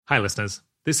Hi, listeners.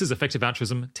 This is Effective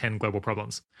Altruism 10 Global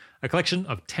Problems, a collection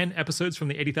of 10 episodes from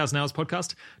the 80,000 Hours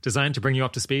podcast designed to bring you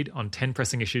up to speed on 10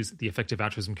 pressing issues the effective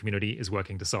altruism community is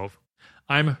working to solve.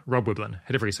 I'm Rob Wiblin,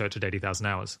 Head of Research at 80,000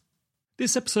 Hours.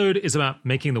 This episode is about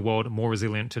making the world more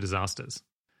resilient to disasters,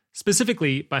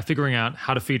 specifically by figuring out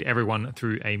how to feed everyone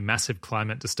through a massive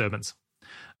climate disturbance.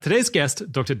 Today's guest,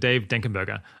 Dr. Dave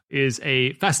Denkenberger, is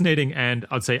a fascinating and,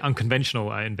 I'd say, unconventional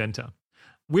inventor.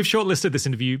 We've shortlisted this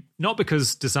interview not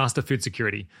because disaster food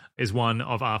security is one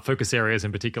of our focus areas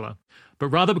in particular, but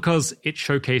rather because it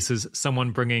showcases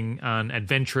someone bringing an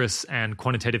adventurous and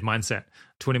quantitative mindset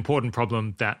to an important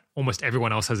problem that almost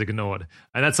everyone else has ignored.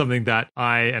 And that's something that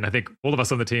I think all of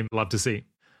us on the team love to see.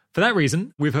 For that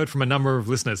reason, we've heard from a number of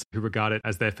listeners who regard it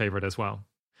as their favorite as well.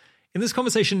 In this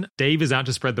conversation, Dave is out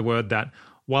to spread the word that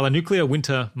while a nuclear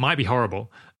winter might be horrible,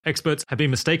 experts have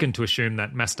been mistaken to assume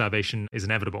that mass starvation is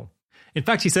inevitable. In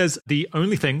fact, he says the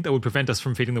only thing that would prevent us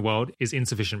from feeding the world is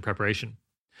insufficient preparation.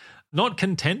 Not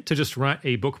content to just write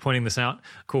a book pointing this out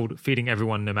called Feeding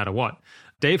Everyone No Matter What,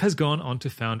 Dave has gone on to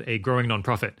found a growing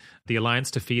nonprofit, the Alliance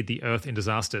to Feed the Earth in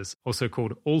Disasters, also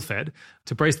called All-Fed,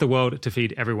 to brace the world to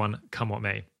feed everyone come what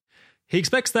may. He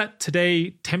expects that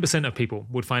today 10% of people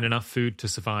would find enough food to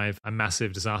survive a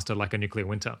massive disaster like a nuclear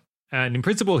winter. And in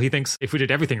principle, he thinks if we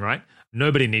did everything right,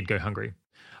 nobody need go hungry.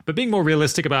 But being more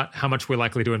realistic about how much we're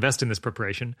likely to invest in this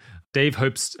preparation, Dave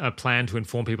hopes a plan to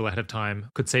inform people ahead of time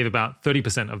could save about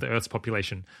 30% of the Earth's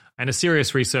population, and a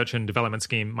serious research and development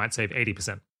scheme might save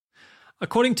 80%.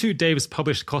 According to Dave's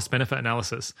published cost-benefit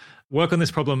analysis, work on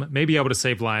this problem may be able to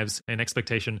save lives in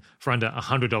expectation for under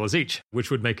 $100 each,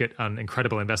 which would make it an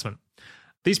incredible investment.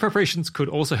 These preparations could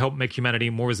also help make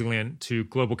humanity more resilient to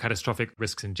global catastrophic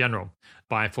risks in general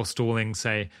by forestalling,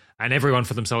 say, an everyone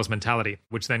for themselves mentality,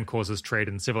 which then causes trade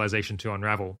and civilization to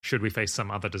unravel should we face some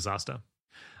other disaster.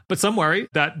 But some worry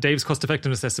that Dave's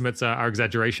cost-effectiveness estimates are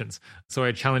exaggerations, so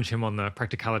I challenge him on the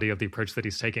practicality of the approach that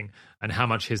he's taking and how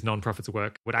much his non-profit's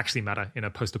work would actually matter in a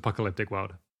post-apocalyptic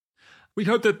world. We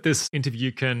hope that this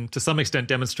interview can, to some extent,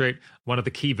 demonstrate one of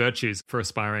the key virtues for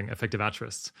aspiring effective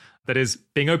altruists. That is,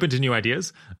 being open to new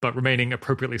ideas, but remaining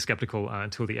appropriately skeptical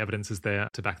until the evidence is there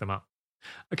to back them up.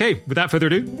 Okay, without further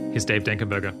ado, here's Dave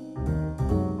Denkenberger.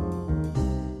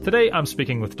 Today, I'm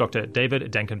speaking with Dr.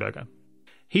 David Denkenberger.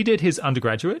 He did his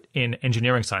undergraduate in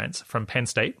engineering science from Penn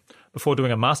State before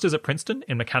doing a master's at Princeton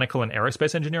in mechanical and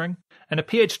aerospace engineering and a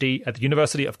PhD at the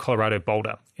University of Colorado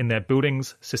Boulder in their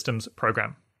Buildings Systems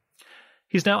program.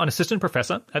 He's now an assistant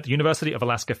professor at the University of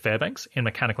Alaska Fairbanks in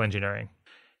mechanical engineering.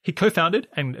 He co-founded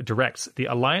and directs the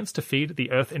Alliance to Feed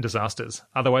the Earth in Disasters,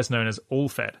 otherwise known as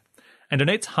All-Fed, and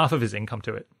donates half of his income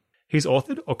to it. He's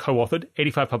authored or co-authored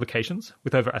 85 publications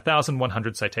with over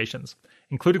 1,100 citations,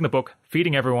 including the book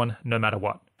Feeding Everyone No Matter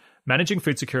What, Managing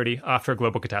Food Security After a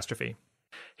Global Catastrophe.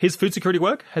 His food security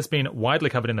work has been widely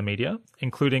covered in the media,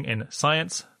 including in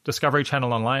Science, Discovery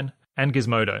Channel Online, and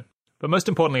Gizmodo. But most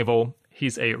importantly of all,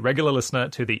 he's a regular listener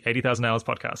to the 80,000 Hours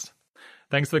podcast.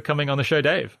 Thanks for coming on the show,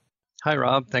 Dave. Hi,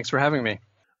 Rob. Thanks for having me.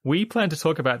 We plan to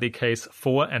talk about the case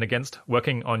for and against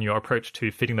working on your approach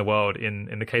to feeding the world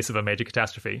in the case of a major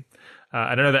catastrophe.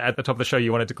 I know that at the top of the show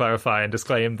you wanted to clarify and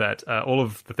disclaim that all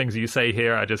of the things you say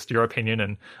here are just your opinion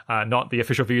and not the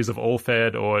official views of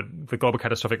All-Fed or the Global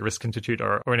Catastrophic Risk Institute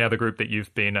or any other group that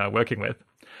you've been working with.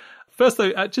 First,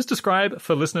 though, just describe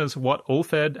for listeners what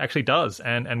All-Fed actually does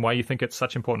and why you think it's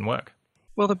such important work.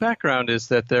 Well, the background is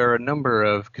that there are a number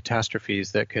of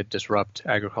catastrophes that could disrupt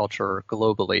agriculture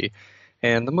globally,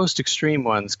 and the most extreme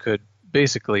ones could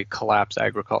basically collapse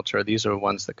agriculture. These are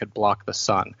ones that could block the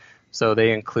sun. So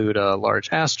they include a large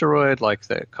asteroid, like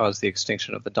that caused the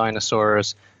extinction of the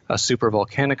dinosaurs, a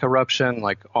supervolcanic eruption,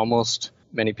 like almost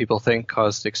many people think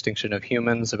caused the extinction of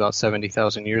humans about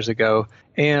 70,000 years ago,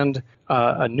 and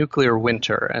a nuclear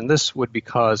winter. And this would be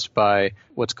caused by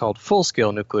what's called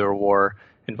full-scale nuclear war,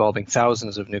 involving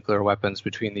thousands of nuclear weapons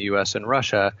between the U.S. and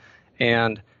Russia.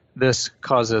 And this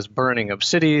causes burning of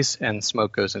cities, and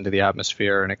smoke goes into the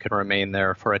atmosphere, and it can remain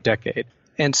there for a decade.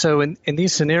 And so in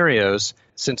these scenarios,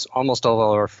 since almost all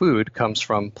of our food comes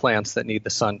from plants that need the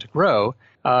sun to grow,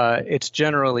 it's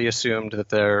generally assumed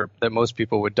that most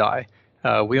people would die.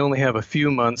 We only have a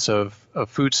few months of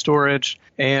food storage,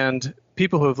 and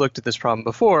people who have looked at this problem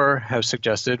before have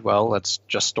suggested, well, let's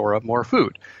just store up more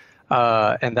food.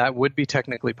 And that would be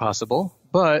technically possible,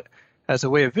 but as a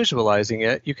way of visualizing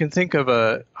it, you can think of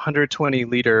a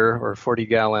 120-liter or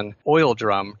 40-gallon oil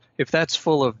drum. If that's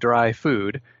full of dry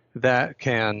food, that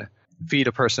can feed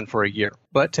a person for a year.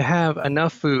 But to have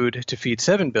enough food to feed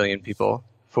 7 billion people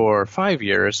for 5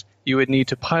 years, you would need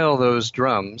to pile those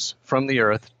drums from the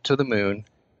Earth to the moon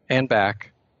and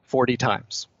back 40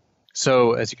 times.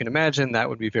 So as you can imagine, that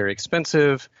would be very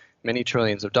expensive, many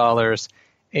trillions of dollars,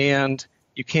 and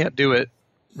you can't do it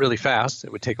really fast.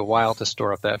 It would take a while to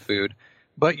store up that food,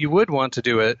 but you would want to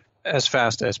do it as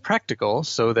fast as practical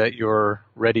so that you're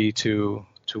ready to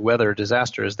weather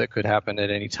disasters that could happen at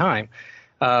any time.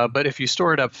 But if you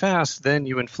store it up fast, then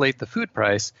you inflate the food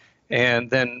price, and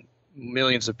then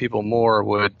millions of people more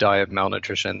would die of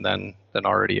malnutrition than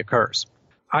already occurs.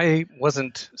 I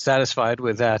wasn't satisfied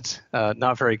with that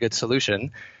not very good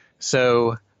solution.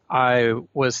 So I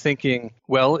was thinking,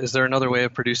 well, is there another way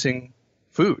of producing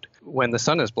food when the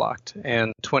sun is blocked? And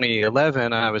in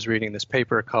 2011, I was reading this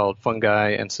paper called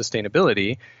Fungi and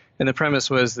Sustainability. And the premise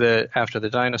was that after the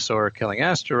dinosaur killing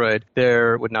asteroid,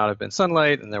 there would not have been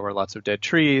sunlight and there were lots of dead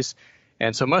trees.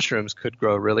 And so mushrooms could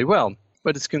grow really well.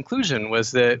 But its conclusion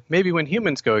was that maybe when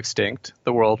humans go extinct,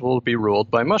 the world will be ruled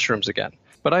by mushrooms again.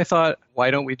 But I thought, why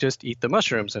don't we just eat the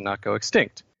mushrooms and not go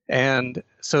extinct? And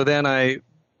so then I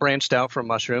branched out from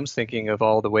mushrooms, thinking of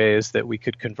all the ways that we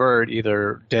could convert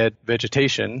either dead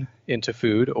vegetation into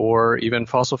food or even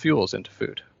fossil fuels into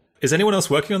food. Is anyone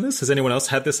else working on this? Has anyone else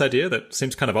had this idea? That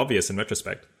seems kind of obvious in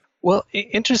retrospect. Well,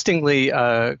 interestingly,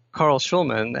 Carl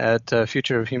Schulman at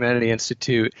Future of Humanity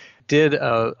Institute did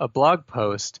a blog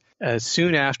post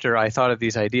soon after I thought of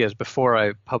these ideas, before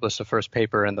I published the first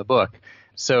paper in the book.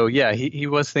 So yeah, he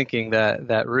was thinking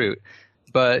that route.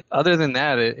 But other than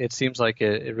that, it seems like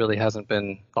it really hasn't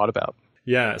been thought about.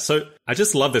 Yeah, so I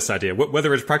just love this idea,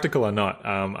 whether it's practical or not.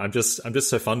 I'm just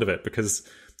so fond of it, because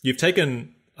you've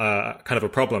taken kind of a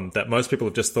problem that most people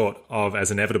have just thought of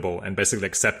as inevitable and basically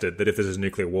accepted that if there's a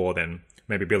nuclear war, then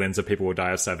maybe billions of people will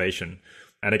die of starvation.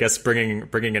 And I guess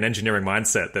bringing an engineering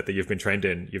mindset that you've been trained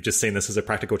in, you've just seen this as a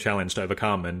practical challenge to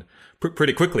overcome, and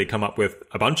pretty quickly come up with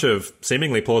a bunch of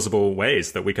seemingly plausible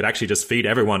ways that we could actually just feed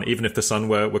everyone, even if the sun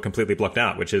were completely blocked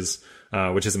out, which is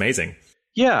amazing.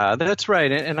 Yeah, that's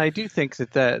right. And I do think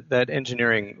that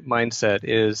engineering mindset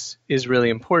is really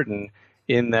important,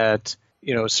 in that,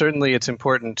 certainly it's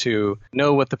important to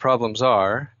know what the problems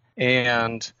are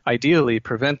and ideally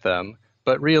prevent them,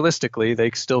 but realistically,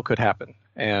 they still could happen.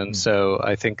 And so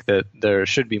I think that there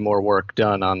should be more work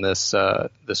done on this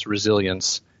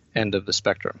resilience end of the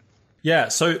spectrum. Yeah,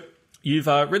 so you've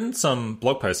written some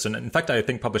blog posts, and in fact, I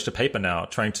think published a paper now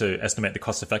trying to estimate the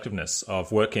cost effectiveness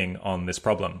of working on this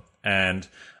problem. And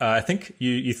I think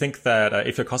you think that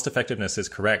if your cost effectiveness is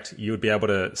correct, you would be able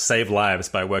to save lives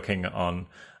by working on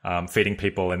feeding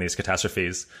people in these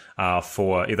catastrophes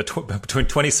for either between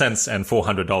 20 cents and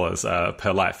 $400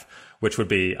 per life, which would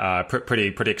be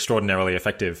pretty extraordinarily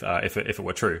effective if it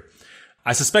were true.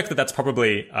 I suspect that that's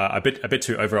probably a bit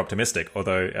too over optimistic,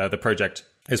 although the project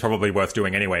is probably worth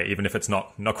doing anyway, even if it's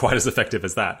not quite as effective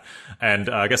as that. And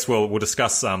I guess we'll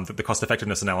discuss the cost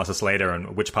effectiveness analysis later,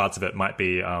 and which parts of it might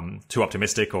be too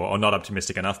optimistic or not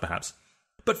optimistic enough, perhaps.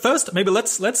 But first, maybe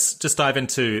let's just dive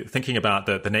into thinking about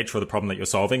the nature of the problem that you're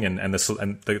solving and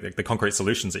the concrete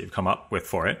solutions that you've come up with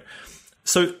for it.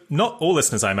 So not all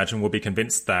listeners, I imagine, will be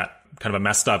convinced that kind of a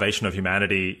mass starvation of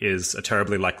humanity is a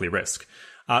terribly likely risk.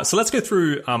 So let's go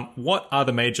through what are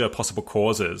the major possible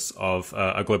causes of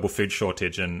a global food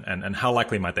shortage, and how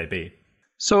likely might they be?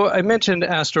 So I mentioned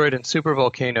asteroid and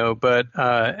supervolcano, but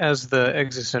as the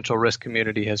existential risk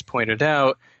community has pointed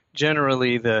out,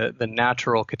 generally the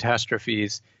natural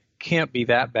catastrophes can't be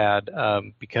that bad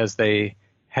because they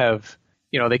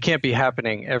can't be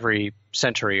happening every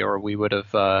century, or we would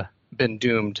have been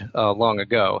doomed long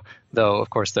ago. Though, of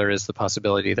course, there is the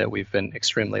possibility that we've been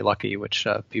extremely lucky, which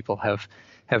people have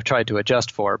tried to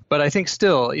adjust for. But I think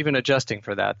still, even adjusting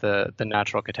for that, the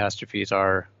natural catastrophes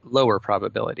are lower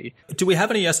probability. Do we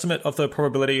have any estimate of the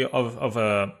probability of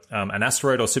an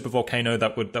asteroid or supervolcano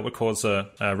that would cause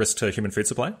a risk to human food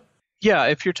supply? Yeah,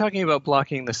 if you're talking about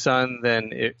blocking the sun,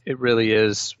 then it really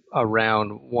is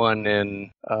around 1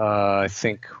 in, I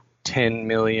think, 10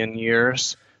 million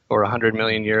years or 100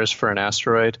 million years for an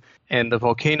asteroid. And the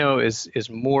volcano is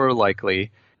more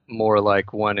likely, more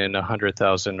like 1 in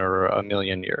 100,000 or a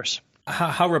million years.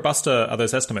 How robust are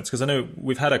those estimates? Because I know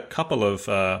we've had a couple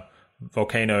of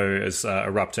volcanoes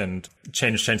erupt and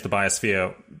change the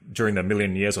biosphere during the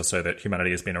million years or so that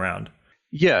humanity has been around.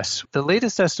 Yes. The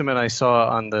latest estimate I saw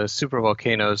on the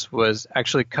supervolcanoes was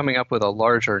actually coming up with a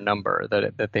larger number,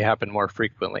 that they happen more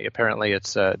frequently. Apparently,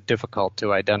 it's difficult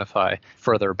to identify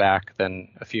further back than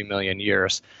a few million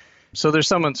years. So there's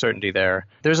some uncertainty there.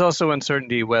 There's also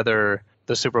uncertainty whether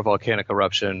the supervolcanic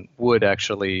eruption would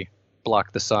actually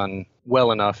block the sun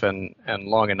well enough and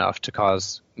long enough to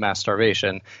cause mass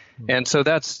starvation. And so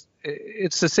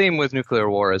it's the same with nuclear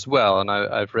war as well. And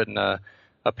I've written a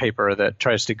a paper that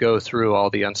tries to go through all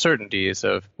the uncertainties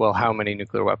of, well, how many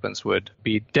nuclear weapons would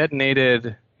be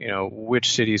detonated,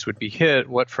 which cities would be hit,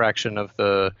 what fraction of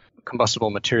the combustible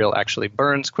material actually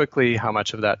burns quickly, how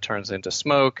much of that turns into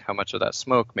smoke, how much of that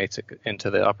smoke makes it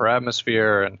into the upper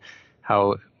atmosphere, and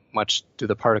how much do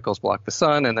the particles block the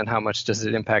sun, and then how much does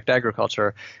it impact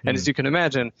agriculture. And as you can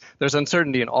imagine, there's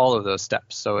uncertainty in all of those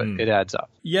steps, so it adds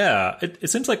up. Yeah, it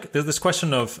seems like there's this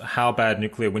question of how bad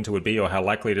nuclear winter would be or how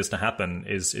likely it is to happen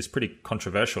is pretty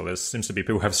controversial. There seems to be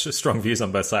people who have strong views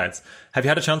on both sides. Have you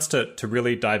had a chance to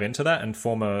really dive into that and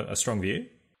form a strong view?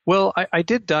 Well, I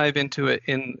did dive into it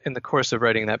in the course of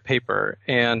writing that paper.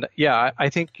 And yeah, I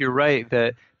think you're right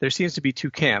that there seems to be two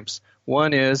camps.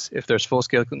 One is if there's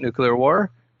full-scale nuclear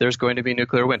war, there's going to be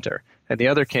nuclear winter. And the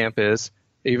other camp is,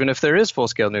 even if there is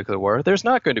full-scale nuclear war, there's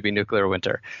not going to be nuclear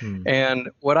winter.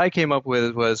 And what I came up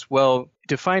with was, well,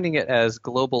 defining it as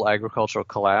global agricultural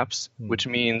collapse, which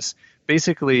means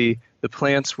basically the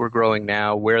plants we're growing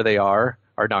now where they are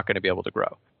not going to be able to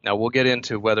grow. Now, we'll get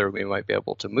into whether we might be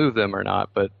able to move them or not,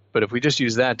 but if we just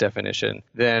use that definition,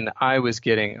 then I was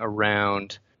getting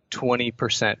around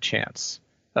 20% chance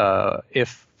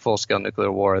if full-scale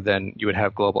nuclear war, then you would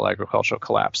have global agricultural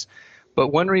collapse. But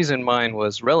one reason mine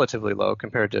was relatively low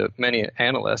compared to many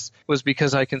analysts was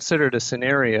because I considered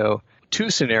two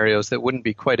scenarios that wouldn't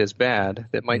be quite as bad,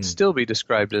 that might still be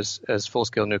described as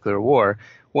full-scale nuclear war.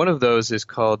 One of those is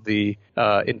called the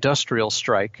industrial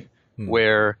strike,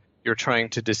 where you're trying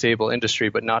to disable industry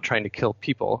but not trying to kill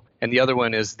people. And the other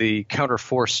one is the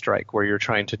counter-force strike, where you're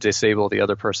trying to disable the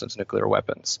other person's nuclear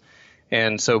weapons.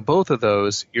 And so both of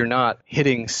those, you're not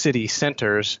hitting city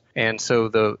centers, and so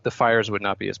the fires would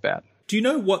not be as bad. Do you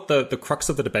know what the crux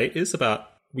of the debate is about?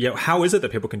 How is it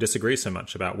that people can disagree so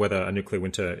much about whether a nuclear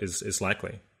winter is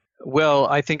likely? Well,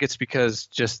 I think it's because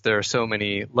just there are so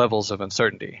many levels of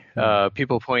uncertainty.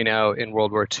 People point out in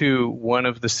World War II, one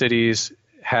of the cities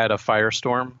had a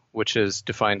firestorm, which is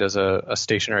defined as a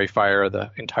stationary fire.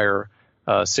 The entire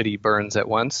city burns at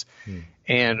once.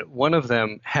 And one of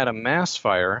them had a mass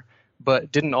fire,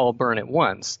 but didn't all burn at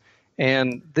once.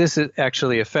 And this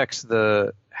actually affects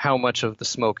how much of the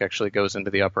smoke actually goes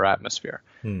into the upper atmosphere.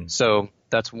 So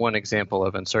that's one example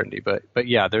of uncertainty. But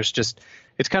yeah,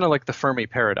 it's kind of like the Fermi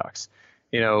paradox.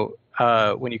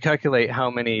 When you calculate how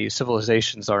many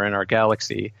civilizations are in our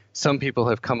galaxy, some people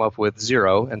have come up with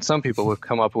 0, and some people have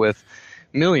come up with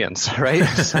millions, right?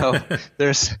 So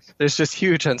there's just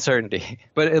huge uncertainty.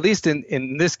 But at least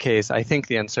in this case, I think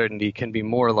the uncertainty can be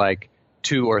more like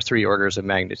 2 or 3 orders of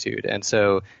magnitude. And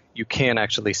so you can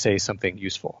actually say something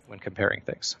useful when comparing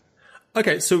things.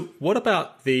 Okay, so what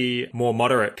about the more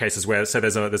moderate cases where, say,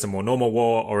 there's a more normal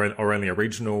war or only a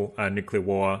regional nuclear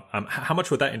war? How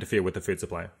much would that interfere with the food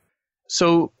supply?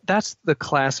 So that's the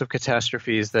class of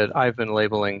catastrophes that I've been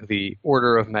labeling the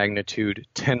order of magnitude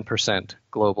 10%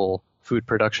 global food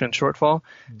production shortfall.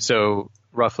 So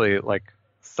roughly like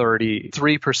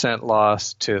 33%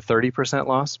 loss to 30%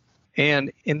 loss.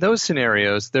 And in those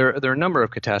scenarios, there are a number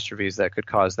of catastrophes that could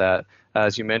cause that.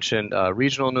 As you mentioned,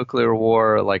 regional nuclear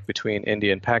war, like between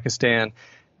India and Pakistan,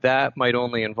 that might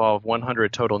only involve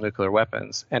 100 total nuclear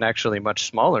weapons, and actually much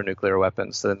smaller nuclear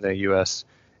weapons than the U.S.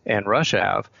 and Russia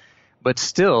have. But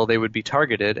still, they would be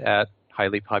targeted at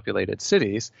highly populated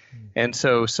cities. And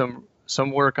so some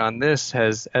work on this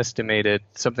has estimated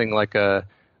something like a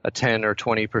 10 or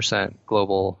 20%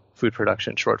 global food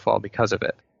production shortfall because of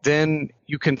it. Then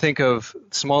you can think of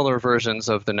smaller versions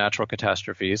of the natural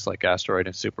catastrophes like asteroid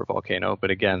and supervolcano, but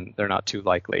again, they're not too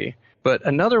likely. But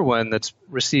another one that's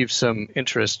received some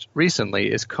interest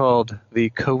recently is called the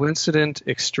coincident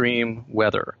extreme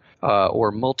weather,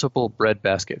 or multiple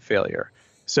breadbasket failure.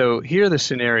 So here the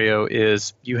scenario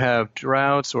is you have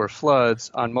droughts or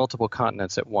floods on multiple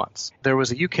continents at once. There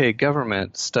was a UK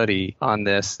government study on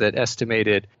this that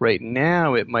estimated right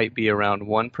now it might be around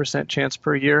 1% chance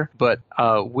per year, but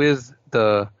with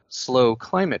the slow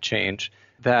climate change,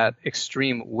 that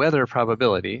extreme weather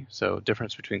probability, so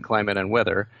difference between climate and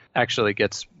weather, actually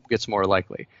gets more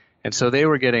likely. And so they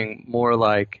were getting more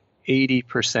like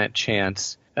 80%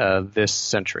 chance this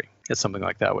century that something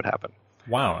like that would happen.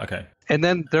 Wow, okay. And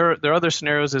then there are other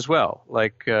scenarios as well,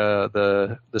 like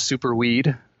the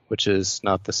superweed, which is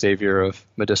not the savior of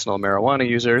medicinal marijuana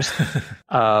users,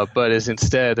 but is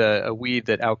instead a weed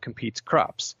that outcompetes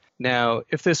crops. Now,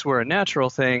 if this were a natural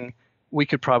thing, we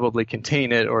could probably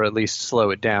contain it or at least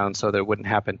slow it down so that it wouldn't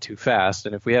happen too fast.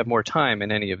 And if we have more time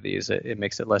in any of these, it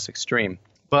makes it less extreme.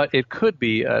 But it could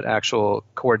be an actual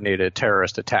coordinated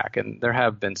terrorist attack. And there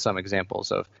have been some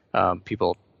examples of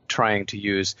people trying to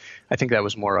use, I think that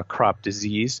was more a crop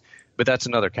disease, but that's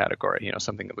another category,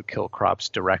 something that would kill crops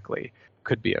directly.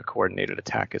 could be a coordinated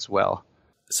attack as well.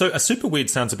 So a super weed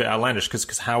sounds a bit outlandish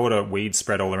because how would a weed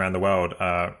spread all around the world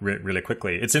really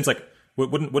quickly? It seems like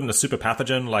wouldn't a super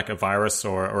pathogen like a virus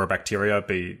or a bacteria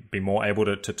be more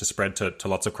able to spread to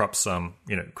lots of crops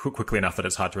quickly enough that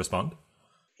it's hard to respond?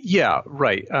 Yeah,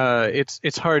 right.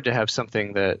 It's hard to have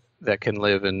something that can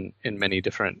live in many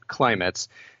different climates.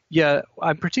 Yeah,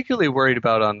 I'm particularly worried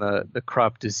about on the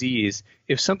crop disease.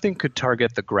 If something could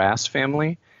target the grass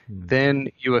family, then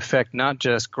you affect not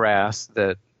just grass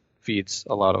that feeds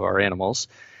a lot of our animals,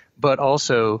 but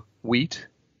also wheat,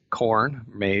 corn,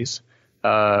 maize,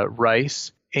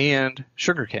 rice, and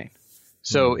sugarcane.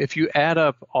 So if you add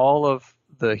up all of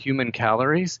the human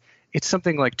calories, it's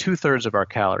something like 2/3 of our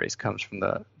calories comes from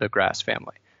the grass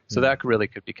family. So that really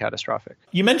could be catastrophic.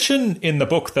 You mention in the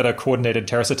book that a coordinated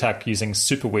terrorist attack using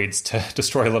superweeds to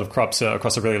destroy a lot of crops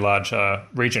across a really large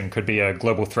region could be a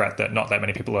global threat that not that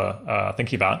many people are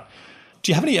thinking about.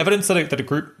 Do you have any evidence that a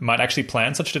group might actually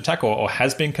plan such an attack or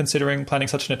has been considering planning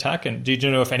such an attack? And do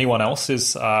you know if anyone else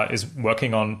is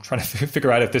working on trying to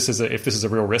figure out if this is a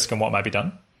real risk and what might be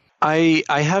done? I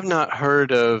have not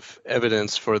heard of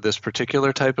evidence for this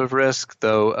particular type of risk,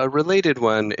 though a related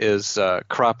one is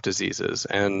crop diseases,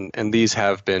 and these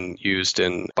have been used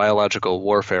in biological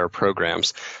warfare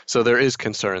programs. So there is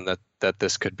concern that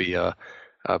this could be a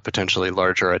potentially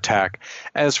larger attack.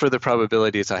 As for the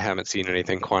probabilities, I haven't seen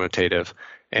anything quantitative,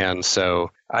 and so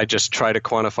I just try to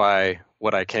quantify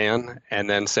what I can and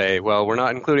then say, well, we're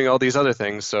not including all these other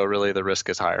things, so really the risk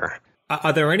is higher.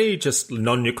 Are there any just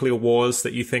non-nuclear wars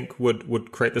that you think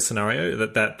would create the scenario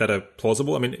that are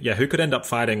plausible? I mean, yeah, who could end up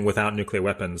fighting without nuclear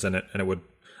weapons? And it would,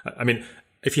 I mean,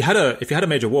 if you had a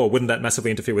major war, wouldn't that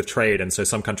massively interfere with trade? And so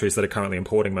some countries that are currently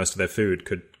importing most of their food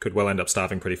could well end up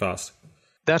starving pretty fast.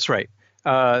 That's right.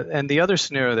 And the other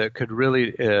scenario that could really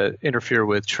interfere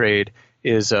with trade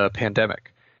is a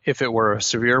pandemic. If it were a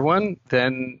severe one,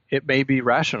 then it may be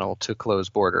rational to close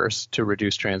borders to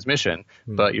reduce transmission.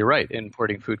 But you're right,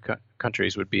 importing food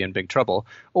countries would be in big trouble.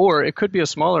 Or it could be a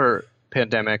smaller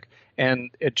pandemic and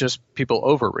it just people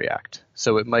overreact.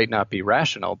 So it might not be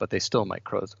rational, but they still might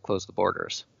close the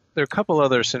borders. There are a couple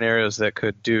other scenarios that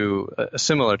could do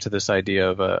similar to this idea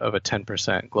of a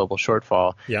 10% global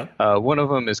shortfall. Yeah. One of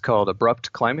them is called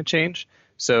abrupt climate change.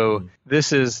 So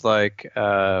this is like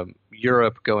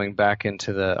Europe going back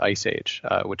into the ice age,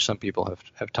 which some people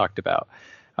have talked about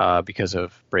because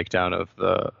of breakdown of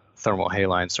the thermal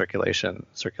haline circulation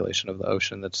of the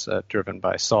ocean that's driven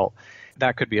by salt.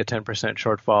 That could be a 10%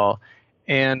 shortfall.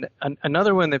 And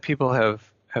another one that people have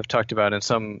talked about, and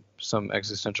some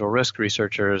existential risk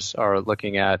researchers are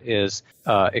looking at, is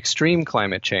extreme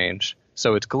climate change.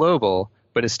 So it's global,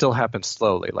 but it still happens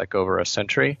slowly, like over a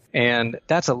century. And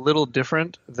that's a little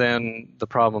different than the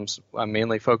problems I'm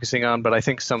mainly focusing on, but I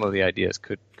think some of the ideas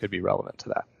could be relevant to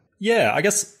that. Yeah,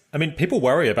 I mean, people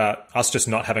worry about us just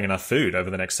not having enough food over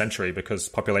the next century because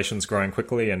population's growing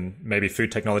quickly and maybe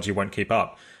food technology won't keep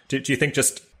up. Do you think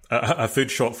just a food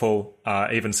shortfall,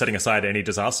 even setting aside any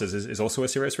disasters, is also a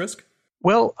serious risk?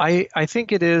 Well, I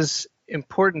think it is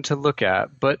important to look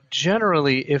at, but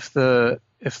generally if the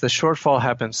shortfall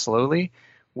happens slowly,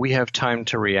 we have time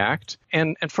to react.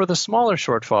 And for the smaller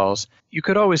shortfalls, you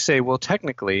could always say, well,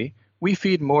 technically, we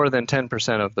feed more than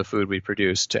 10% of the food we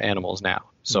produce to animals now.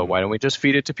 So why don't we just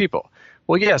feed it to people?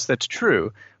 Well, yes, that's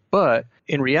true. But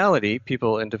in reality,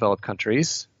 people in developed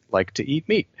countries like to eat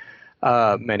meat,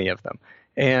 many of them.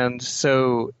 And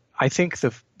so I think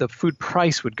the food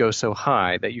price would go so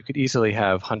high that you could easily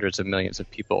have hundreds of millions of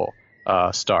people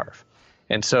starve.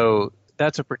 And so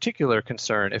that's a particular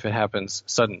concern if it happens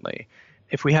suddenly.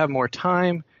 If we have more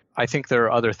time, I think there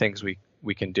are other things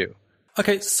we can do.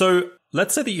 Okay, so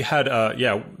let's say that you had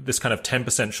this kind of 10%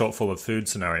 shortfall of food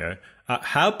scenario.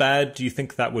 How bad do you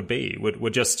think that would be?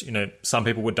 Would just, some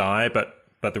people would die,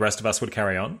 but the rest of us would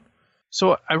carry on?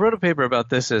 So I wrote a paper about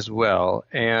this as well.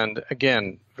 And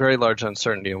again, very large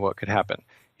uncertainty in what could happen.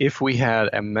 If we had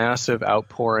a massive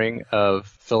outpouring of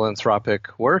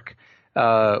philanthropic work,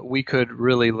 we could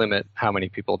really limit how many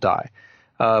people die.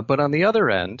 But on the other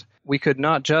end, we could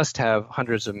not just have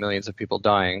hundreds of millions of people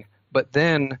dying, but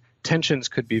then tensions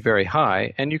could be very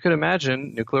high, and you could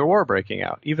imagine nuclear war breaking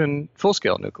out, even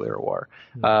full-scale nuclear war.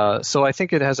 So I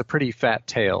think it has a pretty fat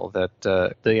tail that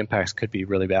the impacts could be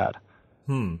really bad.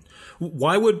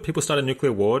 Why would people start a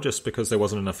nuclear war just because there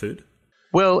wasn't enough food?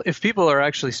 Well, if people are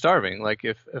actually starving, like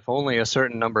if only a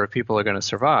certain number of people are going to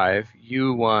survive,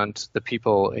 you want the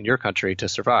people in your country to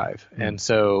survive. And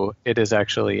so it is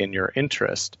actually in your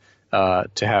interest to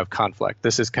have conflict.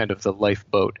 This is kind of the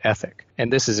lifeboat ethic.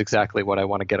 And this is exactly what I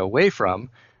want to get away from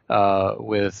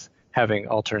with having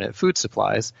alternate food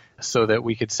supplies so that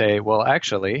we could say, well,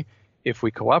 actually, if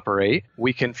we cooperate,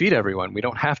 we can feed everyone. We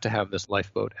don't have to have this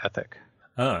lifeboat ethic.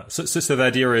 So the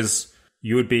idea is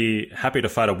you would be happy to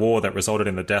fight a war that resulted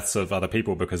in the deaths of other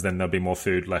people because then there'll be more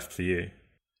food left for you.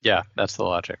 Yeah, that's the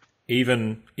logic.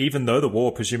 Even though the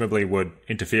war presumably would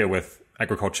interfere with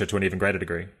agriculture to an even greater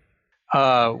degree.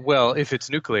 Well, if it's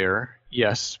nuclear,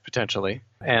 yes, potentially.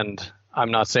 And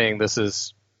I'm not saying this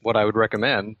is what I would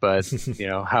recommend, but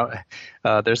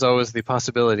there's always the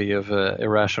possibility of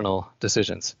irrational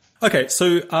decisions. Okay,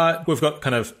 so we've got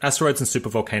kind of asteroids and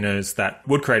supervolcanoes that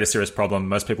would create a serious problem.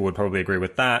 Most people would probably agree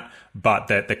with that, but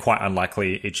they're quite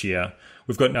unlikely each year.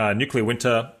 We've got nuclear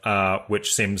winter,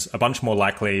 which seems a bunch more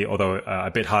likely, although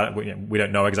a bit hard. We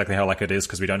don't know exactly how likely it is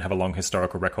because we don't have a long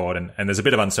historical record, and there's a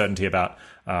bit of uncertainty about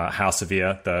how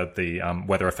severe the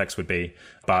weather effects would be,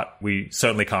 but we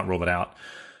certainly can't rule it out.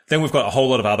 Then we've got a whole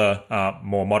lot of other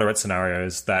more moderate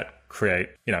scenarios that create,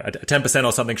 a 10%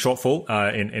 or something shortfall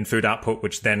in food output,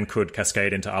 which then could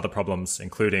cascade into other problems,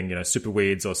 including, super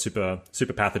weeds or super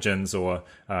pathogens or,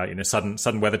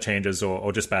 sudden weather changes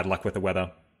or just bad luck with the weather,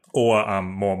 or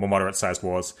more moderate sized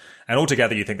wars. And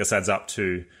altogether, you think this adds up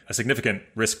to a significant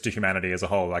risk to humanity as a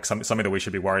whole, like something that we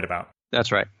should be worried about.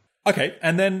 That's right. Okay.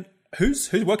 And then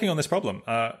who's working on this problem?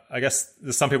 I guess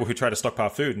there's some people who try to stockpile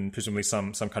food, and presumably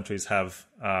some countries have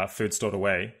food stored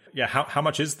away. Yeah, how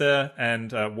much is there,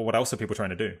 and what else are people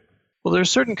trying to do? Well, there are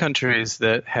certain countries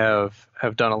that have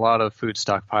done a lot of food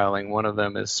stockpiling. One of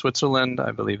them is Switzerland.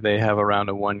 I believe they have around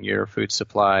a 1-year food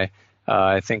supply.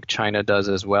 I think China does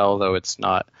as well, though it's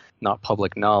not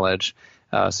public knowledge,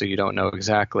 so you don't know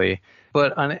exactly.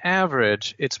 But on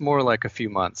average, it's more like a few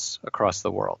months across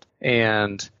the world.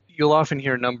 And you'll often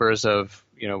hear numbers of,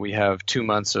 we have 2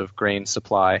 months of grain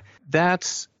supply.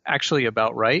 That's actually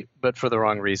about right, but for the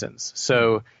wrong reasons.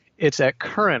 So it's at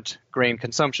current grain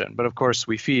consumption, but of course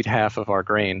we feed half of our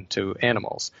grain to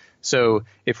animals. So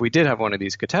if we did have one of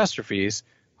these catastrophes,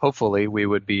 hopefully we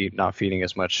would be not feeding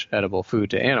as much edible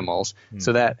food to animals.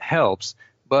 So that helps.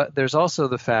 But there's also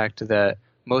the fact that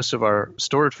most of our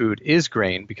stored food is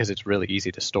grain because it's really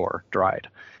easy to store dried.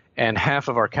 And half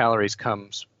of our calories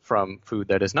comes from food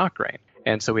that is not grain.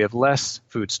 And so we have less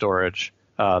food storage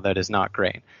that is not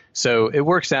grain. So it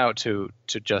works out to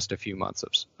just a few months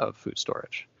of food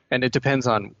storage. And it depends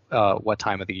on what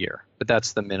time of the year, but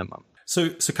that's the minimum. So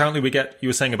currently we get, you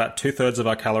were saying, about 2/3 of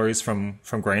our calories from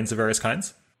grains of various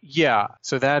kinds? Yeah,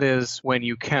 so that is when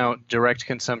you count direct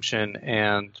consumption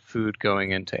and food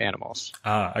going into animals.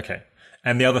 Okay.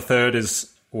 And the other third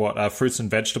is what, fruits and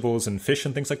vegetables and fish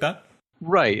and things like that?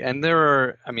 Right, and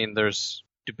there's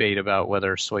debate about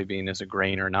whether soybean is a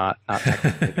grain or not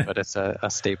technically, but it's a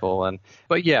staple.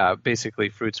 But yeah, basically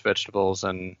fruits, vegetables,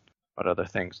 and what other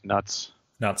things? Nuts.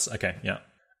 Nuts, okay, yeah.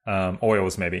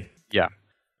 Oils, maybe. Yeah.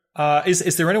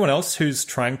 Is there anyone else who's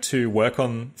trying to work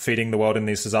on feeding the world in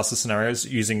these disaster scenarios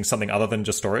using something other than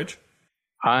just storage?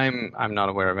 I'm not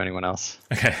aware of anyone else.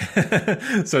 Okay,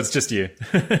 so it's just you.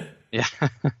 Yeah.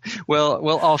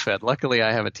 Well, all fed. Luckily,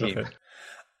 I have a team. Perfect.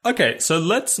 Okay, so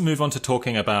let's move on to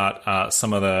talking about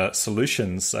some of the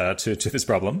solutions to this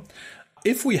problem.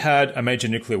 If we had a major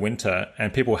nuclear winter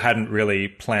and people hadn't really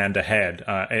planned ahead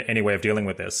any way of dealing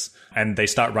with this, and they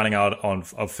start running out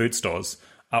of food stores,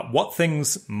 what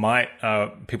things might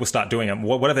people start doing? And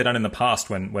what have they done in the past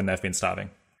when they've been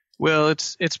starving? Well,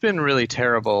 it's been really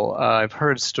terrible. I've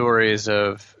heard stories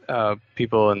of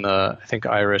people in the, I think,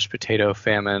 Irish potato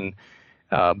famine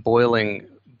boiling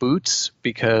boots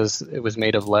because it was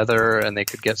made of leather and they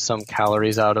could get some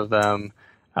calories out of them.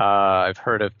 I've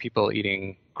heard of people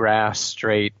eating grass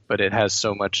straight, but it has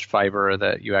so much fiber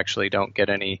that you actually don't get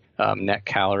any net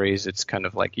calories. It's kind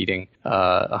of like eating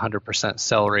 100%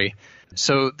 celery.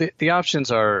 So the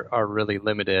options are really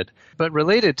limited. But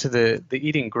related to the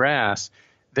eating grass,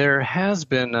 there has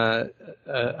been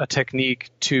a technique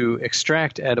to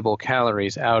extract edible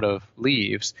calories out of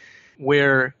leaves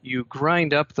where you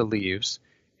grind up the leaves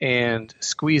and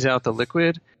squeeze out the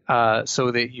liquid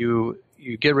so that you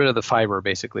get rid of the fiber,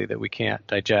 basically, that we can't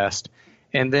digest.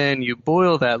 And then you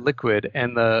boil that liquid,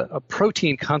 and a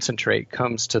protein concentrate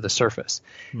comes to the surface.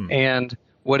 And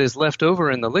what is left over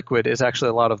in the liquid is actually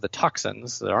a lot of the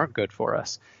toxins that aren't good for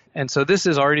us. And so this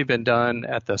has already been done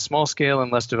at the small scale in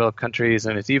less developed countries,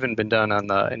 and it's even been done on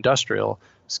the industrial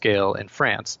scale in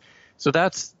France. So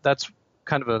that's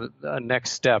kind of a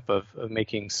next step of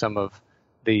making some of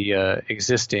the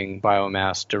existing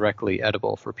biomass directly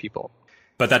edible for people.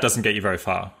 But that doesn't get you very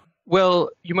far. Well,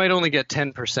 you might only get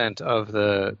 10% of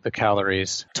the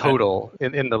calories total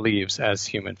in the leaves as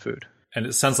human food. And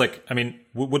it sounds like,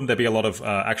 wouldn't there be a lot of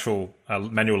actual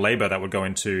manual labor that would go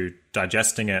into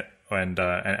digesting it and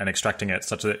extracting it,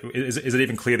 such that is it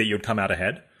even clear that you'd come out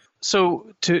ahead? So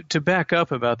to back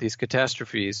up about these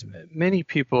catastrophes, many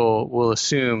people will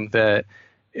assume that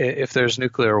if there's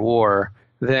nuclear war,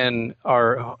 then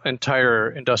our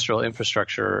entire industrial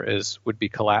infrastructure would be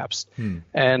collapsed.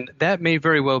 And that may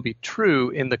very well be true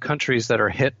in the countries that are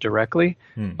hit directly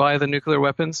by the nuclear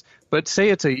weapons. But say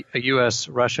it's a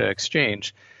U.S.-Russia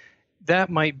exchange,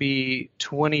 that might be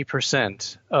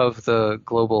 20% of the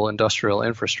global industrial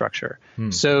infrastructure.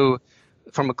 So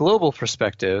from a global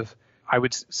perspective, I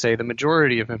would say the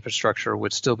majority of infrastructure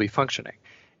would still be functioning.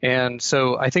 And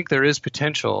so I think there is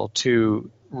potential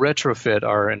to retrofit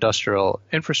our industrial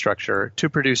infrastructure to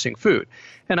producing food.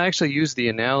 And I actually use the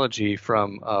analogy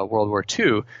from World War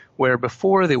II, where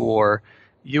before the war,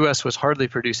 U.S. was hardly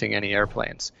producing any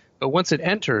airplanes. But once it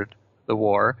entered the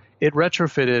war, it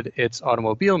retrofitted its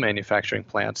automobile manufacturing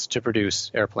plants to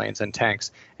produce airplanes and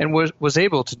tanks, and was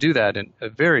able to do that in a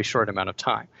very short amount of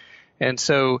time. And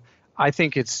so I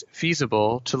think it's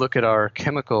feasible to look at our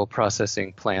chemical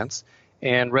processing plants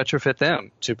and retrofit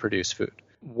them to produce food.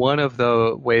 One of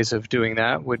the ways of doing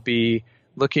that would be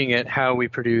looking at how we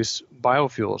produce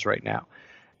biofuels right now.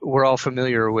 We're all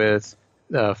familiar with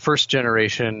first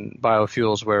generation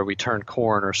biofuels where we turn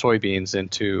corn or soybeans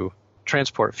into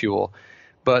transport fuel.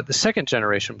 But the second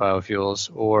generation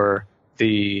biofuels, or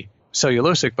the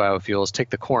cellulosic biofuels, take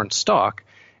the corn stalk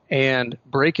and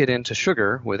break it into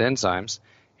sugar with enzymes,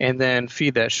 and then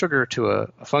feed that sugar to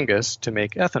a fungus to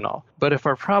make ethanol. But if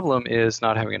our problem is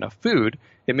not having enough food,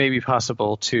 it may be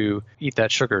possible to eat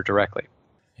that sugar directly.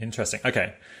 Interesting.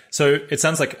 Okay. So it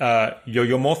sounds like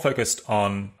you're more focused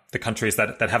on the countries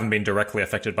that haven't been directly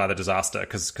affected by the disaster,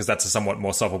 because that's a somewhat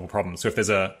more solvable problem. So if there's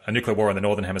a nuclear war in the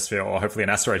Northern Hemisphere, or hopefully an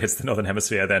asteroid hits the Northern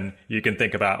Hemisphere, then you can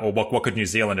think about, or what could New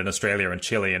Zealand and Australia and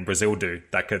Chile and Brazil do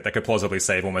that could plausibly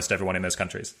save almost everyone in those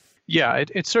countries? Yeah,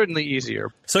 it's certainly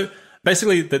easier. So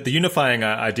basically, the unifying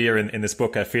idea in this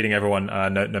book, feeding everyone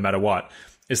no matter what,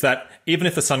 is that even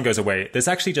if the sun goes away, there's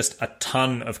actually just a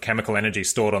ton of chemical energy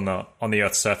stored on the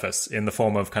Earth's surface in the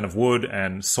form of kind of wood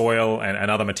and soil and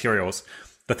other materials.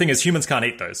 The thing is, humans can't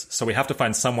eat those, so we have to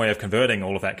find some way of converting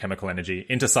all of that chemical energy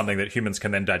into something that humans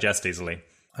can then digest easily.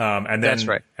 That's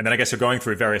right. And then I guess you're going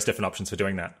through various different options for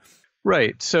doing that.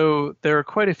 Right. So there are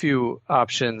quite a few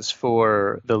options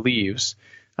for the leaves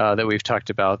that we've talked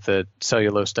about that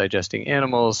cellulose digesting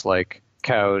animals like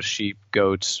cows, sheep,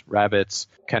 goats, rabbits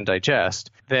can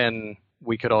digest. Then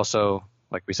we could also,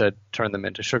 like we said, turn them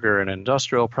into sugar in an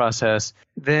industrial process.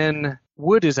 Then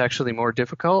wood is actually more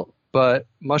difficult, but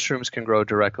mushrooms can grow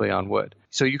directly on wood.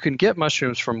 So you can get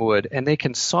mushrooms from wood, and they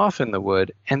can soften the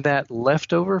wood, and that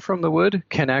leftover from the wood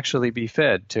can actually be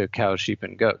fed to cows, sheep,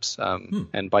 and goats,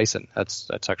 and bison. That's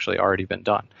actually already been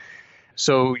done.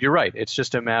 So you're right. It's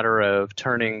just a matter of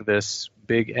turning this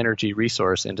big energy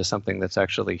resource into something that's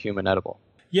actually human edible.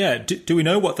 Yeah. Do we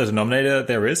know what the denominator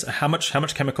there is? How much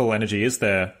chemical energy is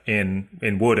there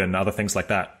in wood and other things like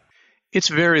that? It's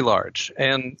very large.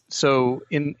 And so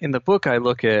in the book, I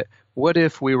look at what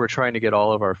if we were trying to get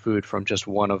all of our food from just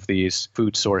one of these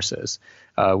food sources,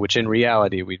 which in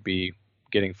reality we'd be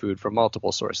getting food from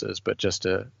multiple sources, but just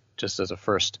as a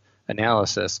first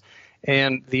analysis.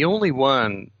 And the only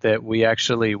one that we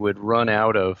actually would run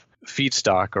out of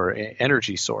feedstock or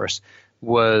energy source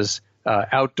was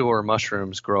outdoor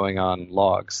mushrooms growing on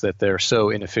logs, that they're so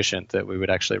inefficient that we would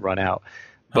actually run out.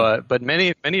 But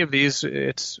many of these,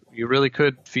 you really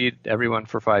could feed everyone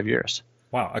for 5 years.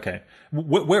 Wow. Okay.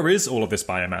 Where is all of this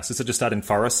biomass? Is it just out in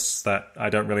forests that I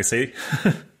don't really see?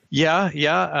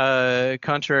 Yeah.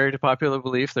 Contrary to popular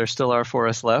belief, there still are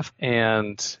forests left,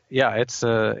 and yeah, it's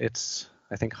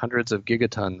I think hundreds of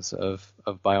gigatons of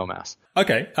biomass.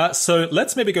 Okay, so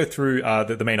let's maybe go through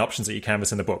the main options that you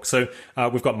canvass in the book. So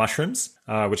we've got mushrooms,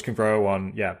 which can grow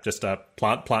on just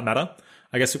plant matter.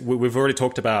 I guess we've already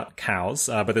talked about cows,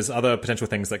 but there's other potential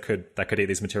things that could eat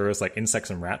these materials, like insects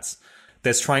and rats.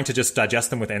 There's trying to just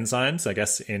digest them with enzymes, I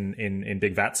guess, in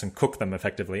big vats and cook them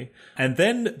effectively. And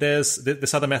then there's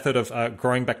this other method of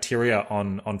growing bacteria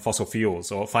on fossil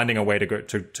fuels, or finding a way to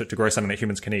grow something that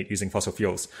humans can eat using fossil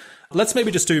fuels. Let's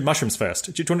maybe just do mushrooms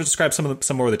first. Do you want to describe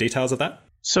some more of the details of that?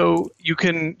 So you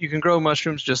can grow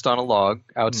mushrooms just on a log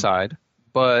outside,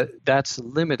 but that's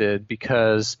limited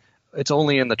because it's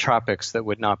only in the tropics that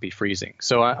would not be freezing.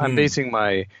 So I'm basing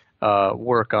my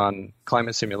work on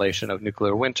climate simulation of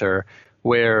nuclear winter,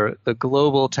 where the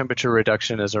global temperature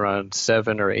reduction is around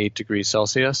 7 or 8 degrees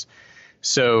Celsius.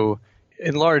 So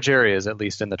in large areas, at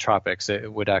least in the tropics,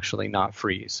 it would actually not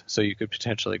freeze. So you could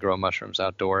potentially grow mushrooms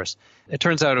outdoors. It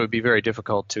turns out it would be very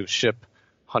difficult to ship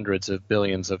hundreds of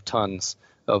billions of tons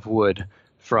of wood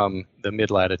from the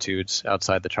mid-latitudes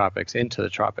outside the tropics into the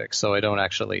tropics, so I don't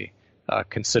actually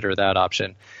consider that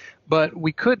option. But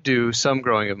we could do some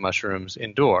growing of mushrooms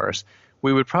indoors.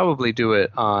 We would probably do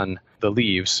it on the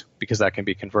leaves because that can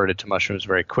be converted to mushrooms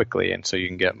very quickly, and so you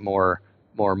can get more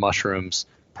mushrooms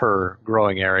per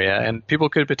growing area, and people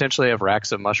could potentially have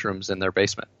racks of mushrooms in their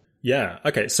basement. Yeah.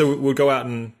 Okay. So we'll go out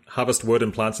and harvest wood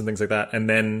and plants and things like that, and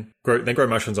then grow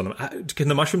mushrooms on them. Can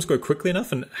the mushrooms grow quickly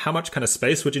enough? And how much kind of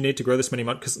space would you need to grow this many?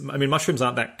 Because I mean, mushrooms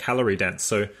aren't that calorie dense,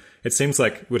 so it seems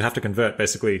like we'd have to convert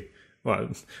basically.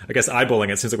 Well, I guess eyeballing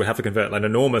it seems like we'd have to convert an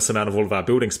enormous amount of all of our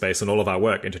building space and all of our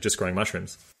work into just growing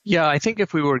mushrooms. Yeah, I think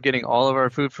if we were getting all of our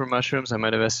food from mushrooms, I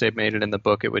might have estimated in the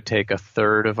book it would take a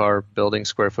third of our building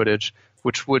square footage,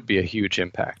 which would be a huge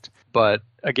impact. But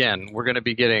again, we're going to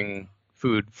be getting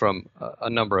food from a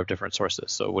number of different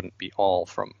sources, so it wouldn't be all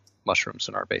from mushrooms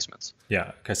in our basements.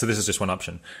 Yeah. Okay. So this is just one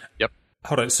option. Yep.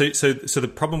 Hold on. So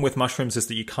the problem with mushrooms is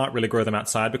that you can't really grow them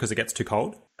outside because it gets too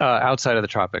cold? Outside of the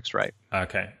tropics, right.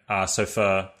 Okay. So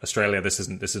for Australia, this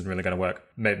isn't really going to work.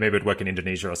 Maybe it'd work in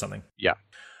Indonesia or something. Yeah.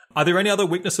 Are there any other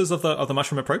weaknesses of the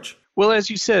mushroom approach? Well, as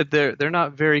you said, they're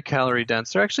not very calorie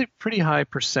dense. They're actually pretty high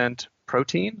percent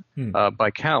protein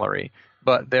by calorie,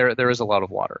 but there is a lot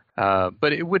of water.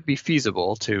 But it would be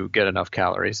feasible to get enough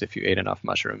calories if you ate enough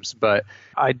mushrooms. But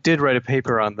I did write a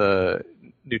paper on the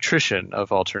nutrition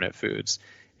of alternate foods,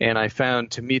 and I found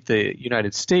to meet the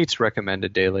United States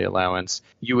recommended daily allowance,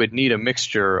 you would need a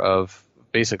mixture of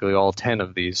basically all 10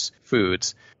 of these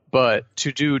foods. But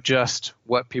to do just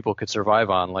what people could survive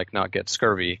on, like not get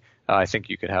scurvy, I think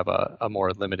you could have a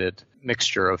more limited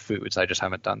mixture of foods. I just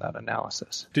haven't done that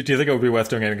analysis. Do you think it would be worth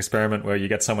doing an experiment where you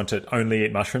get someone to only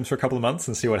eat mushrooms for a couple of months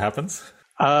and see what happens?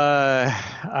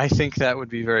 I think that would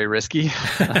be very risky.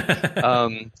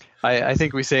 I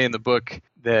think we say in the book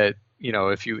that,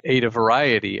 if you ate a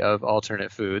variety of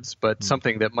alternate foods, but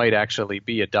something that might actually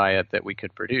be a diet that we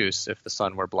could produce if the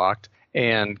sun were blocked,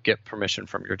 and get permission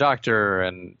from your doctor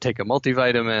and take a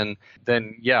multivitamin,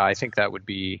 then yeah, I think that would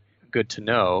be good to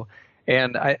know.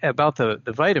 And about the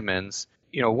vitamins,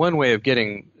 one way of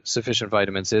getting sufficient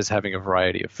vitamins is having a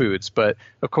variety of foods. But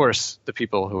of course, the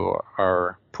people who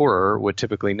are poorer would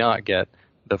typically not get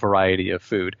the variety of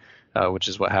food, which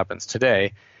is what happens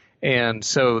today. And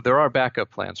so there are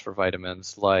backup plans for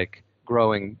vitamins, like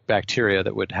growing bacteria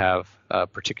that would have a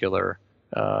particular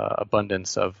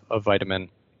abundance of vitamin,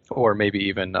 or maybe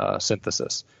even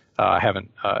synthesis. I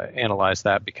haven't analyzed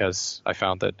that because I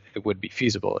found that it would be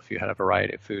feasible if you had a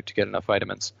variety of food to get enough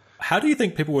vitamins. How do you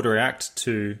think people would react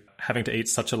to having to eat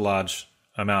such a large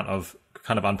amount of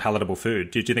kind of unpalatable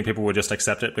food? Do you think people would just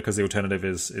accept it because the alternative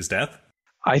is death?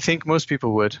 I think most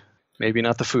people would. Maybe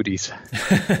not the foodies.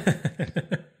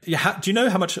 Yeah. Do you know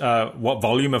how much, what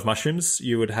volume of mushrooms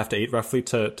you would have to eat roughly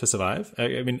to survive?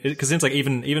 I mean, because it seems like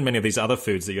even many of these other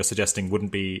foods that you're suggesting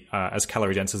wouldn't be as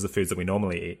calorie dense as the foods that we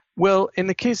normally eat. Well, in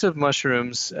the case of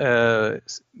mushrooms,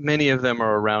 many of them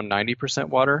are around 90%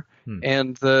 water.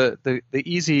 And the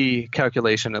easy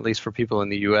calculation, at least for people in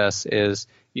the U.S., is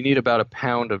you need about a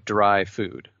pound of dry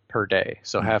food per day,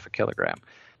 so half a kilogram.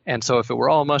 And so if it were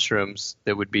all mushrooms,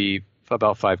 that would be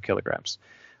about 5 kilograms.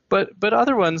 But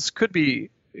other ones could be,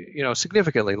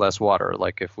 significantly less water,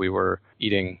 like if we were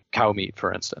eating cow meat,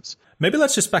 for instance. Maybe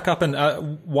let's just back up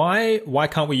and why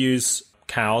can't we use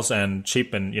cows and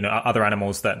sheep and other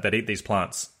animals that eat these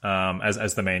plants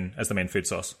as the main food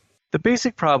source? The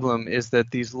basic problem is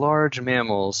that these large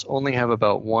mammals only have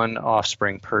about one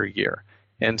offspring per year.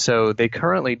 And so they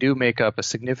currently do make up a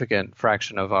significant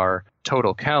fraction of our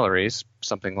total calories,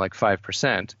 something like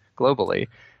 5% globally.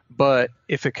 But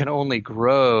if it can only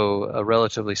grow a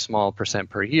relatively small percent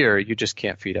per year, you just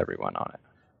can't feed everyone on it.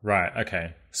 Right.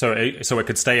 Okay. So it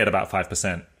could stay at about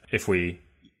 5% if we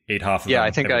eat half of them. Yeah,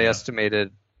 I think I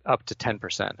estimated up to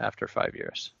 10% after 5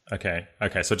 years. Okay.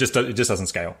 So it just doesn't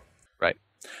scale. Right.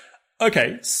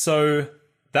 Okay. So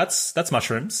that's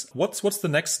mushrooms. What's the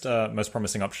next most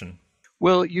promising option?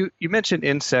 Well, you mentioned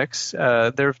insects.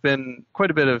 There have been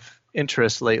quite a bit of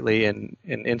interest lately in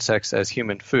insects as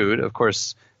human food. Of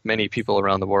course, many people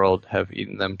around the world have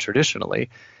eaten them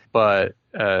traditionally, but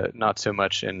not so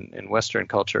much in Western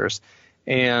cultures.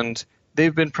 And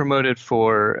they've been promoted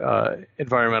for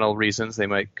environmental reasons. They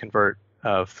might convert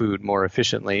food more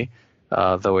efficiently,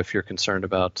 though if you're concerned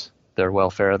about their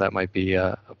welfare, that might be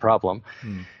a problem.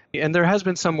 And there has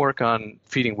been some work on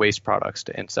feeding waste products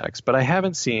to insects, but I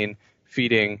haven't seen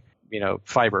feeding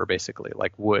fiber, basically,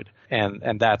 like wood.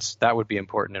 And that would be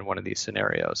important in one of these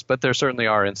scenarios. But there certainly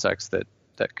are insects that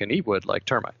can eat wood, like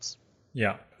termites.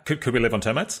 Yeah. Could we live on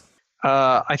termites?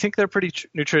 I think they're pretty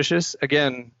nutritious.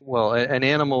 Again, well, an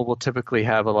animal will typically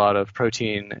have a lot of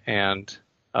protein and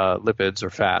lipids or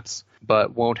fats,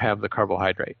 but won't have the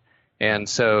carbohydrate. And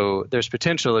so there's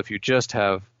potential if you just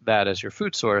have that as your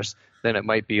food source, then it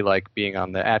might be like being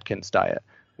on the Atkins diet,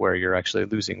 where you're actually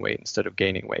losing weight instead of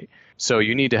gaining weight. So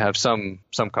you need to have some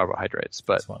carbohydrates,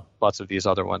 but lots of these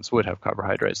other ones would have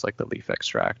carbohydrates, like the leaf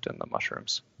extract and the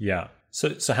mushrooms. Yeah.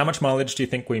 So how much mileage do you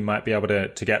think we might be able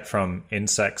to get from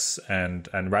insects and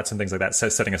rats and things like that, so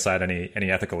setting aside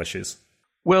any ethical issues?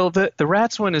 Well, the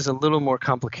rats one is a little more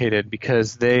complicated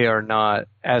because they are not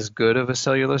as good of a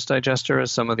cellulose digester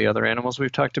as some of the other animals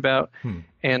we've talked about.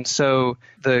 And so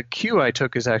the cue I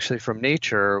took is actually from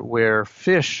nature, where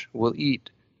fish will eat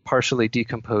partially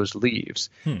decomposed leaves,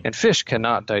 and fish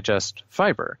cannot digest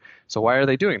fiber. So why are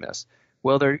they doing this?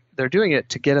 Well, they're doing it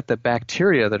to get at the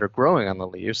bacteria that are growing on the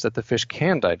leaves that the fish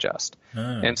can digest.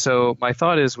 And so my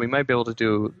thought is we might be able to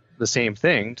do the same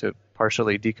thing to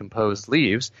partially decomposed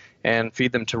leaves and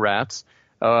feed them to rats,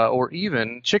 or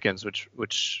even chickens,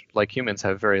 which like humans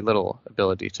have very little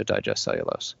ability to digest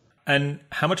cellulose. And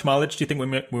how much mileage do you think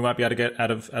we might be able to get out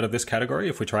of this category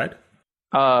if we tried?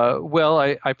 Well,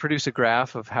 I produce a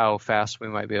graph of how fast we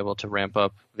might be able to ramp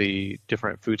up the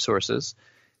different food sources,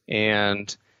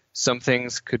 and some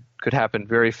things could happen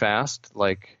very fast,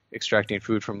 like extracting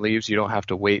food from leaves. You don't have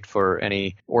to wait for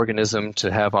any organism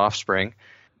to have offspring.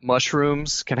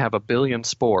 Mushrooms can have 1 billion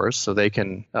spores, so they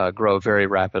can grow very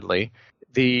rapidly.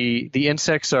 The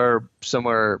insects are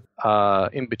somewhere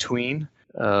in between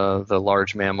the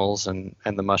large mammals and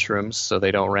the mushrooms, so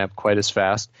they don't ramp quite as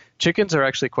fast. Chickens are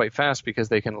actually quite fast because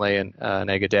they can lay an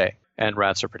egg a day, and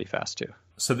rats are pretty fast too.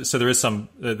 So there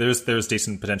is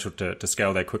decent potential to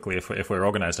scale there quickly if we're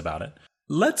organized about it.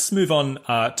 Let's move on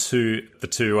to the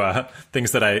two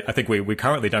things that I think we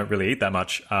currently don't really eat that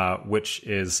much, which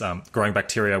is growing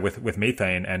bacteria with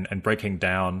methane and breaking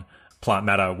down plant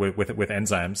matter with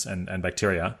enzymes and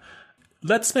bacteria.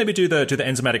 Let's maybe do the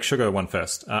enzymatic sugar one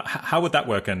first. How would that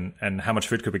work, and how much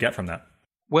food could we get from that?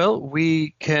 Well,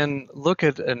 we can look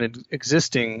at an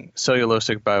existing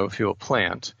cellulosic biofuel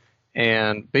plant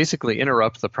and basically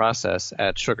interrupt the process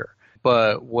at sugar.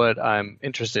 But what I'm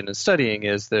interested in studying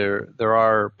is there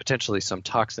are potentially some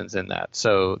toxins in that.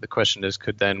 So the question is,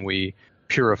 could then we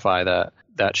purify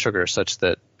that sugar such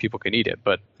that people can eat it?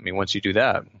 But I mean, once you do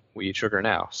that, we eat sugar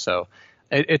now. So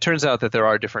it turns out that there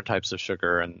are different types of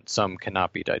sugar, and some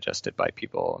cannot be digested by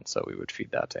people, and so we would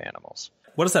feed that to animals.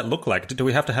 What does that look like? Do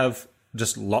we have to have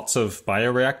just lots of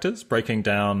bioreactors breaking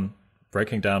down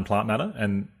plant matter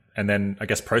and then I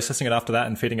guess processing it after that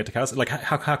and feeding it to cows? Like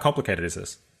how complicated is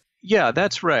this? Yeah,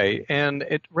 that's right.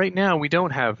 And right now we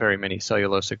don't have very many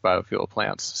cellulosic biofuel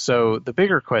plants. So the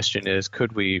bigger question is,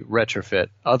 could we retrofit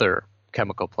other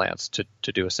chemical plants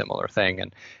to do a similar thing?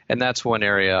 And that's one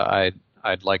area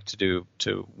I'd like to do,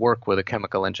 to work with a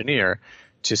chemical engineer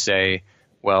to say,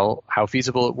 well, how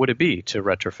feasible would it be to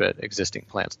retrofit existing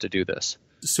plants to do this?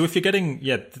 So if you're getting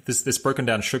this broken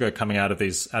down sugar coming out of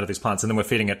these plants, and then we're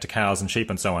feeding it to cows and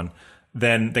sheep and so on,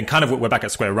 then kind of we're back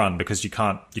at square one, because you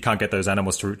can't get those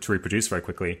animals to reproduce very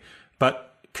quickly.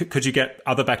 But could you get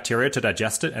other bacteria to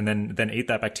digest it and then eat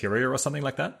that bacteria or something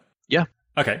like that? Yeah.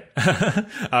 Okay.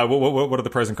 What are the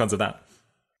pros and cons of that?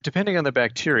 Depending on the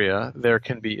bacteria, there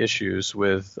can be issues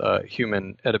with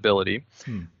human edibility.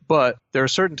 But there are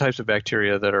certain types of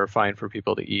bacteria that are fine for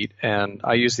people to eat. And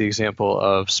I use the example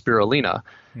of spirulina,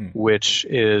 which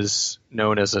is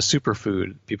known as a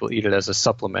superfood. People eat it as a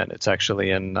supplement. It's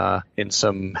actually in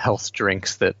some health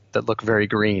drinks that look very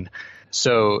green.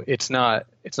 So it's not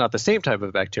the same type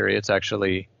of bacteria. It's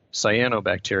actually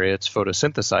cyanobacteria. It's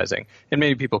photosynthesizing. And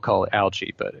many people call it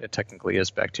algae, but it technically is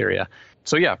bacteria.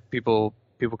 So yeah, people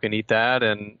can eat that,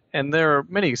 and there are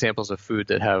many examples of food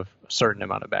that have a certain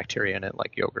amount of bacteria in it,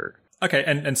 like yogurt. Okay,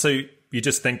 and so you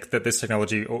just think that this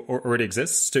technology already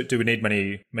exists? Do we need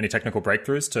many technical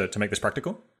breakthroughs to make this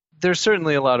practical? There's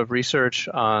certainly a lot of research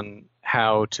on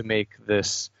how to make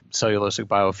this cellulosic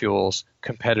biofuels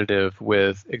competitive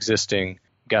with existing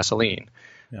gasoline.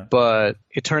 Yeah. But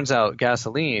it turns out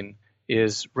gasoline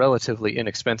is relatively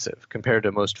inexpensive compared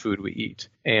to most food we eat.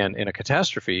 And in a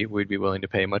catastrophe, we'd be willing to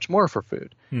pay much more for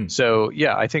food. So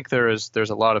yeah, I think there's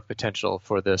a lot of potential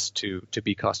for this to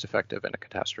be cost effective in a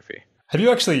catastrophe. Have you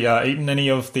actually eaten any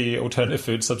of the alternative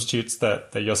food substitutes that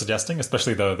you're suggesting,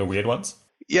 especially the weird ones?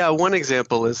 Yeah, one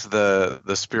example is the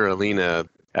spirulina.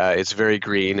 It's very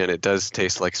green and it does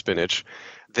taste like spinach.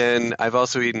 Then I've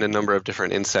also eaten a number of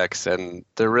different insects, and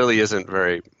there really isn't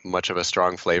very much of a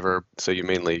strong flavor, so you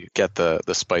mainly get the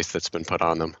spice that's been put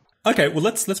on them. Okay, well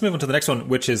let's move on to the next one,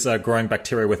 which is growing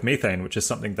bacteria with methane, which is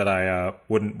something that I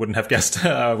wouldn't have guessed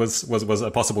was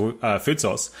a possible food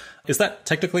source. Is that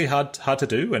technically hard to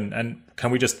do? And can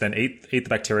we just then eat the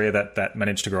bacteria that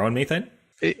manage to grow in methane?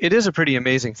 It is a pretty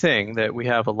amazing thing that we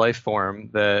have a life form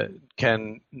that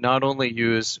can not only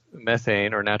use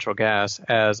methane or natural gas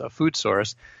as a food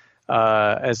source,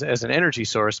 as an energy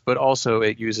source, but also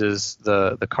it uses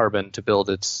the carbon to build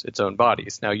its own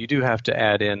bodies. Now, you do have to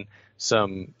add in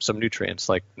some nutrients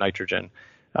like nitrogen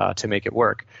to make it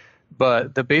work,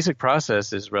 but the basic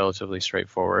process is relatively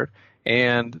straightforward.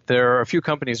 And there are a few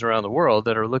companies around the world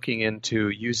that are looking into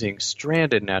using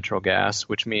stranded natural gas,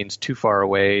 which means too far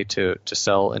away to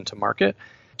sell into market,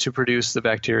 to produce the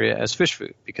bacteria as fish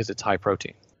food because it's high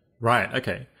protein. Right.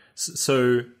 Okay.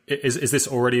 So is this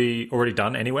already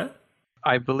done anywhere?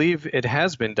 I believe it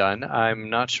has been done. I'm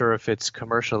not sure if it's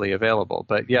commercially available,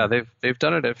 but yeah, they've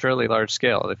done it at fairly large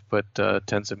scale. They've put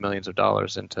tens of millions of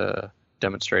dollars into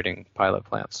demonstrating pilot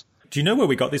plants. Do you know where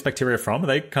we got these bacteria from? Are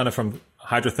they kind of from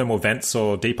hydrothermal vents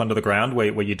or deep under the ground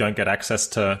where you don't get access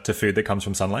to food that comes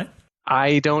from sunlight?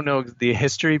 I don't know the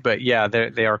history, but yeah,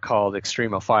 they are called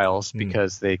extremophiles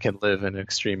because they can live in an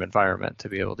extreme environment to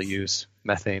be able to use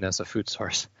methane as a food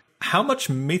source. How much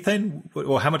methane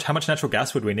or how much natural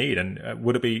gas would we need? And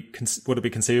would it be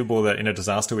conceivable that in a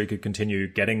disaster we could continue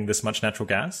getting this much natural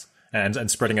gas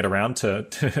and spreading it around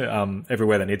to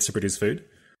everywhere that needs to produce food?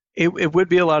 It would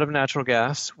be a lot of natural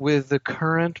gas. With the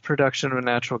current production of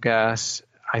natural gas,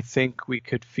 I think we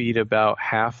could feed about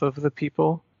half of the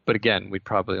people. But again, we'd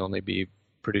probably only be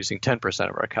producing 10%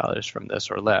 of our calories from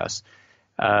this or less.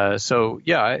 So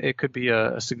yeah, it could be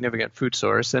a significant food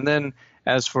source. And then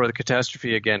as for the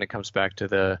catastrophe, again, it comes back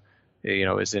to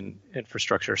is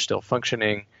infrastructure still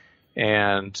functioning?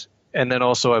 And then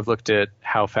also I've looked at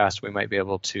how fast we might be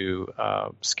able to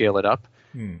scale it up.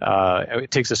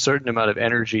 It takes a certain amount of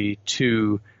energy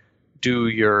to do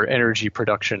your energy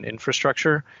production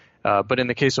infrastructure. But in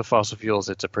the case of fossil fuels,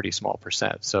 it's a pretty small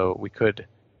percent. So we could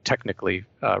technically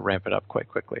ramp it up quite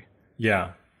quickly.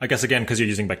 Yeah. I guess, again, because you're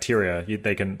using bacteria,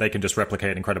 they can just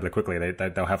replicate incredibly quickly.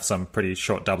 They'll have some pretty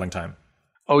short doubling time.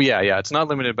 Oh, yeah. It's not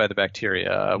limited by the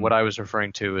bacteria. What I was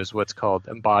referring to is what's called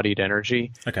embodied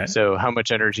energy. Okay. So how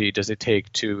much energy does it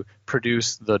take to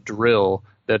produce the drill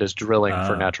that is drilling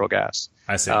for natural gas?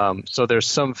 I see. So there's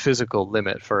some physical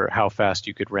limit for how fast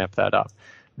you could ramp that up.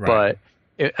 Right.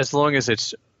 But as long as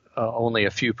it's only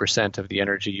a few percent of the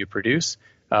energy you produce,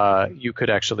 you could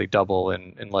actually double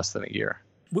in less than a year.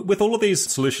 With all of these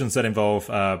solutions that involve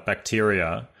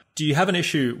bacteria, do you have an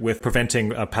issue with preventing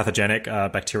pathogenic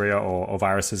bacteria or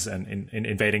viruses in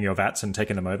invading your vats and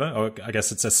taking them over? Or I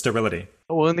guess it's a sterility.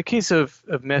 Well, in the case of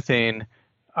methane,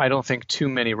 I don't think too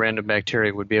many random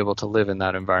bacteria would be able to live in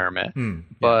that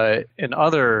environment. But in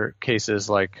other cases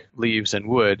like leaves and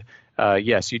wood,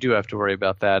 yes, you do have to worry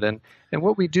about that. And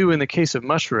what we do in the case of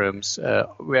mushrooms,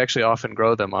 we actually often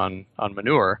grow them on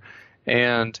manure.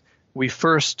 And we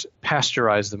first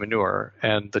pasteurize the manure.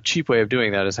 And the cheap way of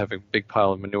doing that is having a big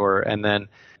pile of manure. And then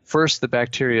first the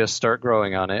bacteria start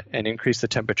growing on it and increase the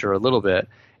temperature a little bit.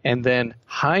 And then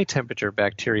high temperature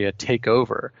bacteria take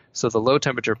over. So the low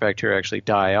temperature bacteria actually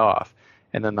die off.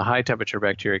 And then the high temperature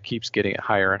bacteria keeps getting it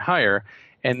higher and higher.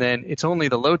 And then it's only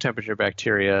the low temperature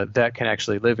bacteria that can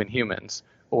actually live in humans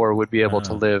or would be able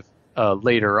to live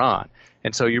later on.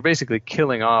 And so you're basically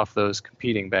killing off those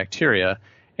competing bacteria,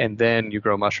 and then you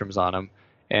grow mushrooms on them,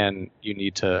 and you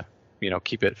need to,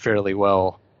 keep it fairly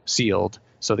well sealed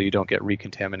so that you don't get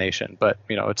recontamination. But,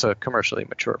 it's a commercially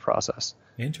mature process.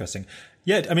 Interesting.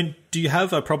 Yeah, I mean, do you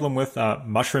have a problem with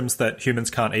mushrooms that humans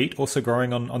can't eat also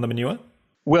growing on the manure?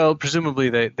 Well, presumably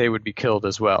they would be killed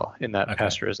as well in that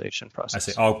pasteurization process.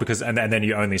 I see. Oh, because and then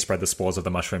you only spread the spores of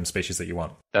the mushroom species that you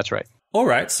want. That's right. All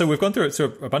right. So we've gone through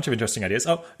a bunch of interesting ideas.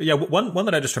 Oh, yeah. One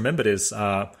that I just remembered is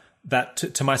that,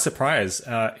 to my surprise,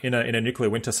 in a nuclear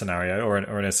winter scenario or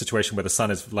in a situation where the sun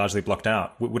is largely blocked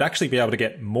out, we would actually be able to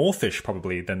get more fish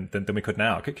probably than we could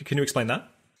now. Can you explain that?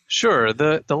 Sure.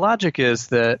 The logic is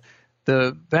that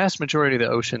the vast majority of the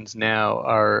oceans now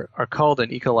are called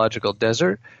an ecological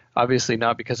desert. Obviously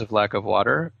not because of lack of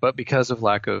water, but because of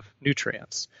lack of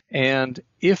nutrients. And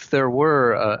if there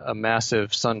were a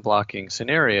massive sun-blocking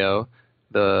scenario,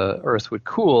 the Earth would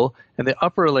cool, and the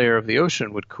upper layer of the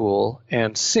ocean would cool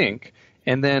and sink,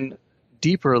 and then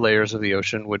deeper layers of the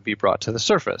ocean would be brought to the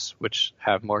surface, which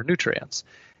have more nutrients.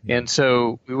 And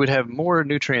so we would have more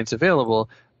nutrients available,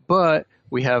 but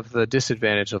we have the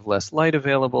disadvantage of less light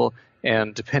available,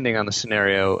 and depending on the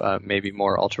scenario, maybe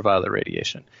more ultraviolet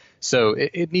radiation. So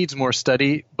it needs more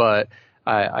study, but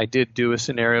I did do a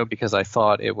scenario because I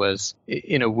thought it was,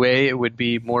 in a way, it would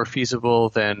be more feasible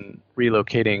than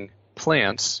relocating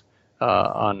plants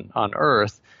on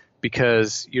Earth,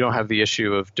 because you don't have the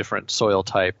issue of different soil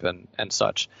type and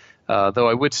such. Though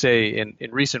I would say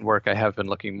in recent work, I have been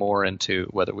looking more into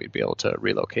whether we'd be able to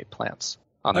relocate plants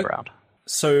on the ground.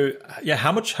 So, yeah,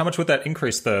 how much would that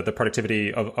increase the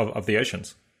productivity of the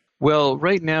oceans? Well,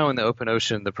 right now in the open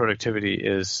ocean, the productivity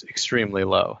is extremely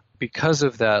low. Because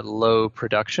of that low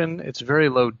production, it's very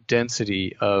low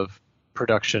density of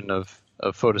production of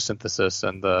photosynthesis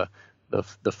and the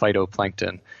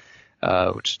phytoplankton,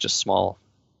 which is just small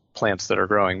plants that are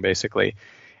growing, basically.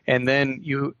 And then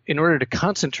in order to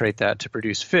concentrate that to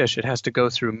produce fish, it has to go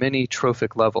through many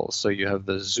trophic levels. So you have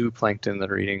the zooplankton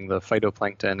that are eating the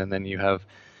phytoplankton, and then you have,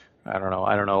 I don't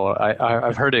know.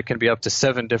 I've heard it can be up to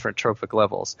 7 different trophic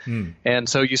levels. And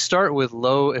so you start with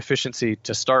low efficiency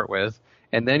to start with,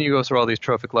 and then you go through all these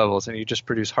trophic levels, and you just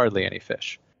produce hardly any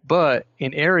fish. But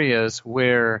in areas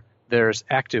where there's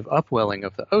active upwelling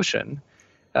of the ocean,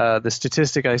 the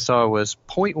statistic I saw was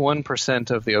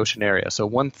 0.1% of the ocean area, so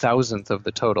 1,000th of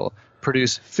the total,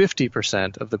 produce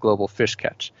 50% of the global fish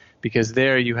catch, because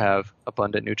there you have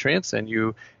abundant nutrients, and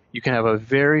you can have a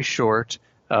very short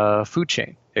food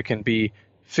chain. It can be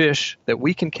fish that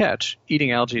we can catch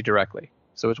eating algae directly,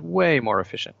 so it's way more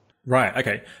efficient. Right.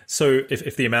 Okay. So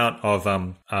if the amount of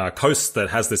coast that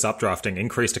has this updrafting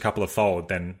increased a couple of fold,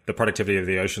 then the productivity of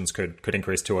the oceans could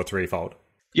increase 2 or 3 fold.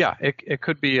 Yeah, it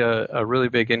could be a really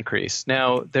big increase.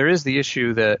 Now, there is the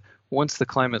issue that once the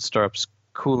climate starts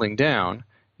cooling down,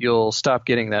 you'll stop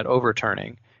getting that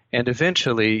overturning, and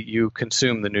eventually you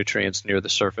consume the nutrients near the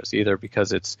surface, either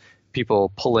because it's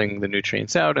people pulling the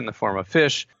nutrients out in the form of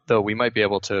fish, though we might be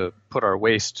able to put our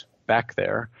waste back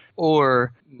there,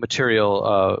 or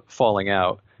material falling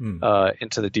out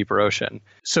into the deeper ocean.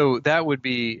 So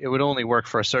it would only work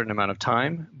for a certain amount of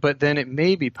time, but then it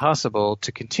may be possible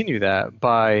to continue that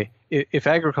by, if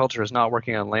agriculture is not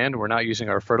working on land, we're not using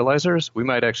our fertilizers, we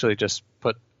might actually just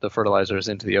put the fertilizers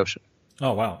into the ocean.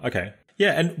 Oh, wow. Okay.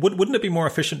 Yeah, and wouldn't it be more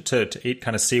efficient to eat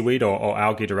kind of seaweed or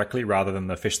algae directly rather than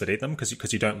the fish that eat them,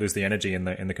 because you don't lose the energy in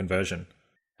the conversion?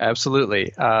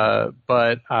 Absolutely,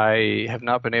 but I have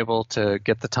not been able to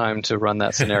get the time to run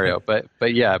that scenario.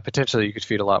 but yeah, potentially you could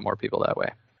feed a lot more people that way.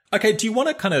 Okay, do you want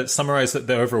to kind of summarize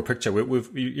the overall picture?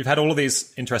 You've had all of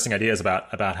these interesting ideas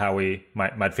about how we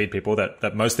might feed people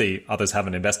that mostly others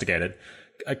haven't investigated.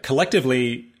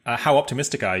 Collectively, how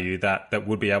optimistic are you that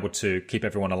would be able to keep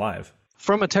everyone alive?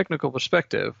 From a technical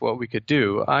perspective, what we could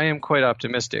do, I am quite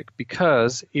optimistic,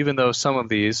 because even though some of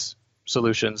these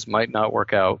solutions might not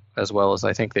work out as well as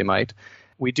I think they might,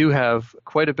 we do have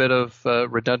quite a bit of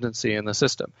redundancy in the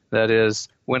system. That is,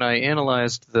 when I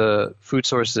analyzed the food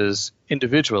sources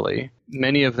individually,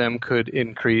 many of them could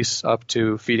increase up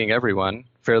to feeding everyone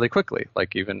fairly quickly,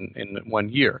 like even in 1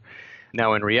 year.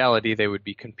 Now, in reality, they would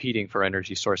be competing for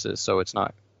energy sources, so it's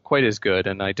not quite as good.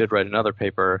 And I did write another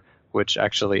paper which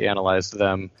actually analyzed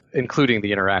them, including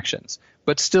the interactions,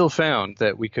 but still found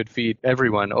that we could feed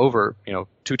everyone over,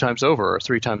 2 times over or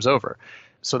 3 times over.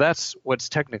 So that's what's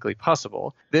technically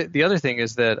possible. The other thing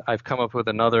is that I've come up with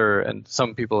another, and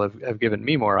some people have given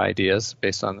me more ideas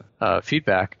based on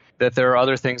feedback, that there are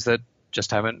other things that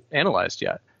just haven't analyzed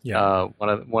yet. Yeah.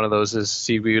 One of those is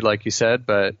seaweed, like you said,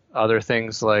 but other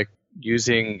things like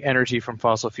using energy from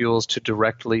fossil fuels to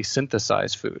directly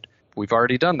synthesize food. We've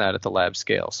already done that at the lab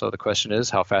scale. So the question is,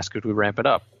 how fast could we ramp it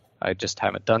up? I just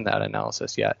haven't done that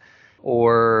analysis yet.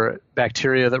 Or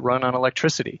bacteria that run on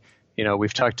electricity.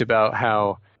 We've talked about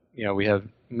how, we have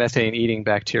methane-eating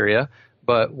bacteria,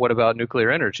 but what about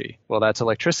nuclear energy? Well, that's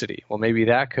electricity. Well, maybe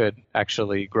that could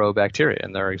actually grow bacteria,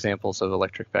 and there are examples of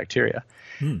electric bacteria.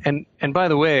 And by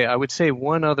the way, I would say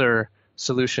one other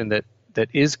solution that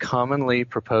is commonly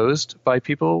proposed by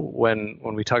people when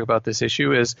we talk about this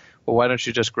issue is, well, why don't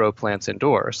you just grow plants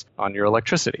indoors on your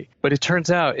electricity? But it turns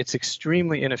out it's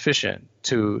extremely inefficient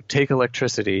to take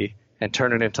electricity and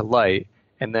turn it into light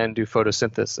and then do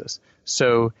photosynthesis.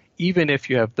 So even if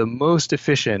you have the most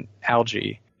efficient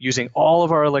algae, using all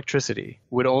of our electricity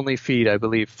would only feed, I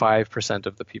believe, 5%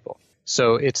 of the people.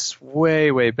 So it's way,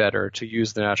 way better to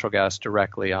use the natural gas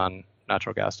directly on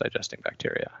natural gas digesting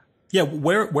bacteria. Yeah,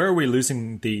 where are we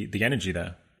losing the energy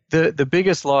there? The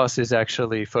biggest loss is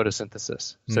actually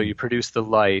photosynthesis. So you produce the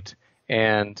light,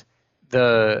 and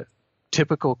the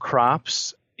typical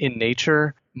crops in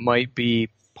nature might be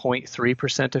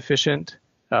 0.3% efficient.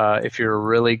 If you're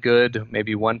really good,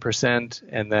 maybe 1%,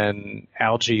 and then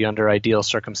algae under ideal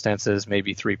circumstances,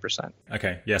 maybe 3%.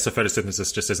 Okay, yeah. So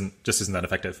photosynthesis just isn't that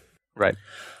effective. Right.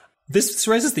 This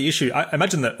raises the issue. I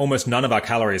imagine that almost none of our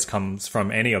calories comes from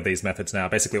any of these methods now.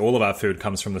 Basically, all of our food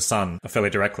comes from the sun fairly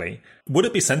directly. Would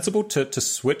it be sensible to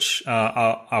switch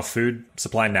our food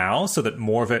supply now so that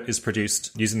more of it is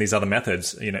produced using these other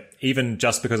methods, even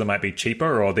just because it might be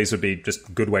cheaper, or these would be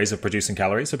just good ways of producing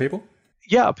calories for people?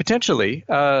 Yeah, potentially.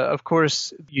 Of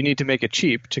course, you need to make it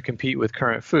cheap to compete with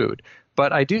current food.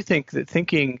 But I do think that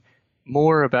thinking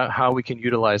more about how we can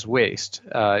utilize waste.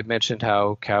 I mentioned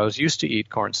how cows used to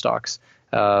eat corn stalks,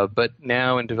 but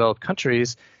now in developed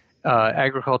countries,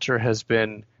 agriculture has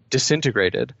been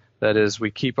disintegrated. That is, we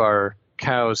keep our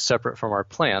cows separate from our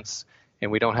plants,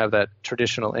 and we don't have that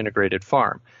traditional integrated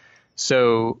farm.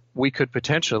 So we could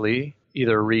potentially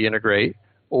either reintegrate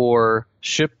or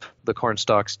ship the corn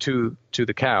stalks to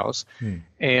the cows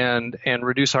and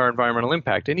reduce our environmental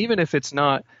impact. And even if it's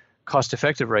not cost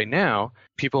effective right now,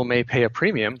 people may pay a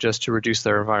premium just to reduce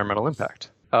their environmental impact.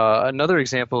 Another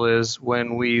example is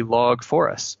when we log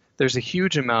forests. There's a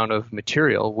huge amount of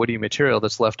material, woody material,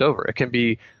 that's left over. It can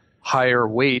be higher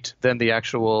weight than the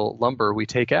actual lumber we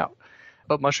take out.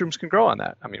 But mushrooms can grow on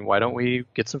that. I mean, why don't we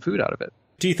get some food out of it?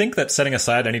 Do you think that, setting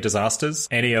aside any disasters,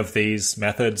 any of these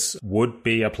methods would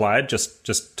be applied just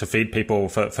to feed people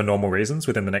for normal reasons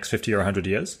within the next 50 or 100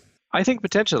 years? I think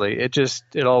potentially.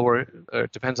 It all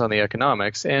depends on the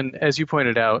economics. And as you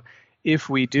pointed out, if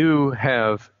we do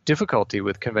have difficulty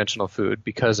with conventional food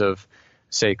because of,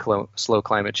 say, slow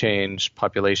climate change,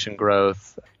 population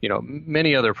growth,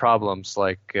 many other problems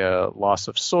like loss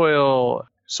of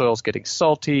soil's getting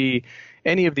salty,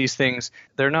 any of these things,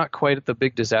 they're not quite the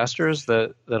big disasters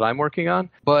that I'm working on,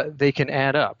 but they can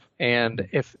add up. And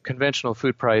if conventional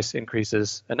food price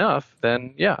increases enough,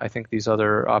 then yeah, I think these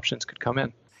other options could come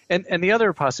in. And the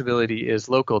other possibility is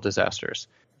local disasters.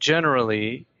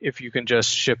 Generally, if you can just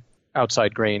ship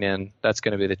outside grain in, that's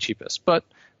going to be the cheapest. But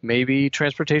maybe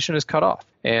transportation is cut off.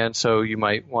 And so you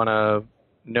might want to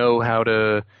know how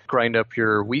to grind up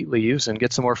your wheat leaves and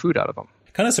get some more food out of them.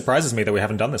 It kind of surprises me that we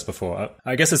haven't done this before.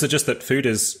 I guess is it just that food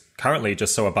is currently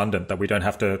just so abundant that we don't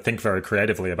have to think very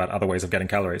creatively about other ways of getting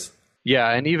calories? Yeah,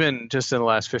 and even just in the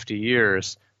last 50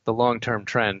 years, the long-term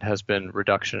trend has been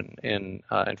reduction in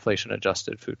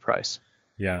inflation-adjusted food price.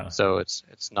 Yeah. So it's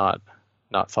not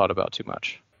thought about too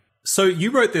much. So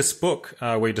you wrote this book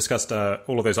where you discussed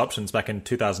all of those options back in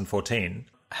 2014.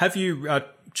 Have you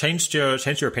changed your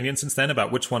opinion since then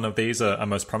about which one of these are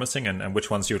most promising and which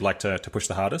ones you would like to push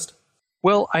the hardest?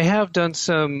 Well, I have done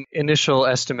some initial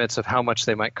estimates of how much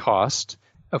they might cost.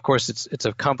 Of course, it's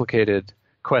a complicated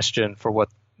question for what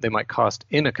they might cost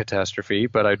in a catastrophe,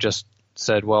 but I just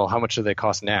said, well, how much do they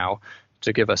cost now,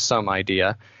 to give us some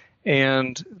idea.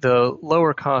 And the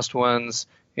lower cost ones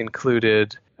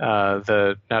included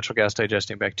the natural gas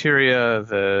digesting bacteria,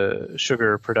 the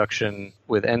sugar production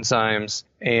with enzymes,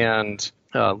 and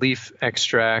leaf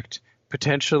extract,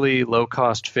 potentially low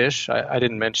cost fish. I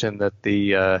didn't mention that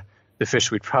the fish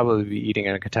we'd probably be eating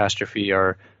in a catastrophe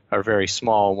are very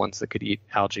small ones that could eat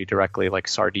algae directly, like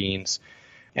sardines,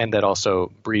 and that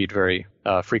also breed very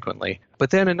frequently. But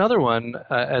then another one,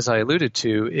 as I alluded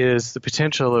to, is the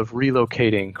potential of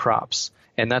relocating crops.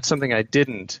 And that's something I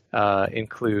didn't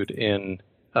include in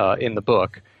the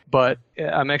book. But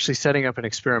I'm actually setting up an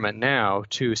experiment now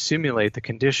to simulate the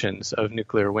conditions of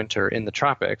nuclear winter in the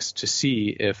tropics to see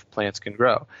if plants can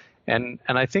grow. And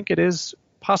I think it is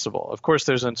possible. Of course,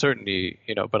 there's uncertainty,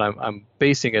 but I'm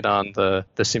basing it on the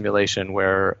simulation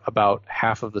where about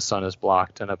half of the sun is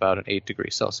blocked and about an 8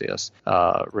 degrees Celsius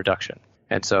reduction.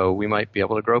 And so we might be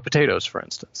able to grow potatoes, for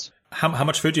instance. How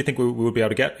much food do you think we would be able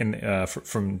to get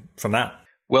from that?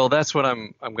 Well, that's what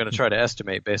I'm going to try to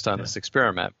estimate based on this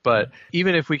experiment. But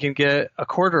even if we can get a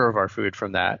quarter of our food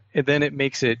from that, then it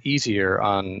makes it easier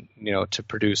to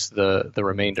produce the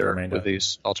remainder with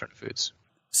these alternate foods.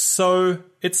 So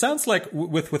it sounds like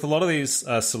with a lot of these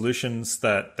solutions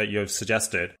that you've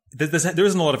suggested, there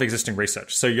isn't a lot of existing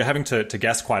research. So you're having to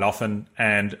guess quite often.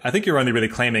 And I think you're only really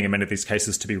claiming in many of these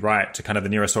cases to be right to kind of the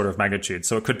nearest order of magnitude.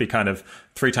 So it could be kind of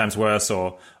 3 times worse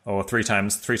or 3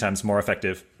 times more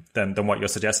effective than what you're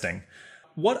suggesting.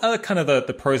 What are kind of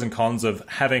the pros and cons of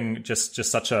having just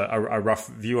such a rough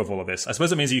view of all of this? I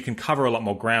suppose it means you can cover a lot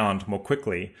more ground more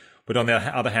quickly. But on the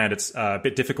other hand, it's a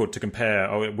bit difficult to compare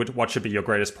what should be your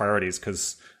greatest priorities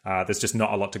because there's just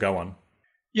not a lot to go on.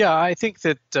 Yeah, I think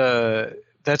that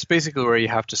that's basically where you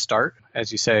have to start.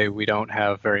 As you say, we don't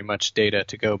have very much data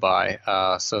to go by,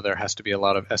 so there has to be a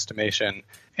lot of estimation.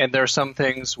 And there are some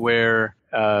things where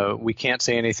we can't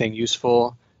say anything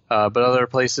useful, but other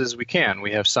places we can.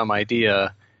 We have some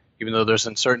idea. Even though there's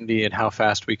uncertainty in how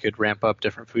fast we could ramp up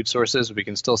different food sources, we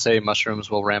can still say mushrooms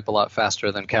will ramp a lot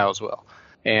faster than cows will.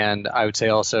 And I would say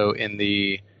also in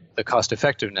the the cost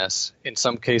effectiveness. In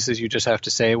some cases, you just have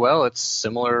to say, well, it's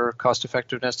similar cost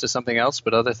effectiveness to something else,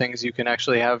 but other things you can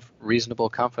actually have reasonable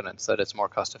confidence that it's more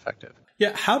cost effective.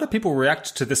 Yeah, how do people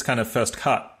react to this kind of first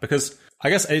cut? Because I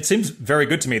guess it seems very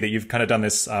good to me that you've kind of done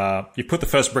this, you've put the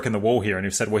first brick in the wall here and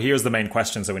you've said, well, here's the main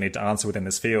questions that we need to answer within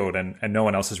this field, and no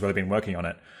one else has really been working on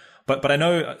it. But I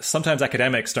know sometimes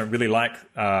academics don't really like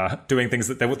doing things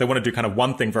that they want to do kind of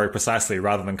one thing very precisely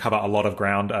rather than cover a lot of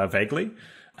ground vaguely.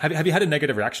 Have you had a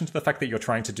negative reaction to the fact that you're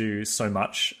trying to do so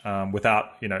much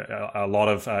without a lot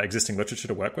of existing literature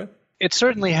to work with? It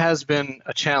certainly has been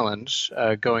a challenge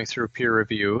going through peer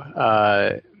review.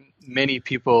 Many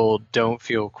people don't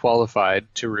feel qualified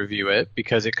to review it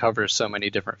because it covers so many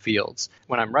different fields.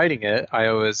 When I'm writing it, I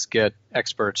always get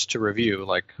experts to review,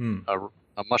 like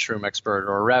a mushroom expert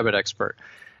or a rabbit expert.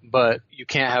 But you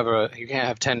can't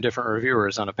have 10 different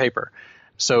reviewers on a paper.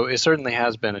 So it certainly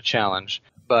has been a challenge.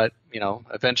 But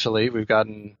eventually we've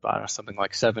gotten something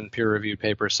like 7 peer-reviewed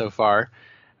papers so far.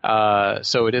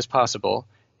 So it is possible.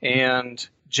 And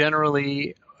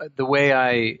generally, the way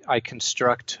I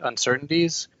construct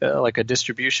uncertainties, like a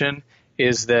distribution,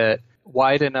 is that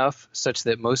wide enough such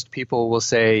that most people will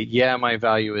say, yeah, my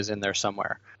value is in there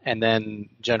somewhere. And then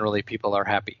generally people are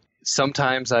happy.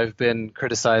 Sometimes I've been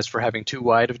criticized for having too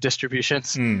wide of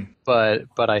distributions, but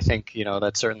I think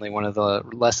that's certainly one of the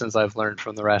lessons I've learned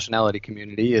from the rationality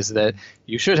community is that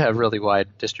you should have really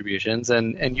wide distributions,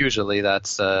 and usually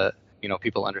that's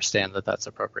people understand that that's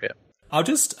appropriate. I'll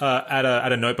just add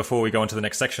a note before we go into the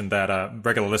next section that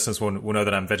regular listeners will know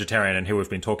that I'm vegetarian, and here we've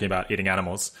been talking about eating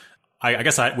animals. I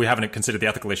guess we haven't considered the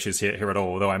ethical issues here at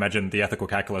all, though I imagine the ethical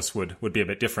calculus would be a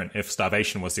bit different if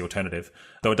starvation was the alternative.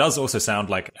 Though it does also sound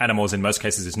like animals in most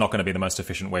cases is not going to be the most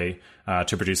efficient way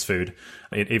to produce food,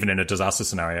 even in a disaster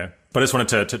scenario. But I just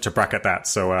wanted to bracket that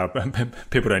so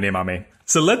people don't email me.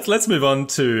 So let's move on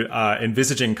to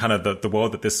envisaging kind of the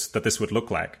world that this would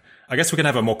look like. I guess we can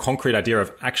have a more concrete idea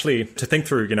of actually to think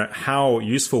through, how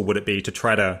useful would it be to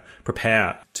try to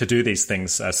prepare to do these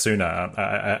things sooner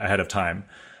ahead of time.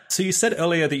 So you said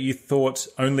earlier that you thought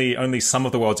only some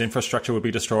of the world's infrastructure would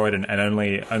be destroyed and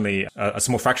only a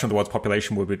small fraction of the world's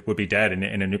population would be dead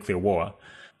in a nuclear war.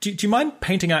 Do you mind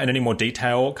painting out in any more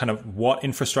detail kind of what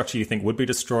infrastructure you think would be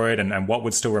destroyed and what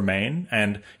would still remain?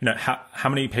 And how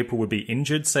many people would be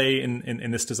injured, say,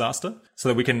 in this disaster? So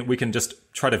that we can just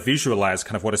try to visualize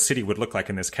kind of what a city would look like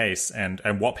in this case and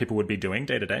what people would be doing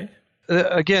day to day?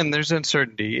 Again, there's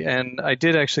uncertainty, and I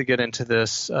did actually get into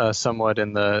this somewhat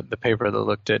in the paper that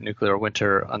looked at nuclear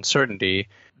winter uncertainty,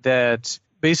 that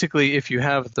basically if you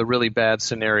have the really bad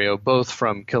scenario, both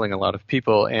from killing a lot of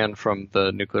people and from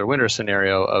the nuclear winter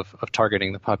scenario of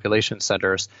targeting the population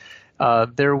centers,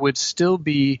 there would still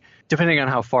be, depending on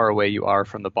how far away you are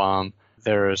from the bomb,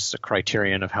 there's a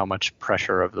criterion of how much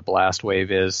pressure of the blast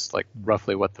wave is, like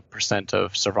roughly what the percent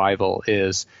of survival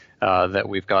is that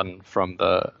we've gotten from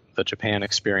the Japan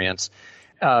experience.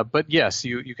 But yes,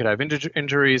 you could have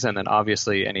injuries, and then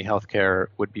obviously any healthcare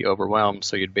would be overwhelmed,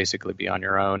 so you'd basically be on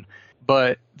your own.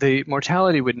 But the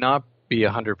mortality would not be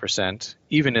 100%,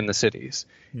 even in the cities.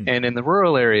 And in the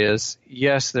rural areas,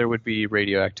 yes, there would be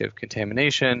radioactive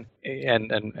contamination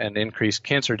and increased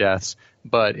cancer deaths,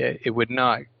 but it would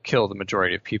not kill the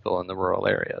majority of people in the rural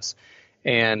areas.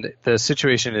 And the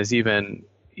situation is even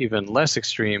less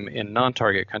extreme in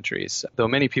non-target countries, though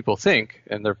many people think,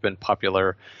 and there have been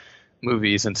popular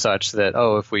movies and such, that,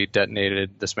 if we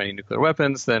detonated this many nuclear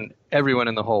weapons, then everyone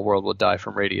in the whole world will die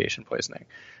from radiation poisoning.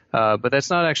 But that's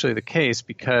not actually the case,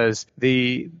 because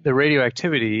the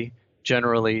radioactivity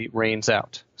generally rains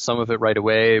out. Some of it right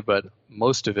away, but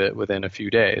most of it within a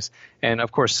few days. And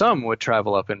of course, some would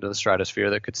travel up into the stratosphere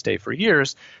that could stay for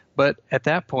years. But at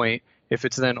that point, if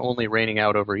it's then only raining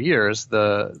out over years,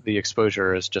 the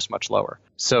exposure is just much lower.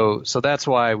 So that's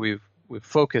why we've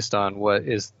focused on what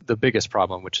is the biggest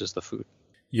problem, which is the food.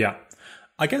 Yeah.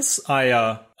 I guess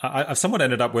I've somewhat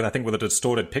ended up with a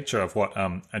distorted picture of what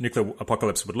a nuclear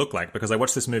apocalypse would look like, because I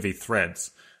watched this movie Threads,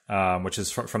 which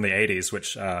is from the 80s,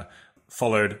 which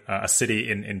followed a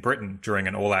city in Britain during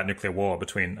an all-out nuclear war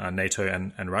between NATO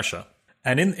and Russia.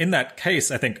 And in that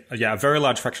case, I think, a very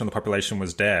large fraction of the population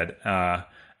was dead,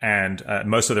 and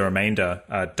most of the remainder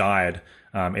died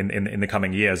in the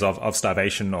coming years of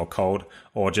starvation or cold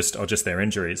or just their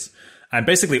injuries. And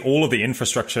basically all of the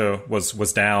infrastructure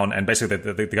was down, and basically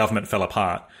the government fell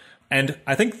apart. And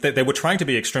I think that they were trying to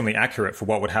be extremely accurate for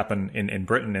what would happen in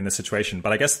Britain in this situation.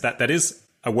 But I guess that is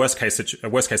a worst case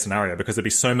scenario, because there'd be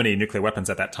so many nuclear weapons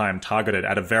at that time targeted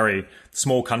at a very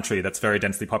small country that's very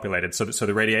densely populated. So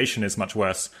the radiation is much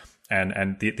worse.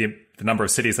 And the number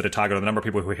of cities that are targeted, the number of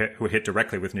people who are hit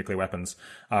directly with nuclear weapons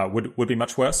would be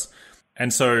much worse.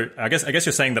 And so I guess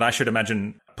you're saying that I should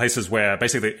imagine places where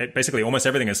basically almost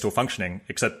everything is still functioning,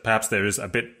 except perhaps there is a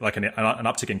bit like an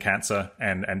uptick in cancer,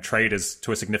 and trade is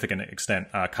to a significant extent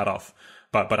cut off.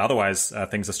 But otherwise,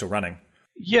 things are still running.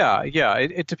 Yeah.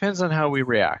 It depends on how we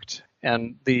react.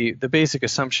 And the basic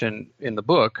assumption in the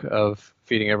book of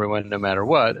feeding everyone no matter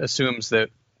what assumes that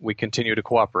we continue to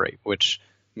cooperate, which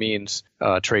means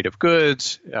trade of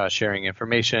goods, sharing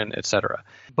information, etc.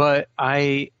 But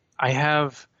I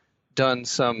have done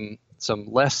some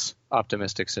less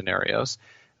optimistic scenarios.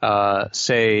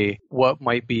 Say what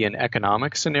might be an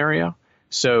economic scenario.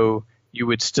 So you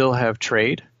would still have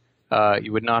trade.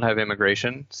 You would not have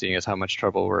immigration, seeing as how much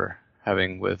trouble we're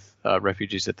having with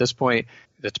refugees at this point.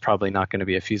 That's probably not going to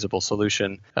be a feasible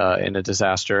solution in a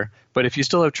disaster. But if you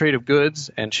still have trade of goods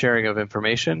and sharing of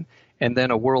information, and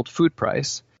then a world food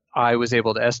price, I was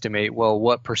able to estimate, well,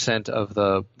 what percent of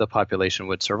the population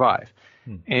would survive.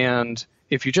 And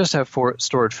if you just have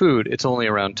stored food, it's only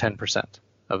around 10%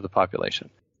 of the population.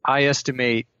 I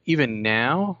estimate even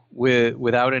now,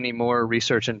 without any more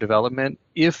research and development,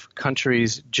 if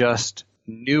countries just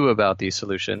knew about these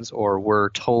solutions or were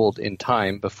told in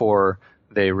time before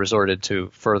they resorted to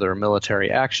further military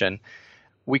action,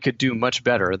 we could do much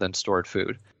better than stored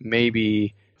food.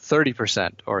 Maybe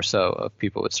 30% or so of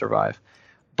people would survive.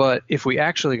 But if we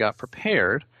actually got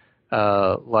prepared,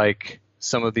 like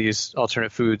some of these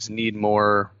alternate foods need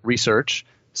more research,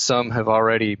 some have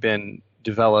already been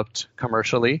developed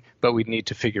commercially, but we need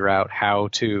to figure out how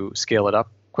to scale it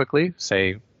up quickly,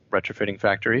 say retrofitting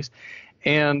factories.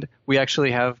 And we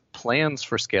actually have plans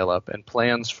for scale up and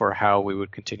plans for how we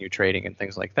would continue trading and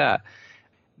things like that.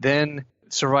 Then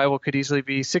survival could easily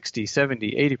be 60,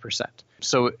 70, 80%.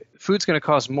 So food's going to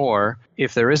cost more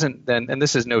if there isn't then, and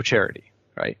this is no charity,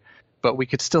 right? But we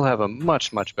could still have a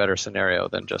much, much better scenario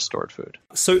than just stored food.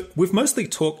 So we've mostly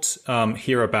talked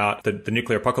here about the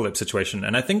nuclear apocalypse situation.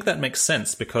 And I think that makes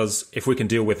sense because if we can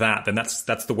deal with that, then that's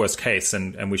the worst case.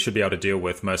 And we should be able to deal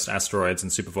with most asteroids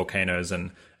and supervolcanoes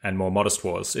and more modest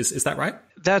wars. Is that right?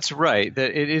 That's right.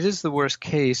 That it is the worst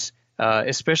case,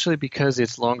 especially because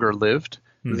it's longer lived.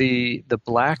 The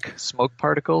black smoke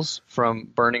particles from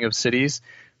burning of cities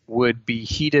would be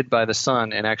heated by the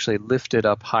sun and actually lifted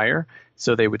up higher,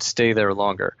 so they would stay there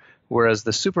longer. Whereas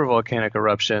the supervolcanic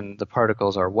eruption, the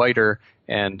particles are whiter,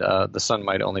 and the sun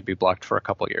might only be blocked for a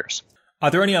couple years.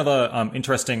 Are there any other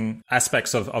interesting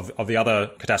aspects of the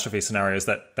other catastrophe scenarios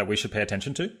that we should pay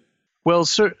attention to? Well,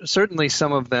 certainly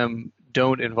some of them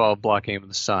don't involve blocking of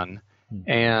the sun.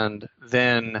 And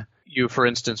then you, for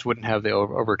instance, wouldn't have the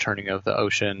overturning of the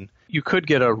ocean. You could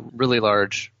get a really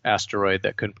large asteroid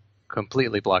that could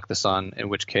completely block the sun, in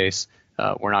which case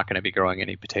we're not going to be growing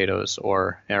any potatoes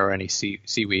or any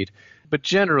seaweed. But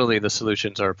generally, the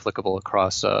solutions are applicable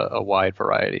across a wide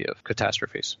variety of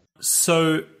catastrophes.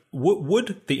 So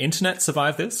would the internet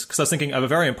survive this? Because I was thinking of a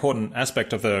very important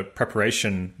aspect of the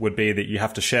preparation would be that you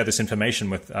have to share this information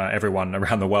with everyone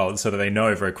around the world so that they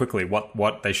know very quickly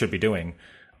what they should be doing.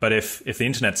 But if the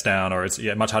internet's down or it's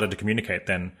much harder to communicate,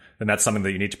 then that's something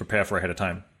that you need to prepare for ahead of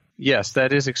time. Yes,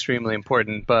 that is extremely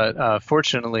important. But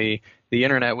fortunately, the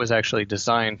internet was actually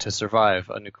designed to survive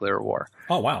a nuclear war.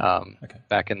 Oh, wow. Okay.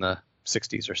 Back in the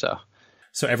 60s or so.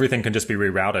 So everything can just be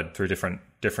rerouted through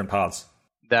different paths.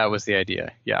 That was the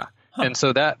idea, yeah. Huh. And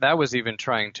so that was even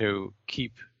trying to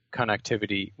keep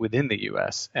connectivity within the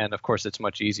U.S. And of course, it's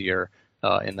much easier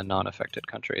in the non-affected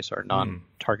countries or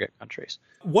non-target countries.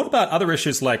 What about other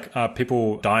issues like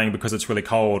people dying because it's really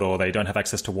cold or they don't have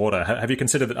access to water? Have you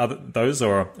considered those,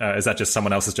 or is that just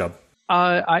someone else's job?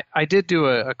 I did do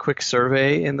a quick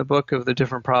survey in the book of the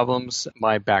different problems.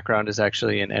 My background is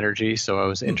actually in energy, so I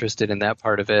was interested in that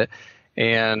part of it.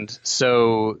 And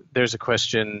so there's a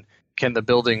question, can the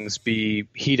buildings be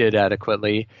heated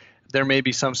adequately? There may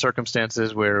be some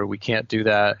circumstances where we can't do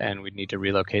that and we'd need to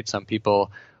relocate some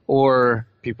people, or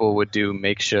people would do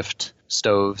makeshift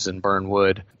stoves and burn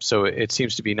wood. So it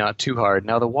seems to be not too hard.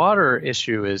 Now, the water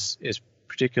issue is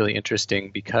particularly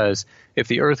interesting because if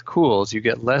the Earth cools, you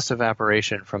get less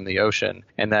evaporation from the ocean,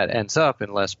 and that ends up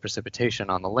in less precipitation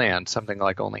on the land, something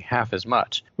like only half as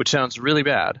much, which sounds really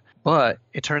bad. But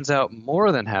it turns out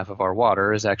more than half of our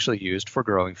water is actually used for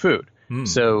growing food.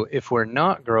 So if we're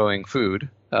not growing food,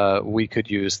 we could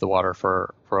use the water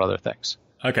for other things.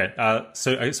 Okay,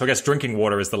 so I guess drinking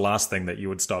water is the last thing that you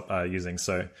would stop using.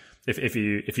 So if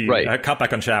you cut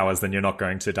back on showers, then you're not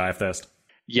going to die of thirst.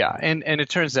 Yeah, and it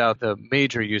turns out the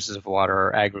major uses of water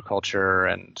are agriculture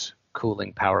and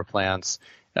cooling power plants.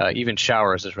 Even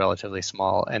showers is relatively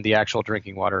small, and the actual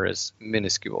drinking water is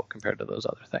minuscule compared to those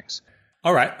other things.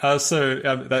 All right.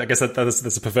 I guess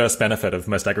that's a perverse benefit of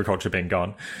most agriculture being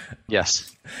gone.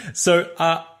 Yes. So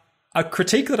a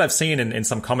critique that I've seen in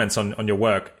some comments on your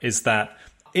work is that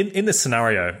in this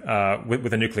scenario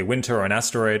with a nuclear winter or an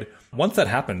asteroid, once that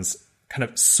happens, kind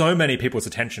of so many people's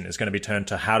attention is going to be turned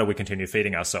to how do we continue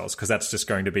feeding ourselves, because that's just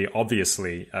going to be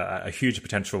obviously a huge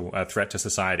potential threat to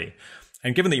society.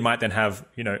 And given that you might then have,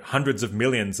 hundreds of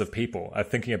millions of people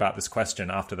thinking about this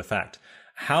question after the fact,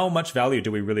 how much value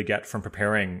do we really get from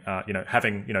preparing,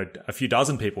 having, a few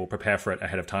dozen people prepare for it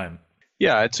ahead of time?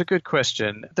 Yeah, it's a good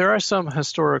question. There are some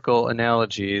historical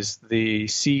analogies. The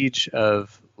siege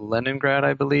of Leningrad,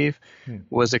 I believe,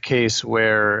 was a case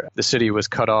where the city was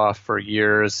cut off for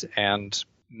years and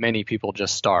many people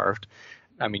just starved.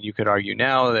 I mean, you could argue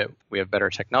now that we have better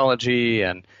technology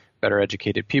and better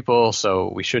educated people,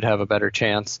 so we should have a better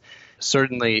chance.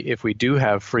 Certainly, if we do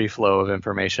have free flow of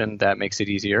information, that makes it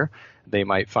easier. They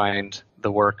might find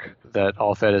the work that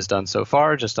All-Fed has done so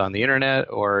far just on the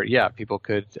internet, or people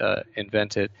could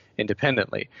invent it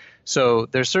independently. So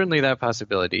there's certainly that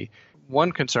possibility.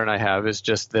 One concern I have is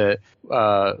just that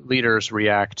leaders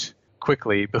react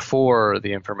quickly before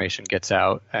the information gets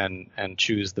out and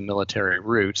choose the military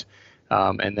route,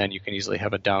 and then you can easily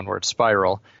have a downward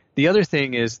spiral. The other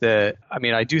thing is that,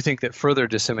 I do think that further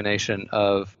dissemination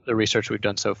of the research we've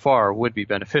done so far would be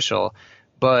beneficial,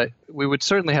 but we would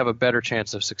certainly have a better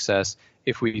chance of success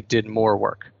if we did more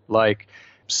work, like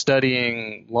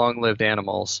studying long-lived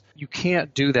animals. You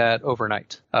can't do that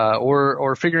overnight,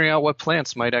 or figuring out what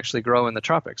plants might actually grow in the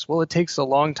tropics. Well, it takes a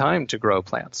long time to grow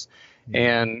plants.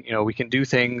 And, we can do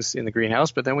things in the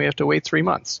greenhouse, but then we have to wait 3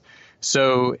 months.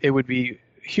 So it would be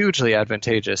hugely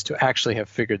advantageous to actually have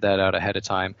figured that out ahead of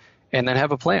time and then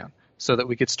have a plan so that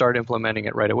we could start implementing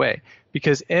it right away.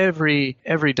 Because every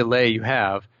delay you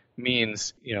have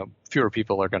means, fewer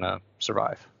people are going to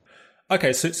survive.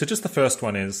 Okay, so just the first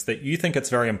one is that you think it's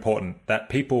very important that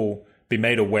people be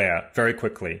made aware very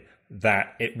quickly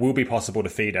that it will be possible to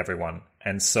feed everyone.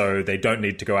 And so they don't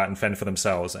need to go out and fend for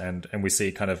themselves. And we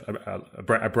see kind of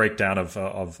a breakdown of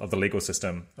the legal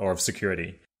system or of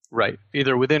security. Right,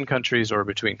 either within countries or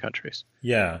between countries.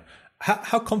 Yeah.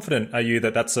 How confident are you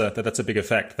that that's a big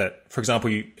effect? That, for example,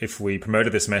 if we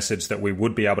promoted this message, that we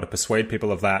would be able to persuade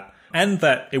people of that, and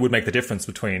that it would make the difference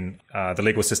between the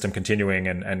legal system continuing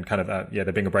and kind of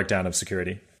there being a breakdown of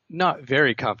security? Not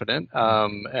very confident,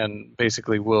 and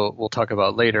basically we'll talk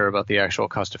about later about the actual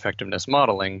cost effectiveness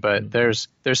modeling. But there's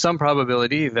some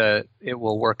probability that it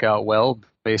will work out well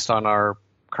based on our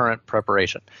current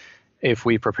preparation. If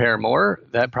we prepare more,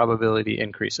 that probability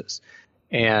increases.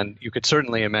 And you could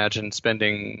certainly imagine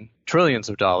spending trillions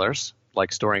of dollars,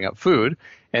 like storing up food,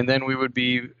 and then we would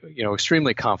be,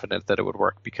 extremely confident that it would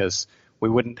work because we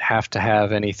wouldn't have to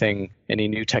have any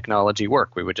new technology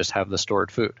work. We would just have the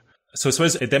stored food. So I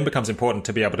suppose it then becomes important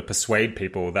to be able to persuade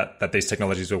people that these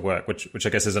technologies will work, which I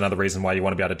guess is another reason why you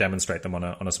want to be able to demonstrate them on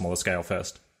a smaller scale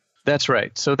first. That's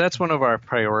right. So that's one of our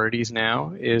priorities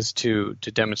now, is to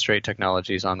demonstrate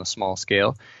technologies on a small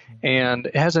scale. And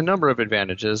it has a number of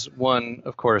advantages. One,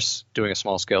 of course, doing a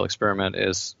small scale experiment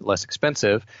is less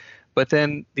expensive. But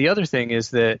then the other thing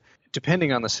is that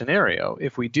depending on the scenario,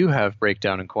 if we do have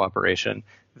breakdown in cooperation,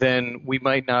 then we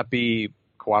might not be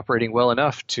cooperating well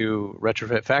enough to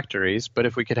retrofit factories. But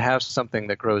if we could have something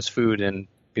that grows food in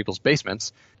people's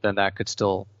basements, then that could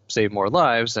still save more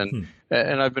lives. And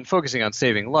I've been focusing on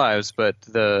saving lives, but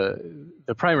the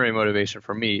primary motivation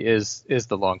for me is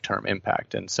the long-term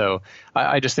impact. And so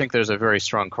I just think there's a very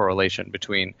strong correlation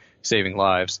between saving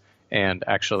lives and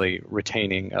actually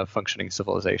retaining a functioning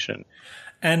civilization.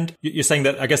 And you're saying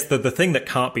that, I guess, the thing that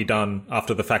can't be done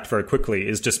after the fact very quickly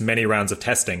is just many rounds of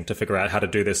testing to figure out how to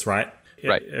do this, right?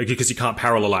 Right. Because you can't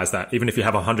parallelize that. Even if you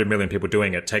have 100 million people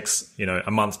doing it, it takes, a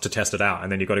month to test it out.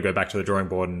 And then you've got to go back to the drawing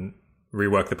board and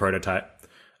rework the prototype.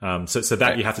 So that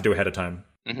right. You have to do ahead of time.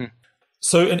 Mm-hmm.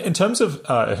 So in terms of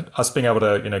us being able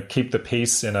to, keep the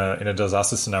peace in a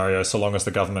disaster scenario, so long as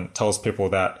the government tells people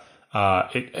that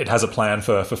it has a plan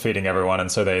for feeding everyone,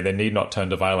 and so they need not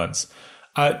turn to violence.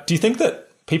 Do you think that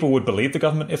people would believe the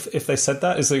government if they said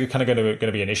that? Is there kind of going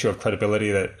to be an issue of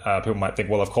credibility that people might think,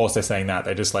 well, of course they're saying that.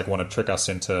 They just want to trick us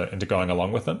into going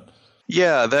along with them?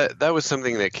 Yeah, that was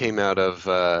something that came out of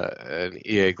an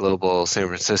EA Global San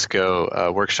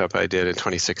Francisco workshop I did in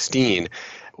 2016,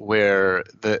 where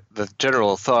the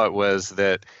general thought was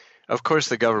that, of course,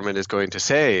 the government is going to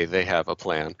say they have a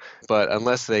plan, but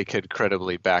unless they could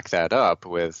credibly back that up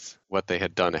with what they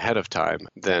had done ahead of time,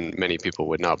 then many people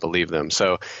would not believe them.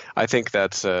 So I think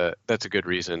that's a good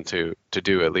reason to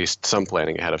do at least some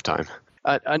planning ahead of time.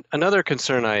 Another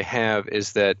concern I have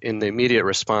is that in the immediate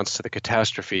response to the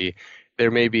catastrophe,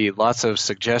 there may be lots of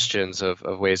suggestions of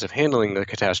ways of handling the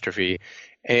catastrophe,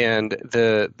 and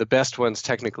the best ones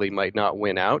technically might not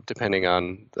win out, depending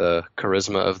on the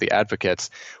charisma of the advocates.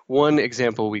 One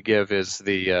example we give is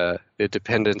the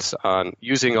dependence on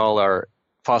using all our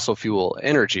fossil fuel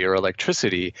energy or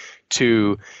electricity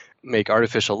to make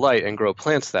artificial light and grow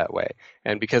plants that way.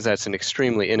 And because that's an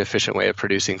extremely inefficient way of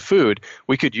producing food,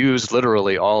 we could use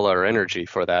literally all our energy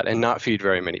for that and not feed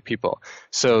very many people.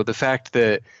 So the fact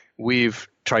that we've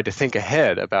tried to think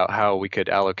ahead about how we could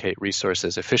allocate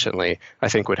resources efficiently, I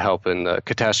think would help in the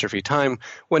catastrophe time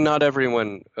when not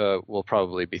everyone will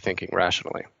probably be thinking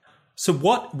rationally. So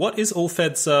what is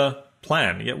Allfed's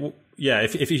plan?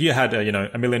 If you had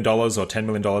 $1 million or $10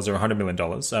 million or $100 million,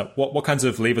 what kinds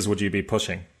of levers would you be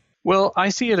pushing? Well, I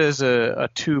see it as a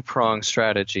two-pronged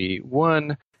strategy.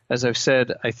 One, as I've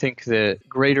said, I think that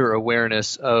greater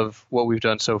awareness of what we've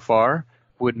done so far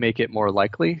would make it more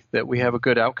likely that we have a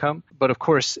good outcome. But of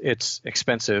course, it's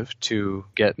expensive to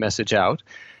get message out.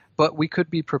 But we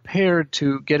could be prepared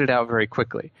to get it out very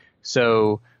quickly.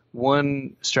 So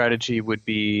one strategy would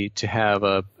be to have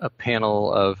a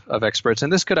panel of experts,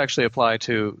 and this could actually apply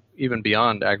to even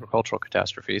beyond agricultural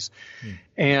catastrophes,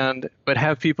 but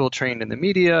have people trained in the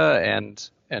media and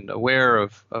aware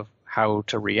of how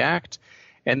to react,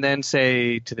 and then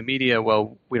say to the media,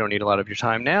 well, we don't need a lot of your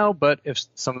time now, but if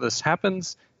some of this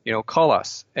happens, call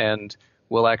us, and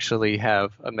we'll actually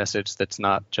have a message that's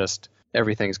not just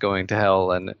everything's going to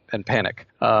hell and panic,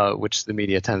 which the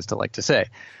media tends to like to say.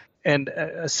 And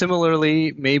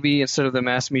similarly, maybe instead of the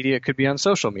mass media, it could be on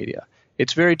social media.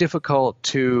 It's very difficult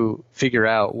to figure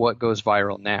out what goes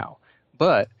viral now.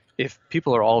 But if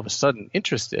people are all of a sudden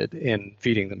interested in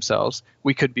feeding themselves,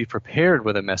 we could be prepared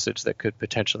with a message that could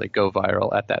potentially go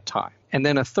viral at that time. And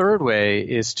then a third way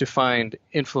is to find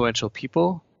influential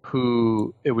people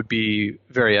who it would be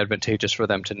very advantageous for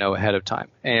them to know ahead of time.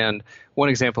 And one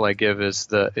example I give is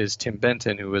Tim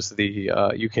Benton, who was the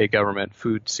UK government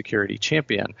food security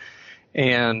champion.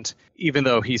 And even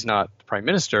though he's not prime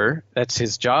minister, that's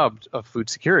his job of food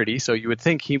security. So you would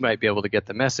think he might be able to get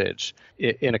the message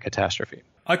in a catastrophe.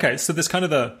 Okay, so there's kind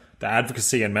of the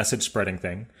advocacy and message spreading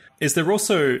thing. Is there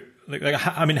also,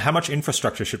 how much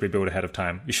infrastructure should we build ahead of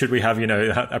time? Should we have,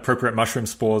 appropriate mushroom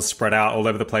spores spread out all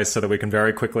over the place so that we can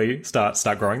very quickly start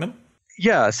growing them?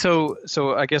 Yeah, so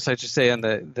I guess I should say on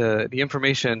the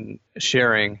information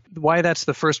sharing, why that's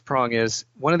the first prong is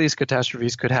one of these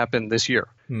catastrophes could happen this year.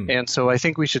 And so I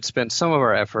think we should spend some of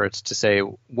our efforts to say,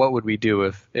 what would we do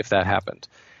if that happened?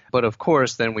 But of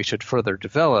course, then we should further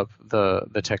develop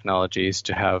the technologies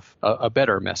to have a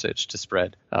better message to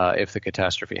spread if the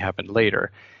catastrophe happened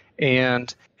later.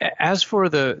 And as for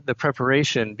the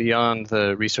preparation beyond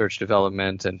the research,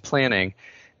 development, and planning,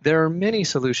 there are many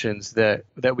solutions that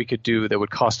we could do that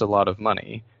would cost a lot of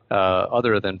money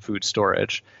other than food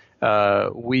storage.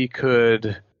 We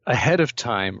could, ahead of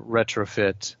time,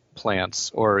 retrofit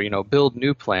plants or build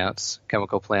new plants,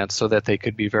 chemical plants, so that they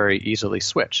could be very easily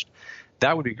switched.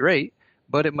 That would be great,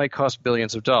 but it might cost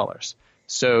billions of dollars.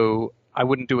 So I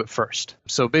wouldn't do it first.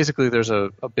 So basically, there's a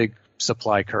big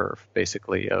supply curve,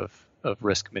 basically, of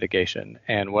risk mitigation.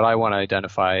 And what I want to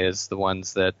identify is the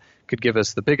ones that could give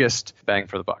us the biggest bang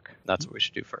for the buck. That's what we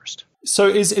should do first. So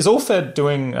is Allfed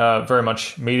doing very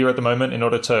much media at the moment in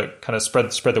order to kind of spread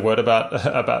the word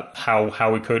about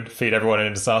how we could feed everyone in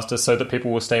a disaster so that people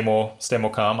will stay more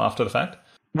calm after the fact?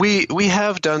 We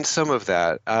have done some of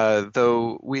that,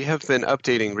 though we have been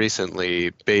updating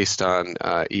recently based on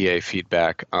EA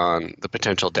feedback on the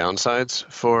potential downsides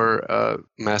for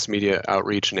mass media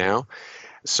outreach now.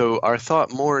 So our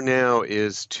thought more now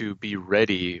is to be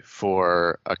ready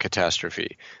for a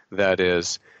catastrophe. That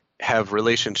is, have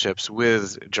relationships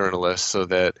with journalists so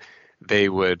that they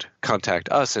would contact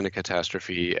us in a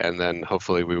catastrophe, and then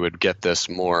hopefully we would get this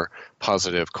more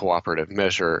positive cooperative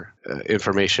measure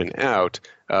information out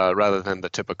rather than the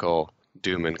typical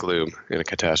doom and gloom in a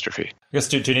catastrophe. I guess,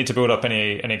 do you need to build up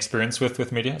any experience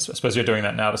with media? I suppose you're doing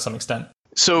that now to some extent.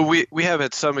 So we have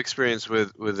had some experience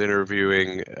with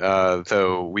interviewing,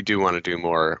 though we do want to do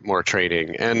more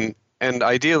training. And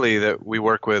ideally that we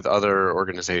work with other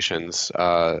organizations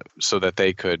so that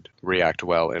they could react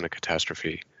well in a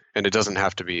catastrophe. And it doesn't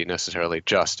have to be necessarily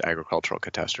just agricultural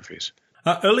catastrophes.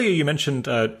 Earlier, you mentioned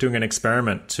doing an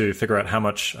experiment to figure out how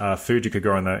much food you could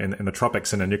grow in the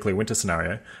tropics in a nuclear winter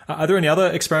scenario. Are there any other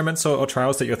experiments or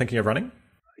trials that you're thinking of running?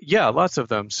 Yeah, lots of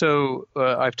them. So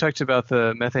I've talked about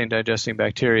the methane digesting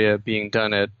bacteria being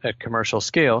done at commercial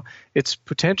scale. It's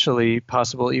potentially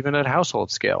possible even at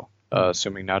household scale,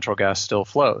 assuming natural gas still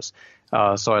flows.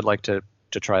 So I'd like to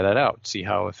try that out, see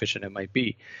how efficient it might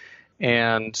be.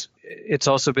 And it's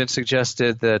also been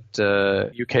suggested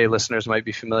that UK listeners might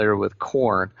be familiar with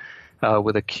corn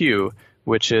with a Q,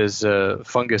 which is a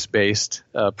fungus-based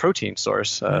protein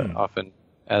source, often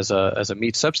as a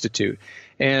meat substitute.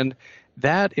 And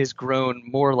that is grown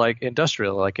more like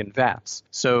industrial, like in vats.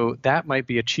 So that might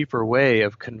be a cheaper way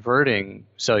of converting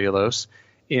cellulose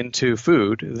into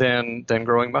food than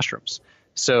growing mushrooms.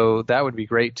 So that would be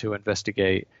great to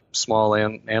investigate small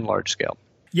and large scale.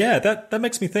 Yeah, that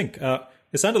makes me think.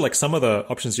 It sounded like some of the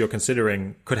options you're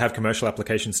considering could have commercial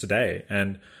applications today,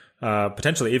 and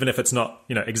potentially, even if it's not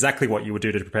exactly what you would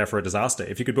do to prepare for a disaster,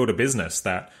 if you could build a business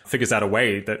that figures out a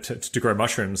way that to grow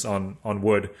mushrooms on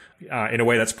wood in a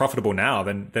way that's profitable now,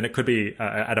 then it could be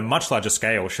at a much larger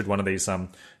scale should one of these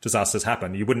disasters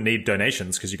happen. You wouldn't need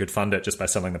donations because you could fund it just by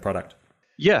selling the product.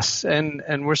 Yes,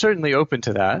 and we're certainly open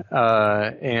to that.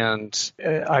 And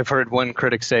I've heard one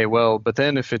critic say, well, but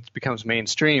then if it becomes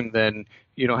mainstream, then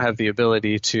you don't have the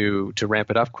ability to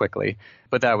ramp it up quickly.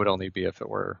 But that would only be if it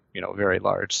were, very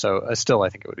large. So still, I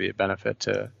think it would be a benefit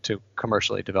to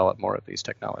commercially develop more of these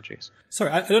technologies.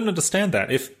 Sorry, I don't understand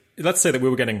that. If let's say that we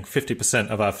were getting 50%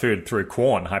 of our food through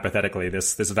corn, hypothetically,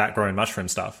 this vat-grown mushroom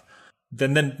stuff,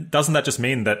 then doesn't that just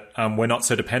mean that we're not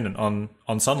so dependent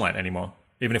on sunlight anymore,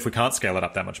 even if we can't scale it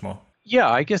up that much more? Yeah,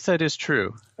 I guess that is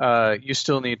true. You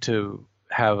still need to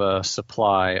have a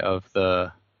supply of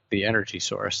the energy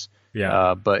source.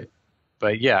 Yeah.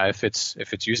 But yeah, if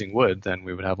it's using wood, then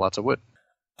we would have lots of wood.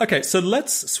 Okay, so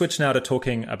let's switch now to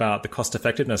talking about the cost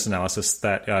effectiveness analysis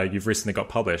that you've recently got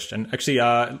published. And actually,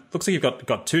 looks like you've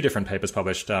got two different papers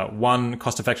published. One,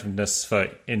 cost effectiveness for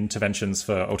interventions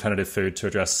for alternative food to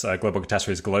address global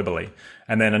catastrophes globally.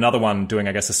 And then another one doing,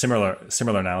 I guess, a similar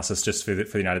analysis just for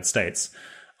the United States.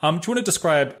 Do you want to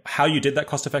describe how you did that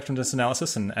cost effectiveness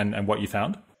analysis and what you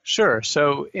found? Sure.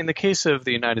 So in the case of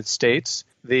the United States,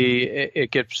 it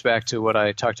gets back to what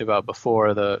I talked about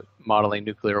before, the modeling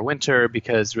nuclear winter,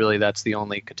 because really that's the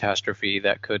only catastrophe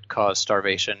that could cause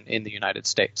starvation in the United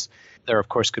States. There, of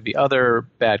course, could be other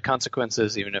bad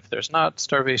consequences, even if there's not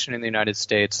starvation in the United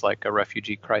States, like a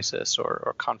refugee crisis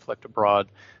or conflict abroad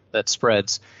that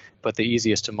spreads. But the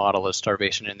easiest to model is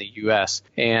starvation in the U.S.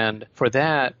 And for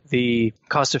that, the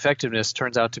cost effectiveness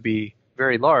turns out to be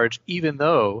very large, even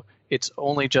though it's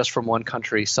only just from one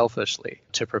country selfishly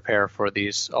to prepare for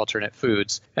these alternate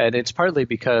foods. And it's partly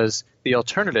because the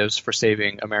alternatives for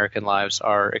saving American lives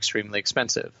are extremely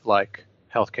expensive, like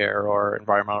healthcare or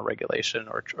environmental regulation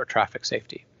or traffic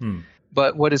safety.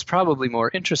 But what is probably more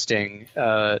interesting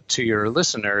to your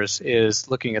listeners is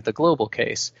looking at the global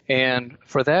case. And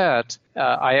for that,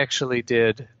 I actually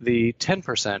did the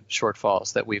 10%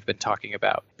 shortfalls that we've been talking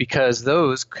about, because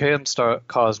those can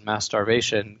cause mass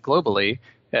starvation globally,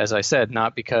 as I said,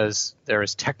 not because there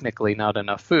is technically not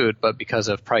enough food, but because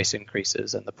of price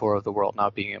increases and the poor of the world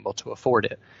not being able to afford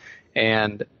it.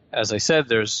 And as I said,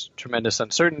 there's tremendous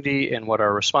uncertainty in what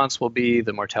our response will be.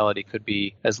 The mortality could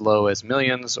be as low as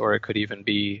millions, or it could even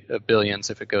be billions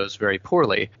if it goes very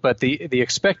poorly. But the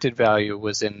expected value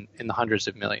was in the hundreds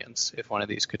of millions if one of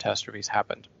these catastrophes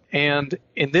happened. And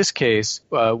in this case,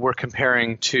 we're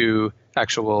comparing to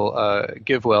actual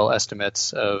GiveWell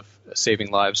estimates of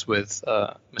saving lives with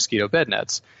mosquito bed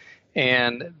nets.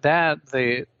 And that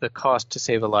the cost to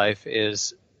save a life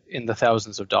is in the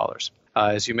thousands of dollars.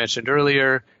 As you mentioned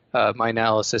earlier, my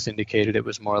analysis indicated it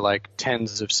was more like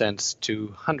tens of cents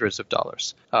to hundreds of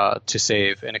dollars to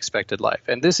save an expected life.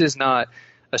 And this is not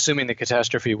assuming the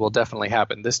catastrophe will definitely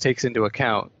happen. This takes into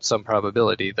account some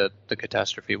probability that the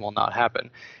catastrophe will not happen,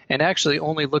 and actually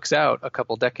only looks out a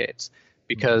couple decades,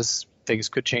 because things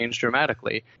could change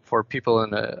dramatically. For people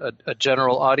in a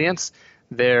general audience,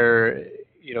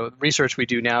 research we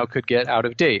do now could get out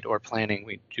of date, or planning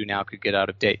we do now could get out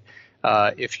of date.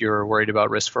 If you're worried about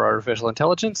risk for artificial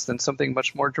intelligence, then something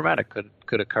much more dramatic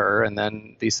could occur, and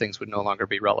then these things would no longer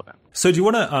be relevant. So do you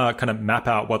want to kind of map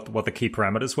out what the key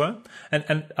parameters were? And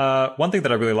one thing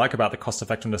that I really like about the cost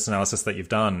effectiveness analysis that you've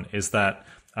done is that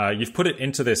you've put it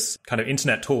into this kind of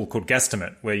internet tool called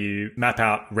Guesstimate, where you map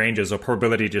out ranges or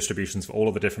probability distributions for all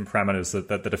of the different parameters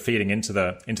that are feeding into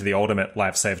the ultimate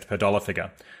life saved per dollar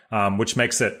figure, which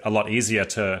makes it a lot easier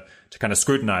to kind of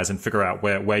scrutinize and figure out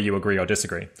where you agree or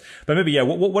disagree. But maybe,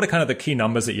 what are kind of the key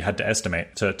numbers that you had to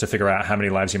estimate to figure out how many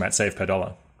lives you might save per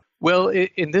dollar? Well,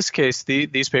 in this case,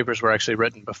 these papers were actually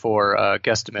written before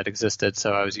Guesstimate existed,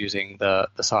 so I was using the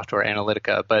software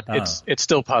Analytica. But it's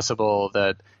still possible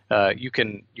that you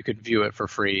can view it for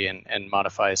free and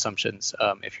modify assumptions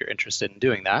if you're interested in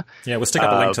doing that. Yeah, we'll stick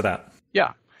up a link to that.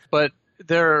 Yeah, but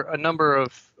there are a number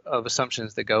of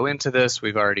assumptions that go into this.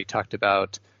 We've already talked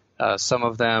about some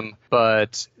of them,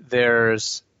 but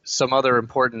there's Some other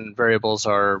important variables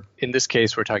are, in this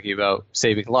case, we're talking about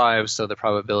saving lives, so the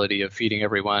probability of feeding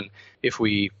everyone if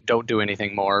we don't do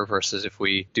anything more versus if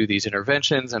we do these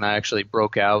interventions. And I actually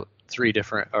broke out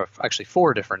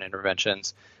four different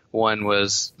interventions. One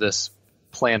was this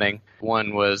planning.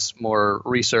 One was more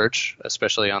research,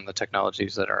 especially on the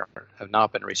technologies that have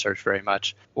not been researched very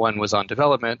much. One was on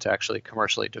development, to actually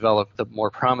commercially develop the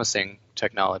more promising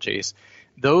technologies.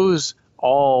 Those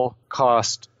all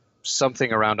cost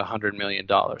something around $100 million.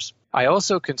 I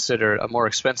also considered a more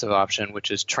expensive option, which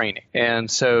is training. And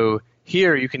so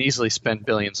here you can easily spend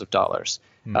billions of dollars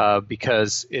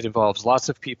because it involves lots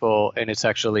of people, and it's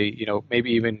actually,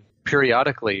 maybe even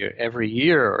periodically every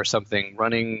year or something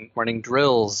running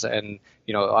drills. And,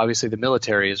 obviously the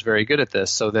military is very good at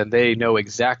this. So then they know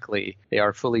exactly, they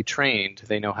are fully trained,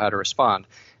 they know how to respond.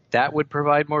 That would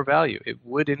provide more value. It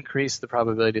would increase the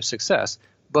probability of success,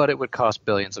 but it would cost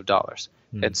billions of dollars.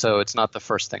 And so it's not the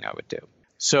first thing I would do.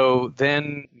 So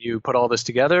then you put all this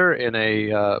together in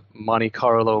a Monte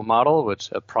Carlo model, which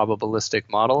is a probabilistic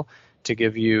model, to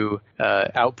give you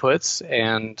outputs.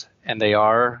 And they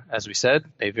are, as we said,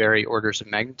 they vary orders of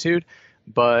magnitude.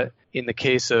 But in the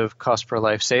case of cost per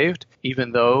life saved,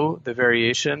 even though the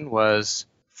variation was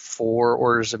 4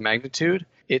 orders of magnitude,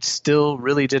 it still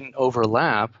really didn't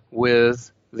overlap with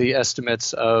the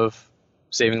estimates of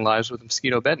saving lives with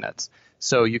mosquito bed nets.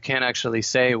 So you can actually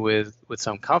say with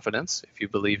some confidence, if you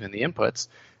believe in the inputs,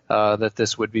 that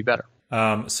this would be better.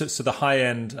 So the high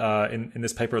end in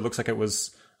this paper, it looks like it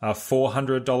was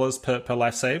 $400 per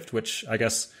life saved, which I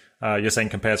guess you're saying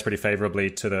compares pretty favorably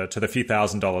to the few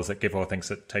 $1,000s that Givor thinks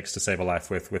it takes to save a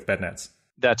life with bed nets.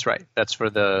 That's right. That's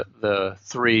for the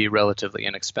 3 relatively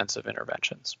inexpensive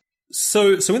interventions.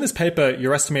 So in this paper,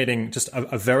 you're estimating just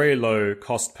a very low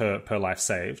cost per life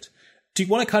saved. Do you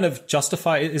want to kind of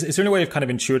justify, is there any way of kind of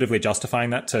intuitively justifying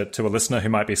that to a listener who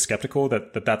might be skeptical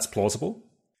that that's plausible?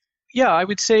 Yeah, I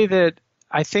would say that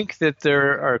I think that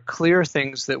there are clear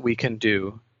things that we can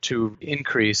do to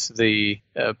increase the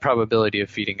probability of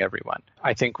feeding everyone.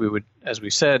 I think we would, as we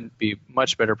said, be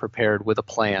much better prepared with a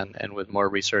plan and with more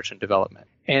research and development.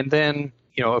 And then,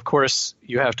 of course,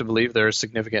 you have to believe there's a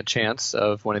significant chance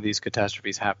of one of these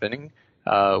catastrophes happening,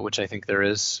 which I think there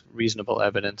is reasonable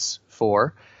evidence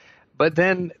for. But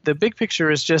then the big picture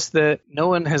is just that no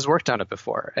one has worked on it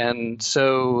before. And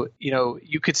so,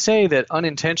 you could say that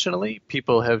unintentionally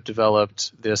people have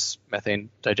developed this methane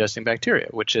digesting bacteria,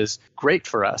 which is great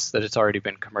for us that it's already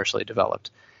been commercially developed.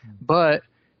 But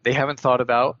they haven't thought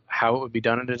about how it would be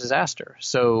done in a disaster.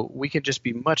 So we could just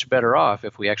be much better off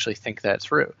if we actually think that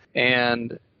through.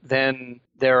 And then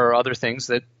there are other things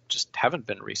that just haven't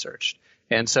been researched.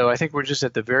 And so I think we're just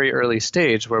at the very early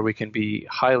stage where we can be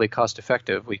highly cost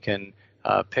effective. We can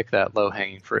pick that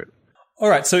low-hanging fruit. All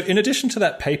right. So in addition to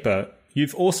that paper,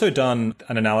 you've also done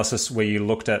an analysis where you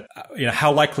looked at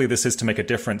how likely this is to make a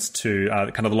difference to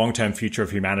kind of the long-term future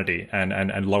of humanity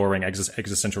and lowering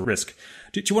existential risk.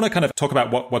 Do you want to kind of talk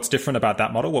about what's different about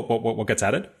that model? What gets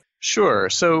added? Sure.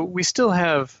 So we still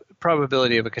have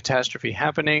probability of a catastrophe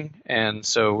happening, and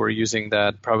so we're using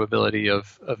that probability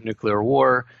of nuclear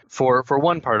war for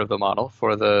one part of the model,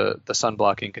 for the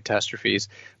sun-blocking catastrophes.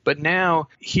 But now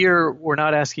here we're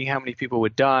not asking how many people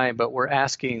would die, but we're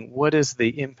asking what is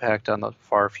the impact on the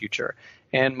far future.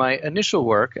 And my initial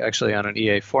work, actually on an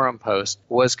EA forum post,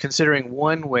 was considering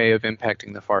one way of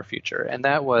impacting the far future, and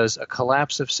that was a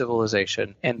collapse of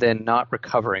civilization and then not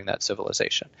recovering that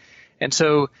civilization. And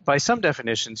so by some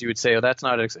definitions, you would say, that's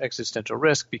not an existential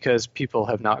risk because people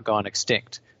have not gone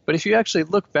extinct. But if you actually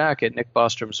look back at Nick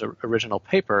Bostrom's original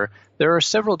paper, there are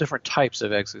several different types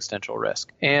of existential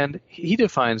risk. And he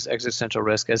defines existential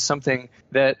risk as something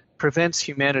that prevents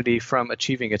humanity from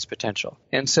achieving its potential.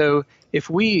 And so if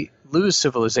we lose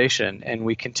civilization and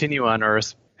we continue on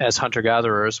Earth as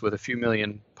hunter-gatherers with a few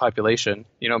million population,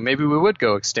 maybe we would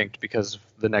go extinct because of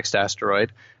the next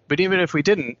asteroid. But even if we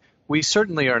didn't, we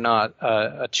certainly are not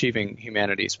achieving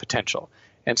humanity's potential.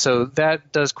 And so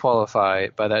that does qualify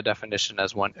by that definition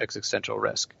as one existential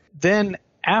risk. Then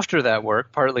after that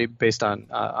work, partly based on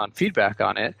feedback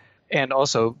on it, and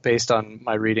also based on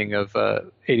my reading of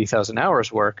 80,000 hours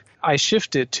work, I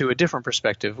shifted to a different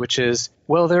perspective, which is,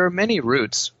 well, there are many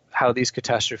routes how these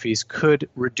catastrophes could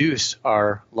reduce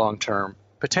our long-term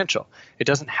potential. It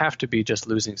doesn't have to be just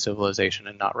losing civilization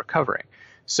and not recovering.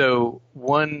 So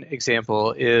one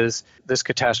example is this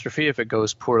catastrophe, if it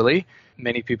goes poorly,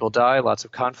 many people die, lots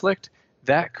of conflict,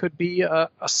 that could be a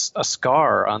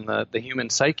scar on the human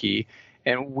psyche,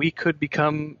 and we could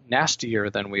become nastier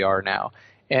than we are now.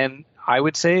 And I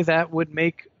would say that would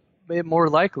make more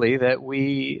likely that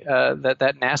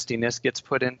that nastiness gets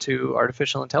put into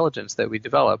artificial intelligence that we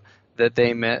develop, that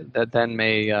then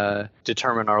may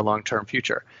determine our long-term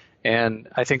future. And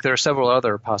I think there are several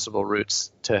other possible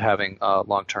routes to having a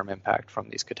long-term impact from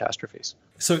these catastrophes.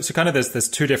 So kind of there's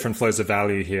two different flows of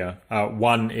value here.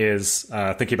 One is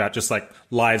thinking about just like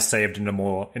lives saved in a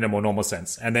more normal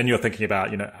sense, and then you're thinking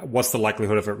about what's the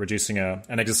likelihood of it reducing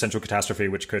an existential catastrophe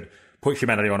which could put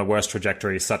humanity on a worse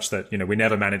trajectory, such that we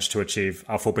never manage to achieve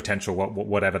our full potential,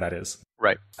 whatever that is.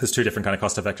 Right. There's two different kind of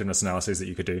cost effectiveness analyses that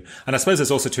you could do, and I suppose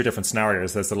there's also two different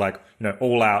scenarios. There's the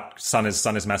all out sun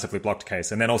is massively blocked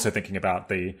case, and then also thinking about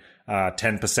the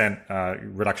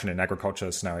 10% reduction in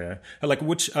agriculture scenario. Like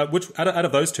which out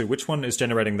of those two, which one is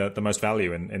generating the most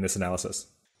value in this analysis?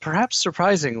 Perhaps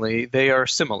surprisingly, they are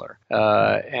similar.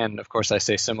 And of course, I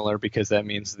say similar because that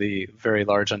means the very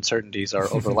large uncertainties are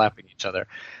overlapping each other.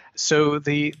 So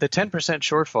the 10%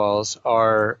 shortfalls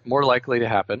are more likely to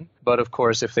happen, but of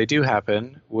course, if they do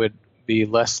happen, would be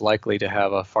less likely to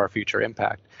have a far future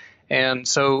impact. And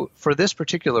so for this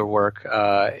particular work,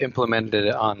 implemented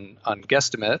on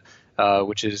Guesstimate,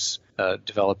 which is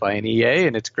developed by an EA,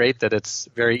 and it's great that it's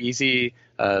very easy,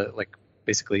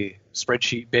 basically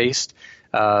spreadsheet based,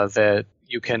 that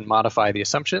you can modify the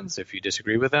assumptions if you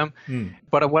disagree with them.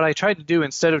 But what I tried to do,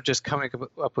 instead of just coming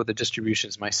up with the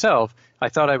distributions myself, I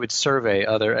thought I would survey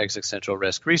other existential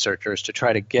risk researchers to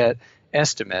try to get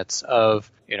estimates of,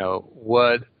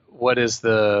 what is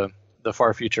the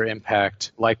far future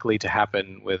impact likely to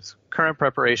happen with current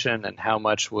preparation, and how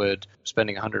much would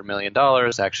spending $100 million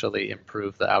actually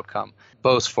improve the outcome,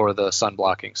 both for the sun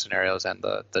blocking scenarios and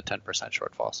the 10%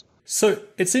 shortfalls. So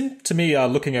it seemed to me,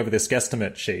 looking over this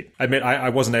Guesstimate sheet, I admit I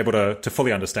wasn't able to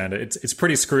fully understand it. It's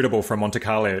pretty scrutable for Monte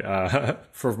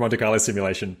Carlo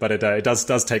simulation, but it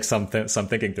does take some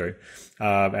thinking through.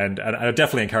 And I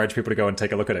definitely encourage people to go and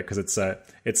take a look at it, because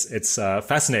it's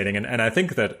fascinating, and I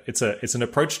think that it's an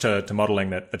approach to modeling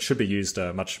that should be used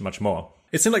much more.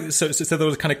 It seemed like so there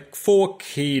was kind of four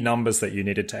key numbers that you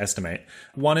needed to estimate.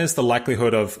 One is the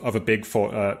likelihood of a big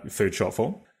food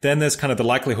shortfall. Then there's kind of the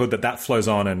likelihood that flows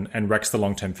on and wrecks the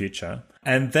long-term future.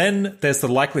 And then there's the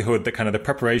likelihood that kind of the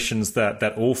preparations that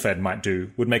all Fed might do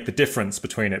would make the difference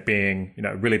between it being,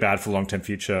 really bad for the long-term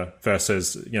future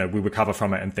versus, we recover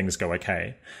from it and things go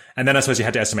okay. And then I suppose you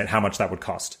had to estimate how much that would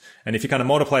cost. And if you kind of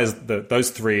multiply those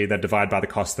three, then divide by the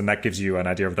cost, then that gives you an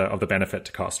idea of the benefit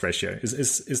to cost ratio.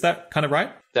 Is that kind of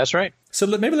right? That's right. So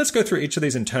maybe let's go through each of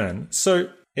these in turn. So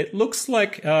it looks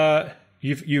like,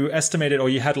 you estimated, or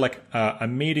you had like a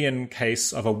median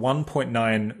case of a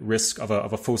 1.9 risk of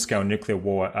a full-scale nuclear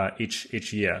war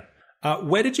each year.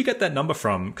 Where did you get that number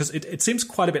from? Because it seems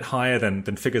quite a bit higher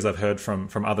than figures I've heard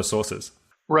from other sources.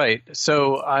 Right.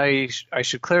 So I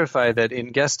should clarify that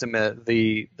in Guesstimate,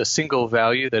 the single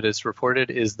value that is reported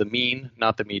is the mean,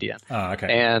 not the median. Okay.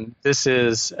 And this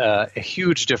is a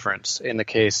huge difference in the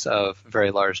case of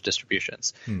very large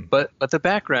distributions. But the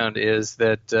background is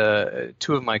that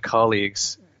two of my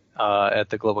colleagues at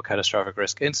the Global Catastrophic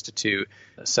Risk Institute,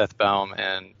 Seth Baum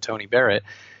and Tony Barrett,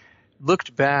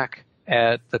 looked back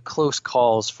at the close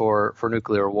calls for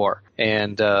nuclear war.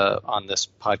 And on this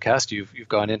podcast, you've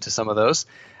gone into some of those,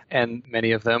 and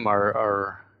many of them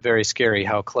are very scary,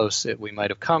 how close we might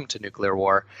have come to nuclear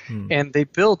war. And they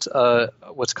built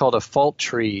what's called a fault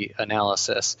tree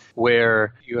analysis,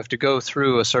 where you have to go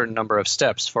through a certain number of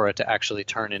steps for it to actually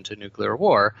turn into nuclear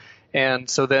war. And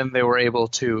so then they were able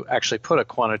to actually put a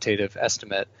quantitative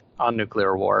estimate on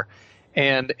nuclear war.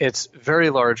 And it's very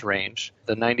large range.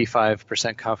 The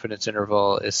 95% confidence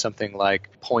interval is something like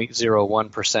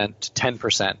 0.01% to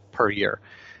 10% per year.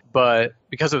 But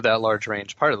because of that large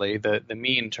range, partly, the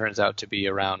mean turns out to be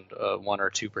around 1 or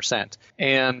 2%.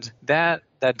 And that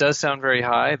does sound very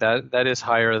high. That is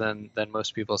higher than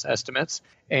most people's estimates.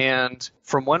 And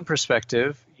from one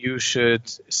perspective, you should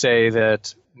say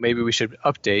that maybe we should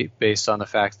update based on the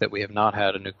fact that we have not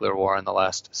had a nuclear war in the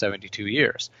last 72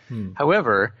 years.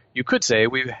 However, you could say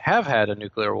we have had a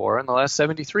nuclear war in the last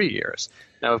 73 years.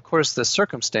 Now, of course, the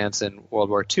circumstance in World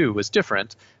War II was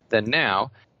different than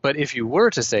now. But if you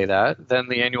were to say that, then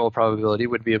the annual probability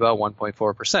would be about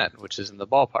 1.4%, which is in the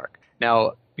ballpark.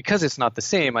 Now, because it's not the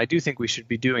same, I do think we should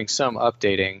be doing some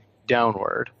updating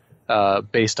downward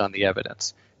based on the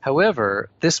evidence. However,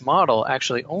 this model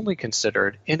actually only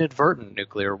considered inadvertent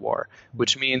nuclear war,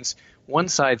 which means one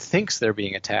side thinks they're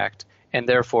being attacked and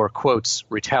therefore, quotes,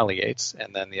 retaliates,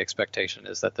 and then the expectation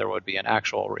is that there would be an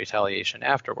actual retaliation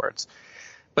afterwards.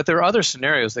 But there are other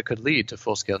scenarios that could lead to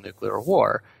full-scale nuclear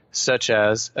war, such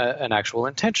as an actual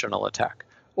intentional attack,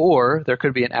 or there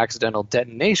could be an accidental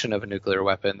detonation of a nuclear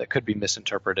weapon that could be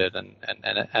misinterpreted and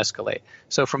escalate.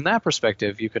 So from that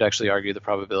perspective, you could actually argue the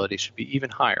probability should be even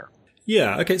higher.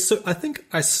 Yeah, okay, so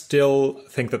I still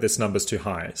think that this number's too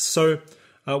high. So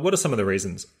what are some of the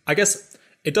reasons? I guess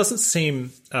it doesn't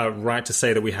seem right to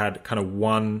say that we had kind of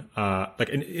one,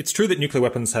 it's true that nuclear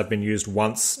weapons have been used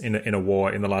once in a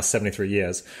war in the last 73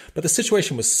 years, but the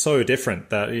situation was so different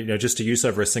that, just to use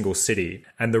over a single city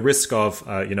and the risk of,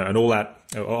 an all-out,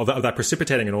 of that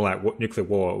precipitating an all-out nuclear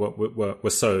war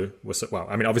was so, well,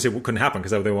 I mean, obviously it couldn't happen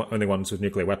because they were the only ones with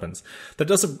nuclear weapons. That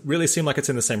doesn't really seem like it's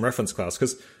in the same reference class,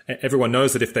 because everyone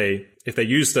knows that if they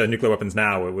used nuclear weapons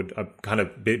now, it would kind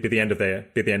of be the end of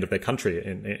their country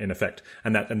in effect.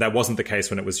 And that wasn't the case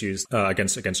when it was used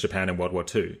against Japan in World War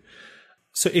II.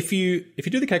 So if you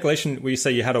do the calculation where you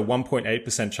say you had a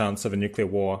 1.8% chance of a nuclear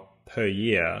war per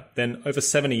year, then over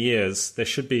 70 years there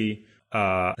should be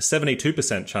a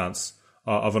 72% chance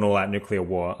of an all-out nuclear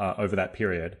war over that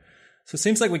period. So it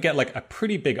seems like we get like a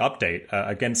pretty big update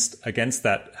against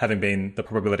that having been the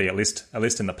probability at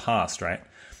least in the past, right?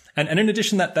 And in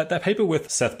addition, that paper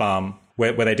with Seth Baum,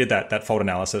 where they did that fault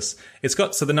analysis, it's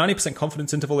got, so the 90%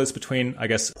 confidence interval is between, I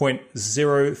guess,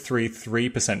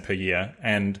 0.033% per year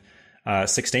and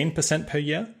 16% per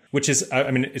year, which is, I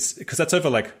mean, it's because that's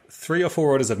over like 3 or 4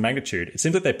 orders of magnitude. It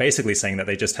seems that they're basically saying that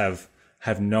they just have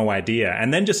no idea.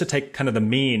 And then just to take kind of the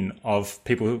mean of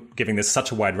people giving this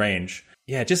such a wide range,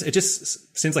 it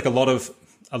just seems like a lot of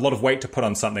weight to put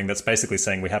on something that's basically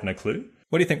saying we have no clue.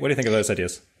 What do you think of those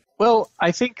ideas? Well,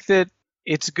 I think that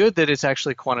it's good that it's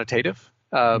actually quantitative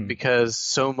because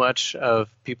so much of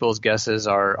people's guesses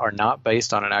are not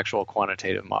based on an actual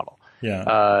quantitative model.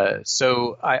 Yeah.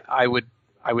 So I would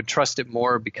trust it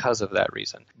more because of that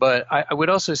reason. But I would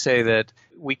also say that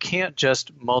we can't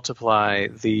just multiply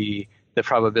the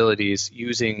probabilities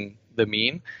using the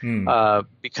mean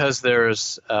because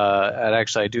there's and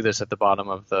actually I do this at the bottom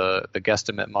of the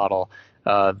guesstimate model.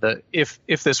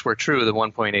 If this were true, the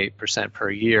 1.8% per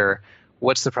year,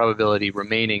 what's the probability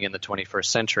remaining in the 21st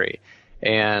century?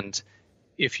 And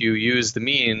if you use the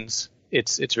means,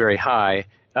 it's very high.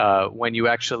 When you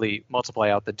actually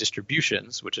multiply out the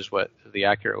distributions, which is what the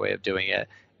accurate way of doing it,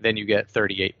 then you get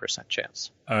 38%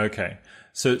 chance. Okay.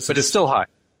 But it's still high.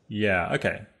 Yeah.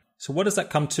 Okay. So what does that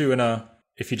come to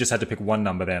if you just had to pick one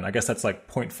number then? I guess that's like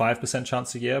 0.5%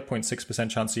 chance a year,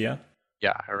 0.6% chance a year?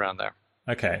 Yeah, around there.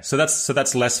 Okay. So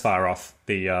that's less far off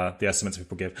the estimates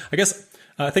people give. I guess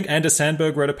I think Anders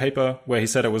Sandberg wrote a paper where he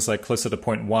said it was like closer to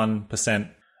 0.1%.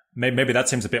 Maybe that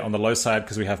seems a bit on the low side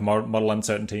because we have model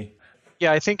uncertainty.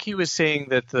 Yeah, I think he was saying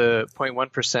that the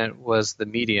 0.1% was the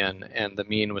median and the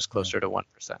mean was closer to 1%.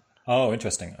 Oh,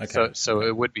 interesting. Okay. So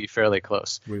it would be fairly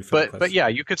close. But yeah,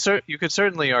 you could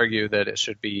certainly argue that it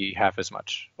should be half as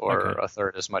much or a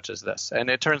third as much as this. And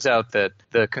it turns out that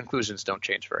the conclusions don't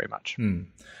change very much.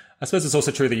 I suppose it's also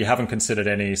true that you haven't considered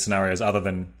any scenarios other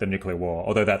than the nuclear war,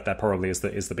 although that probably is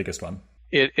the biggest one.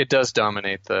 It does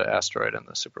dominate the asteroid and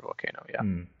the supervolcano, yeah.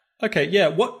 Okay, yeah.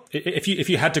 What if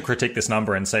you had to critique this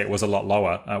number and say it was a lot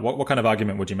lower? What kind of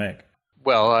argument would you make?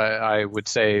 Well, I would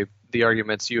say the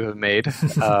arguments you have made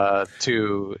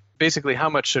to basically how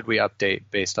much should we update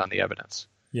based on the evidence.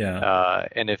 Yeah.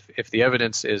 And if the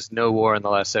evidence is no war in the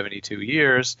last 72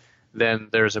 years, then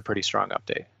there's a pretty strong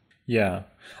update. Yeah.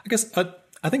 I guess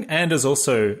I think Anders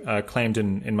also claimed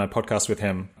in my podcast with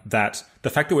him that the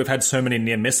fact that we've had so many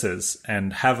near misses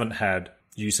and haven't had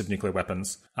use of nuclear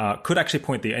weapons could actually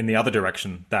point in the other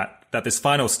direction, that this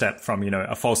final step from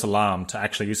a false alarm to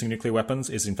actually using nuclear weapons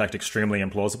is in fact extremely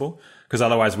implausible, because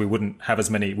otherwise we wouldn't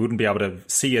be able to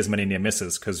see as many near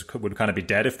misses because we'd kind of be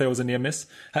dead if there was a near miss.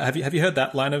 Have you heard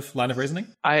that line of reasoning?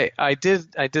 I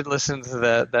did listen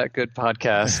to that good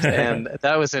podcast and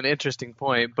that was an interesting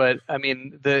point, but I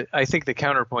mean I think the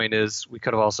counterpoint is we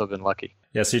could have also been lucky.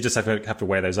 Yeah, so you just have to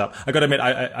weigh those up. I got to admit,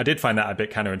 I did find that a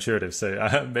bit counterintuitive.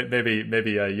 So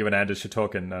maybe you and Anders should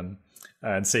talk and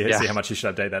see how much you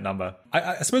should update that number.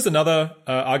 I suppose another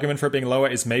argument for it being lower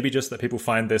is maybe just that people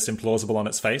find this implausible on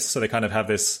its face. So they kind of have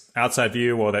this outside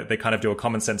view, or that they kind of do a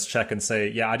common sense check and say,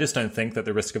 yeah, I just don't think that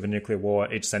the risk of a nuclear war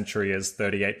each century is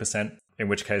 38%. In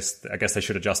which case, I guess they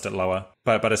should adjust it lower.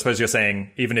 But I suppose you're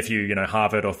saying even if you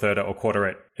halve it or third it or quarter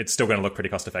it, it's still going to look pretty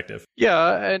cost effective.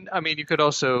 Yeah, and I mean you could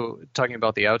also, talking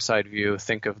about the outside view,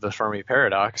 think of the Fermi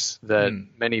paradox. That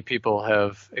many people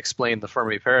have explained the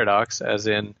Fermi paradox as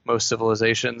in most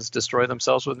civilizations destroy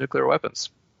themselves with nuclear weapons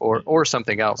or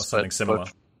something else. Or something similar.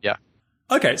 Yeah.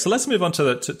 Okay, so let's move on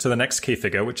to the next key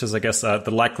figure, which is, I guess, the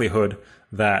likelihood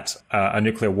that a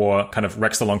nuclear war kind of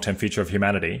wrecks the long-term future of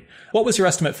humanity. What was your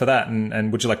estimate for that, and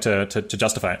would you like to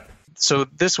justify it? So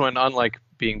this one, unlike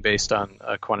being based on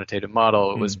a quantitative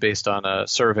model, it was based on a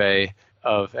survey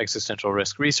of existential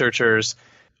risk researchers.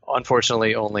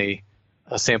 Unfortunately, only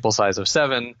a sample size of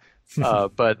 7,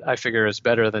 but I figure it's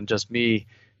better than just me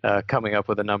coming up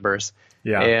with the numbers.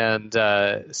 Yeah.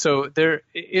 And so there,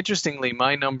 interestingly,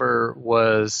 my number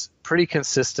was pretty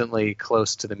consistently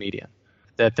close to the median,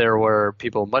 that there were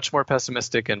people much more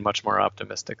pessimistic and much more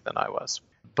optimistic than I was.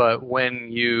 But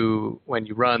when you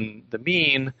run the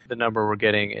mean, the number we're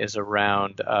getting is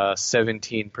around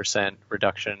 17%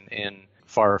 reduction in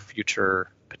far future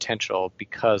potential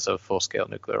because of full-scale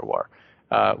nuclear war,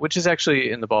 which is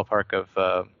actually in the ballpark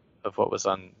of what was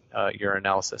on your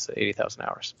analysis at 80,000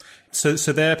 hours. So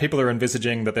there, people are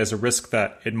envisaging that there's a risk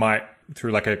that it might,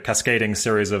 through like a cascading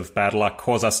series of bad luck,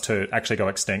 cause us to actually go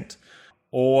extinct,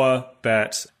 or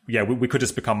that we could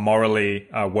just become morally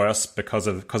worse because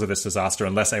of this disaster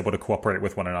and less able to cooperate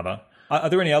with one another. Are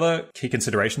there any other key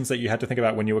considerations that you had to think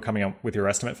about when you were coming up with your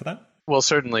estimate for that? Well,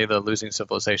 certainly the losing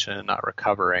civilization and not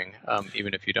recovering,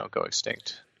 even if you don't go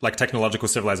extinct. Like technological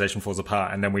civilization falls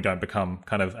apart and then we don't become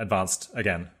kind of advanced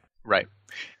again. Right.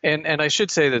 And I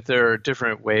should say that there are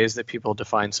different ways that people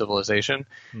define civilization.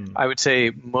 I would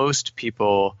say most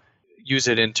people use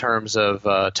it in terms of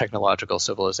technological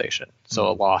civilization, so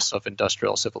a loss of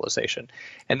industrial civilization.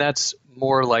 And that's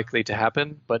more likely to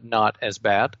happen, but not as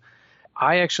bad.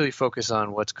 I actually focus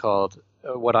on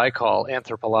what I call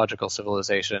anthropological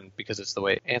civilization, because it's the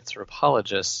way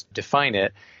anthropologists define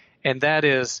it, and that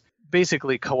is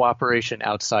basically cooperation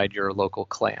outside your local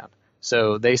clan.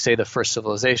 So they say the first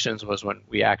civilizations was when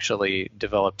we actually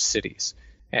developed cities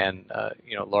and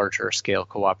larger scale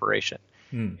cooperation.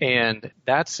 And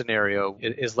that scenario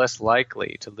is less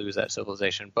likely to lose that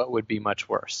civilization, but would be much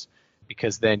worse,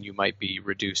 because then you might be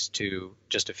reduced to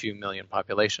just a few million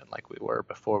population like we were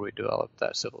before we developed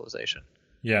that civilization.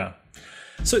 Yeah.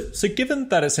 So given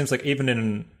that it seems like even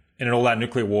in an all-out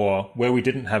nuclear war where we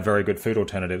didn't have very good food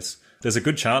alternatives, there's a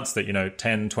good chance that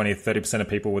 10, 20, 30% of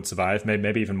people would survive,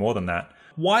 maybe even more than that.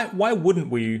 Why wouldn't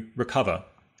we recover?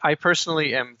 I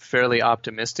personally am fairly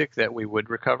optimistic that we would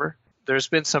recover. There's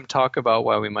been some talk about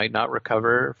why we might not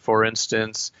recover. For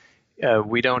instance,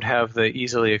 we don't have the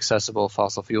easily accessible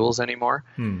fossil fuels anymore.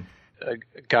 A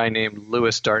guy named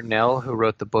Lewis Dartnell, who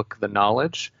wrote the book The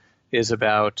Knowledge, is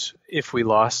about if we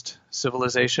lost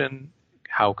civilization,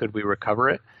 how could we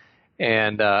recover it?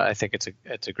 And I think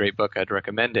it's a great book. I'd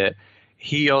recommend it.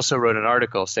 He also wrote an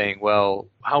article saying, well,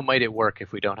 how might it work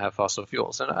if we don't have fossil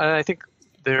fuels? And I think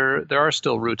there are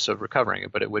still routes of recovering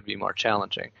it, but it would be more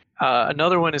challenging.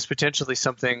 Another one is potentially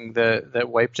something that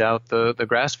wiped out the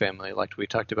grass family, like we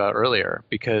talked about earlier,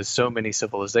 because so many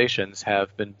civilizations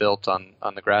have been built on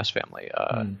the grass family,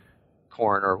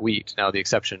 corn or wheat. Now, the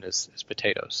exception is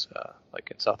potatoes, like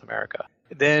in South America.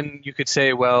 Then you could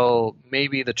say, well,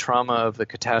 maybe the trauma of the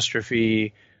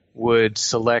catastrophe would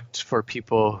select for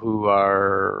people who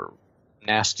are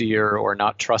nastier or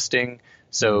not trusting.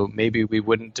 So maybe we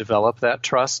wouldn't develop that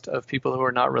trust of people who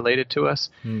are not related to us.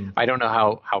 I don't know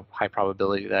how high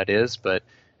probability that is, but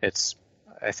it's,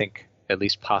 I think, at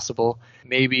least possible.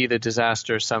 Maybe the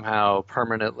disaster somehow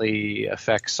permanently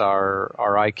affects our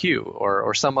IQ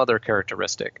or some other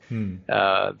characteristic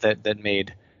that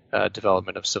made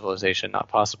development of civilization not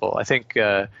possible. I think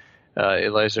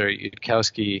Eliezer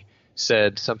Yudkowsky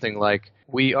said something like,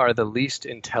 we are the least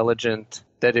intelligent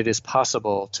that it is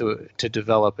possible to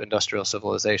develop industrial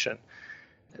civilization,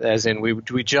 as in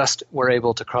we just were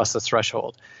able to cross the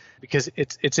threshold. Because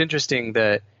it's interesting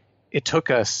that it took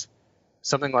us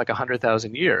something like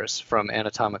 100,000 years from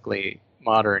anatomically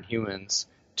modern humans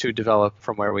to develop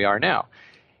from where we are now.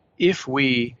 If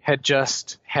we had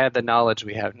just had the knowledge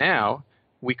we have now,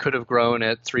 we could have grown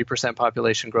at 3%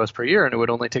 population growth per year, and it would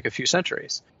only take a few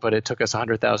centuries. But it took us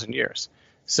 100,000 years.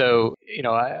 So,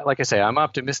 like I say, I'm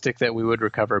optimistic that we would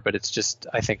recover, but it's just,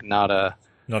 I think, not a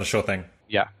sure thing.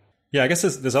 Yeah. Yeah, I guess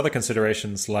there's other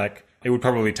considerations, like it would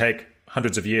probably take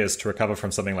hundreds of years to recover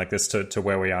from something like this to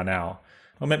where we are now.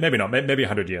 Or maybe not, maybe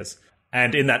 100 years.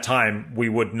 And in that time, we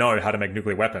would know how to make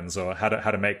nuclear weapons or how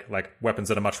to make like weapons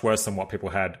that are much worse than what people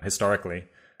had historically.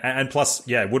 And plus,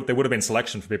 there would have been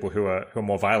selection for people who are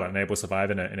more violent and able to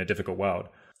survive in a difficult world.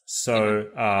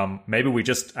 So maybe we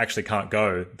just actually can't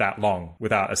go that long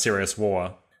without a serious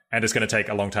war, and it's going to take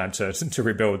a long time to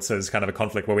rebuild. So it's kind of a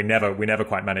conflict where we never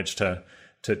quite manage to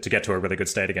get to a really good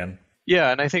state again.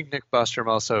 Yeah, and I think Nick Bostrom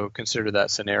also considered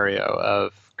that scenario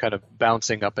of kind of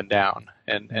bouncing up and down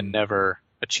and never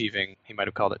achieving, he might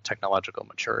have called it technological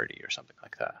maturity or something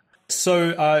like that.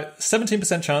 So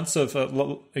 17% chance of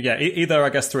either I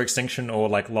guess through extinction or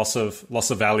like loss of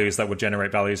values that would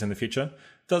generate values in the future.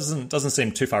 doesn't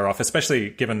seem too far off, especially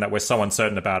given that we're so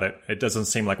uncertain about it. It doesn't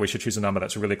seem like we should choose a number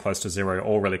that's really close to 0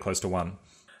 or really close to 1.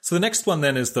 So the next one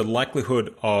then is the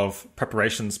likelihood of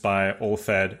preparations by all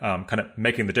Fed kind of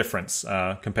making the difference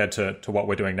compared to what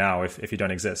we're doing now if you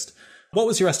don't exist. What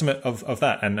was your estimate of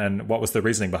that, and what was the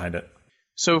reasoning behind it?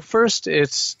 So first,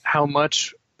 it's how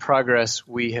much progress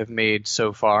we have made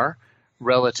so far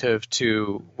relative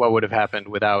to what would have happened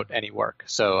without any work.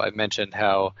 So I mentioned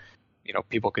how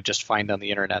people could just find on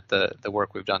the internet the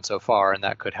work we've done so far, and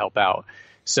that could help out.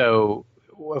 So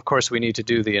of course, we need to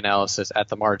do the analysis at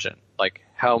the margin, like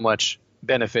how much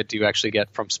benefit do you actually get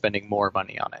from spending more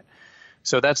money on it?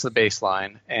 So that's the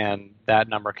baseline, and that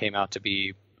number came out to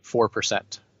be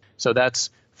 4%. So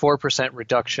that's 4%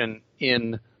 reduction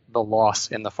in the loss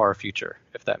in the far future,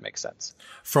 if that makes sense.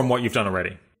 From what you've done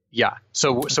already? Yeah.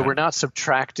 So we're not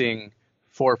subtracting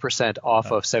 4%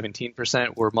 off of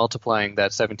 17%. We're multiplying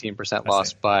that 17%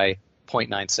 loss by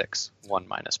 0.96, 1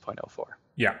 minus 0.04.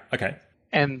 Yeah, okay.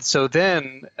 And so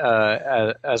then,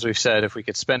 as we've said, if we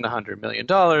could spend $100 million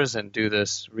and do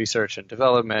this research and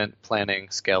development, planning,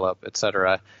 scale up, et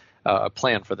cetera, a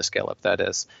plan for the scale up, that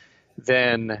is,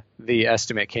 then the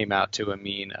estimate came out to a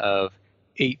mean of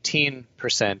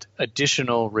 18%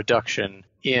 additional reduction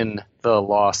in the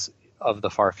loss of the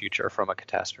far future from a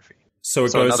catastrophe. So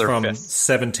it goes from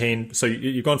 17. So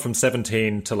you've gone from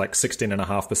 17 to like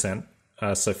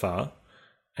 16.5% so far.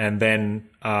 And then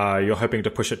you're hoping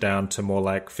to push it down to more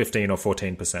like 15 or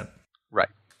 14%. Right.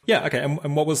 Yeah. Okay.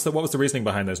 And what was the reasoning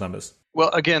behind those numbers? Well,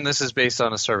 again, this is based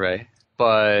on a survey,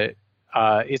 but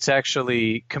it's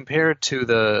actually compared to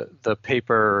the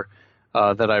paper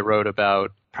that I wrote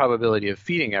about probability of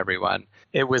feeding everyone.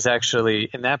 It was actually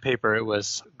in that paper, it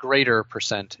was greater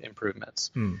percent improvements.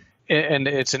 And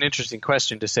it's an interesting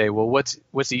question to say, well,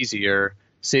 what's easier,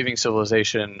 saving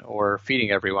civilization or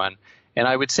feeding everyone? And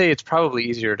I would say it's probably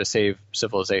easier to save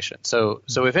civilization. So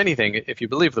if anything, if you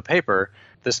believe the paper,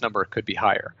 this number could be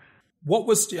higher.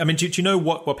 Do you know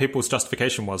what people's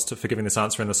justification was for giving this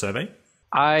answer in the survey?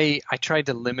 I tried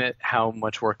to limit how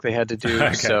much work they had to do.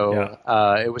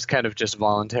 Okay, it was kind of just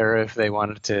voluntary if they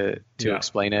wanted to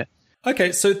explain it.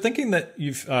 Okay, so thinking that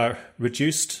you've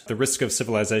reduced the risk of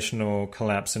civilizational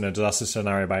collapse in a disaster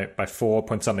scenario by 4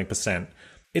 point something percent,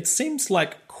 it seems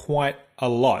like quite a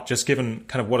lot, just given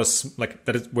kind of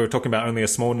we're talking about only a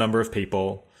small number of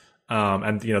people,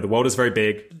 and the world is very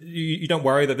big. You don't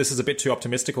worry that this is a bit too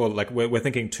optimistic, or like we're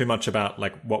thinking too much about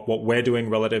like what we're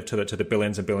doing relative to the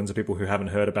billions and billions of people who haven't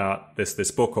heard about this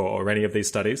book or any of these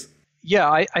studies? Yeah,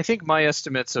 I think my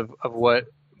estimates of what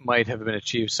might have been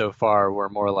achieved so far were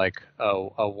more like a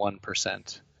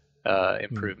 1%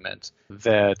 improvement.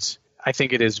 That I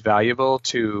think it is valuable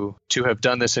to have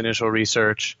done this initial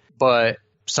research, but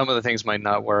some of the things might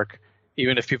not work.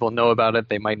 Even if people know about it,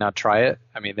 they might not try it.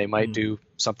 I mean, they might do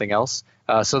something else.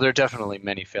 So there are definitely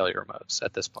many failure modes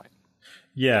at this point.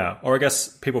 Yeah, or I guess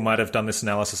people might have done this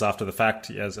analysis after the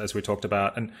fact, as we talked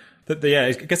about. And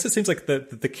I guess it seems like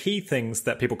the key things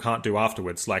that people can't do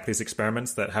afterwards, like these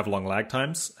experiments that have long lag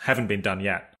times, haven't been done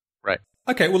yet. Right.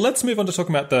 Okay, well, let's move on to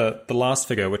talking about the last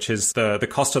figure, which is the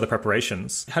cost of the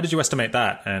preparations. How did you estimate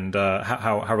that, and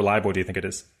how reliable do you think it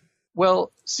is?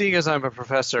 Well, seeing as I'm a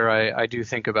professor, I do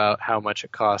think about how much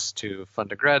it costs to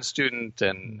fund a grad student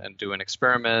and do an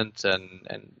experiment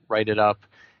and write it up.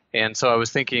 And so I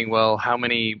was thinking, well, how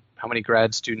many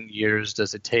grad student years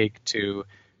does it take to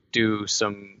do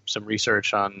some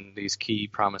research on these key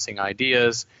promising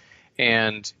ideas?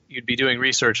 And you'd be doing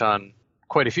research on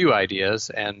quite a few ideas,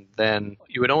 and then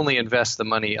you would only invest the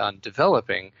money on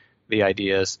developing the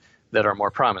ideas that are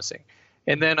more promising.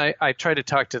 And then I tried to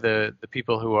talk to the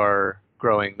people who are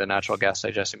growing the natural gas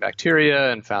digesting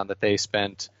bacteria and found that they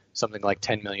spent something like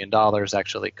 $10 million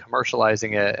actually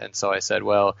commercializing it. And so I said,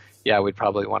 well, yeah, we'd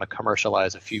probably want to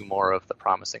commercialize a few more of the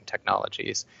promising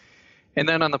technologies. And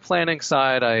then on the planning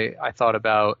side, I thought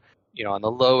about, on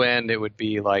the low end, it would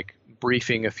be like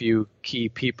briefing a few key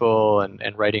people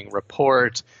and writing a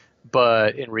report.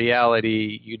 But in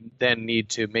reality, you then need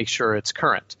to make sure it's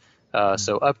current.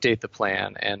 So update the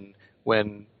plan. And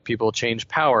when people change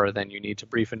power, then you need to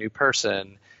brief a new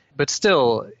person. But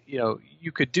still,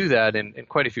 you could do that in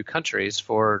quite a few countries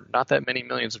for not that many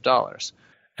millions of dollars.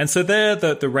 And so there,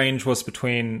 the range was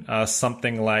between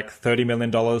something like $30 million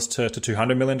to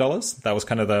 $200 million. That was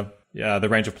kind of the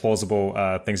range of plausible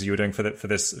things that you were doing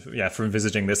for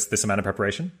envisaging this amount of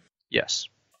preparation. Yes.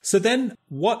 So then,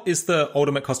 what is the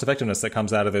ultimate cost effectiveness that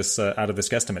comes out of this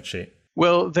guesstimate sheet?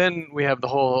 Well, then we have the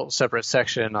whole separate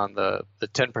section on the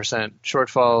 10%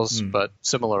 shortfalls, but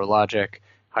similar logic,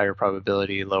 higher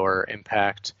probability, lower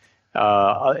impact.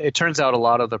 It turns out a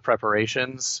lot of the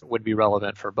preparations would be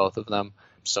relevant for both of them,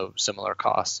 so similar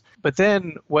costs. But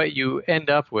then what you end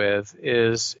up with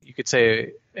is, you could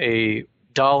say, a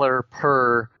dollar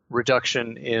per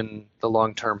reduction in the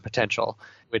long-term potential,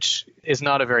 which is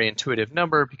not a very intuitive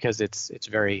number because it's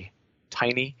very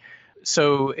tiny.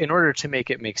 So in order to make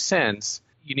it make sense,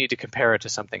 you need to compare it to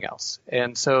something else.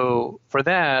 And so for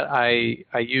that,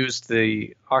 I used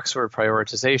the Oxford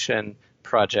Prioritization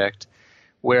Project,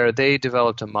 where they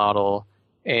developed a model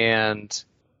and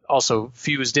also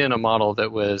fused in a model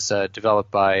that was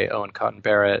developed by Owen Cotton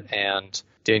Barrett and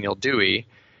Daniel Dewey,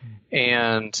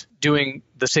 and doing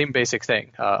the same basic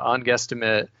thing, on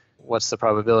guesstimate, what's the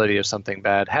probability of something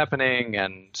bad happening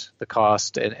and the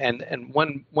cost. And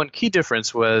one key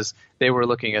difference was they were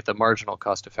looking at the marginal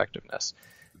cost effectiveness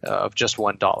of just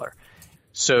 $1.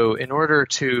 So in order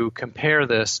to compare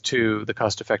this to the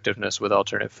cost effectiveness with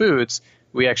alternate foods,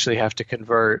 we actually have to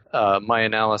convert my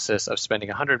analysis of spending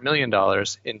 $100 million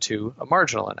into a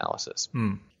marginal analysis.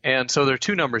 And so there are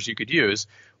two numbers you could use.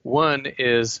 One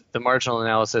is the marginal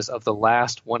analysis of the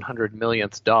last 100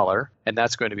 millionth dollar, and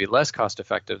that's going to be less cost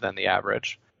effective than the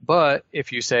average. But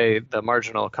if you say the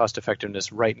marginal cost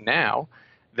effectiveness right now,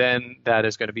 then that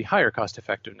is going to be higher cost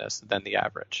effectiveness than the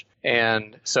average.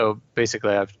 And so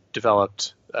basically I've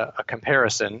developed a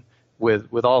comparison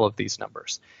with all of these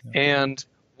numbers. And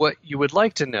what you would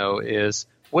like to know is,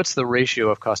 what's the ratio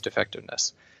of cost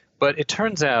effectiveness? But it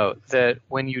turns out that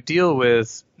when you deal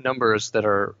with numbers that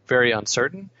are very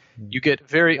uncertain, you get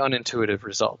very unintuitive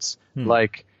results.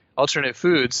 Like alternate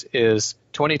foods is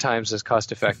 20 times as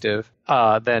cost effective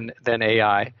than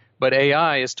AI, but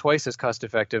AI is twice as cost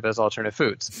effective as alternate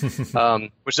foods,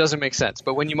 which doesn't make sense.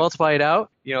 But when you multiply it out,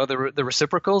 the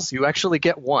reciprocals, you actually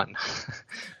get 1,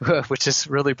 which is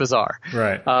really bizarre.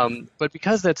 Right. But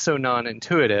because that's so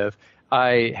non-intuitive,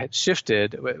 I had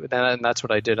shifted, and that's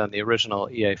what I did on the original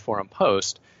EA forum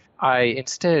post. I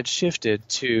instead shifted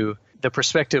to the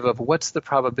perspective of what's the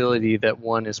probability that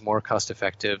one is more cost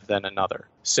effective than another.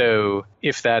 So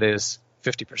if that is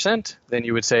 50%, then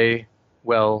you would say,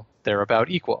 well, they're about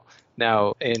equal.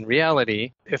 Now, in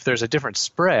reality, if there's a different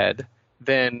spread,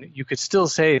 then you could still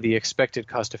say the expected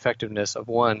cost effectiveness of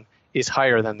one is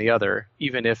higher than the other,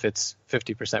 even if it's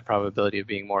 50% probability of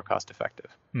being more cost effective,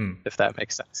 if that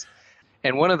makes sense.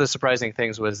 And one of the surprising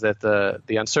things was that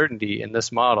the uncertainty in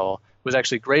this model was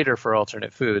actually greater for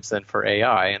alternate foods than for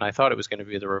AI, and I thought it was going to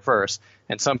be the reverse.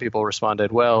 And some people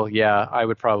responded, well, yeah, I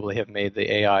would probably have made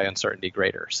the AI uncertainty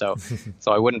greater. So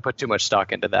I wouldn't put too much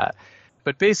stock into that.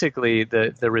 But basically,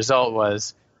 the result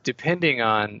was, depending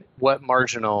on what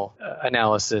marginal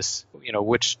analysis,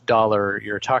 which dollar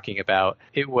you're talking about,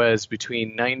 it was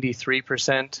between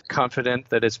 93% confident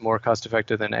that it's more cost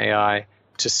effective than AI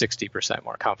to 60%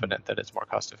 more confident that it's more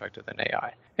cost effective than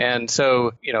AI. And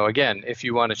so, again, if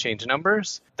you want to change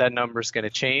numbers, that number is going to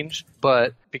change.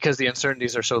 But because the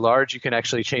uncertainties are so large, you can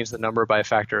actually change the number by a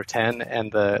factor of 10,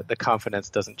 and the confidence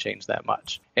doesn't change that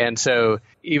much. And so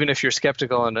even if you're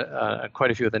skeptical on quite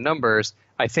a few of the numbers,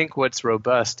 I think what's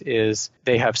robust is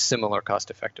they have similar cost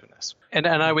effectiveness. And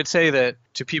I would say that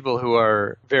to people who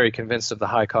are very convinced of the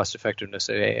high cost effectiveness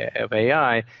of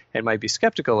AI and might be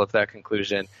skeptical of that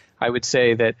conclusion, I would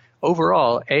say that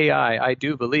overall, AI, I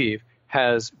do believe,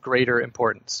 has greater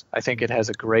importance. I think it has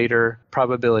a greater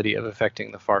probability of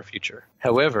affecting the far future.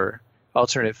 However,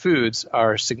 alternate foods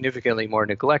are significantly more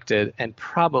neglected and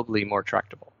probably more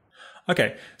tractable.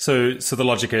 Okay, so the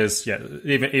logic is,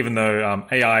 even though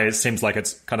AI seems like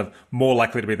it's kind of more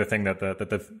likely to be the thing that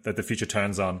the future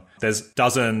turns on, there's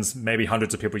dozens, maybe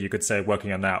hundreds of people you could say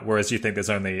working on that, whereas you think there's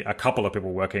only a couple of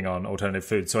people working on alternative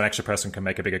food, so an extra person can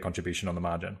make a bigger contribution on the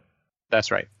margin.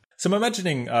 That's right. So I'm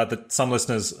imagining that some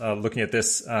listeners looking at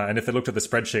this, and if they looked at the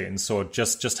spreadsheet and saw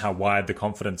just how wide the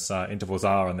confidence intervals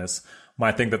are on this,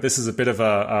 might think that this is a bit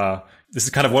of this is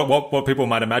kind of what people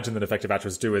might imagine that effective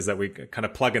altruists do, is that we kind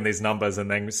of plug in these numbers and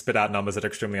then spit out numbers that are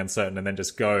extremely uncertain and then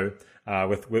just go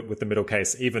with the middle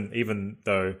case, even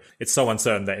though it's so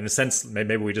uncertain that in a sense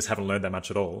maybe we just haven't learned that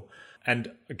much at all.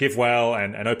 And GiveWell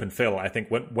and OpenPhil, I think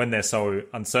when they're so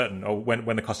uncertain, or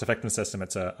when the cost effectiveness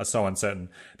estimates are so uncertain,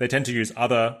 they tend to use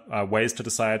other ways to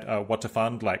decide what to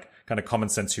fund, like kind of common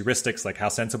sense heuristics, like how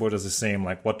sensible does this seem,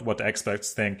 like what do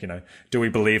experts think, do we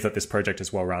believe that this project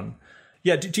is well run?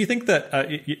 Yeah, do you think that,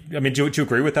 do you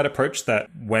agree with that approach, that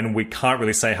when we can't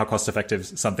really say how cost effective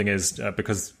something is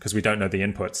because we don't know the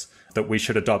inputs, that we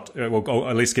should adopt, or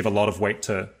at least give a lot of weight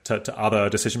to other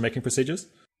decision-making procedures?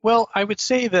 Well, I would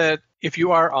say that if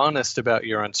you are honest about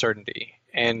your uncertainty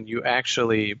and you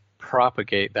actually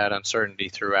propagate that uncertainty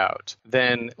throughout,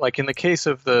 then, like in the case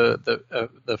of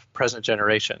the present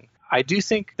generation, I do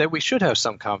think that we should have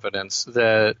some confidence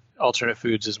that alternate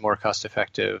foods is more cost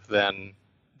effective than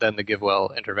the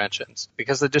GiveWell interventions,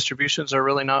 because the distributions are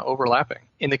really not overlapping.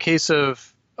 In the case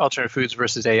of alternate foods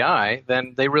versus AI,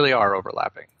 then they really are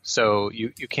overlapping. So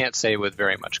you can't say with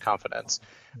very much confidence.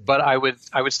 But I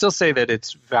would still say that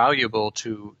it's valuable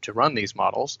to run these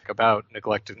models about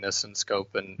neglectedness and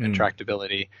scope and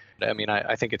tractability. I mean,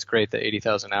 I think it's great that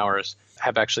 80,000 hours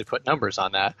have actually put numbers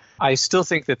on that. I still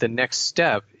think that the next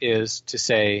step is to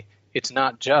say it's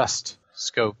not just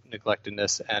scope,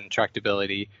 neglectedness, and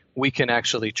tractability. We can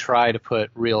actually try to put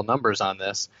real numbers on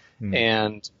this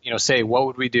and, say, what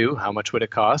would we do? How much would it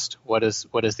cost? What is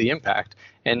the impact?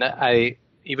 And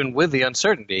even with the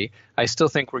uncertainty, I still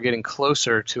think we're getting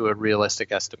closer to a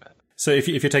realistic estimate. So if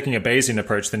you're taking a Bayesian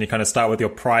approach, then you kind of start with your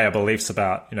prior beliefs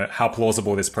about, how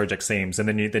plausible this project seems, and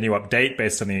then you update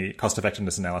based on the cost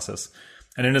effectiveness analysis.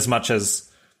 And in as much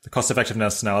as the cost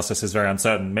effectiveness analysis is very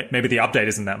uncertain, maybe the update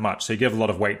isn't that much. So you give a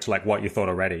lot of weight to like what you thought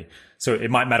already. So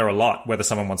it might matter a lot whether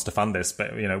someone wants to fund this,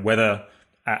 but whether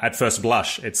at first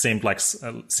blush it seemed like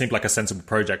a sensible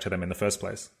project to them in the first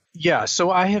place. Yeah, so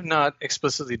I have not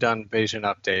explicitly done Bayesian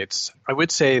updates. I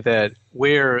would say that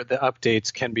where the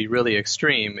updates can be really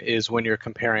extreme is when you're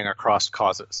comparing across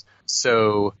causes.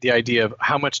 So the idea of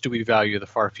how much do we value the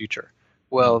far future?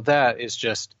 Well, that is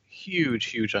just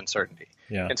huge uncertainty.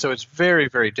 Yeah. And so it's very,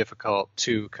 very difficult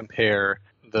to compare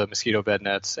the mosquito bed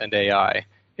nets and AI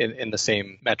in the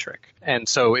same metric. And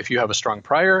so if you have a strong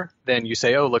prior, then you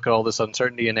say, oh, look at all this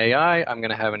uncertainty in AI, I'm going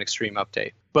to have an extreme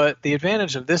update. But the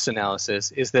advantage of this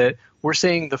analysis is that we're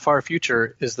saying the far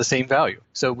future is the same value.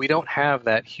 So we don't have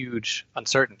that huge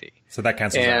uncertainty. So that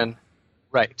cancels out.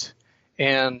 Right.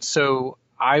 And so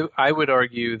I would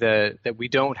argue that we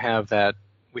don't have that,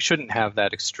 we shouldn't have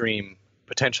that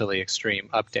potentially extreme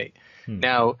update.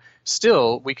 Now,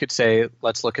 still, we could say,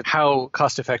 let's look at how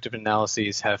cost-effective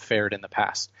analyses have fared in the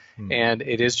past. And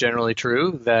it is generally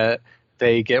true that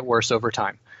they get worse over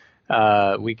time.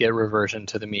 We get reversion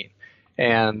to the mean.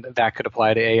 And that could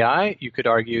apply to AI. You could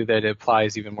argue that it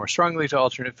applies even more strongly to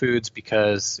alternate foods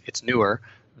because it's newer,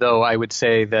 though I would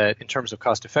say that in terms of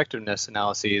cost-effectiveness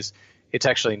analyses, it's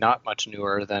actually not much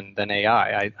newer than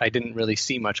AI. I didn't really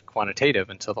see much quantitative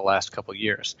until the last couple of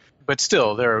years. But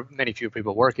still, there are many fewer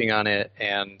people working on it,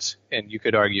 and you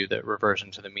could argue that reversion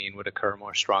to the mean would occur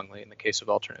more strongly in the case of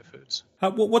alternate foods.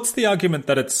 What's the argument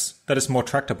that it's more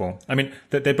tractable? I mean,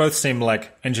 they both seem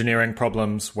like engineering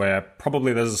problems where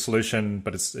probably there's a solution,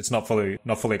 but it's not fully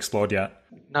explored yet.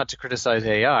 Not to criticize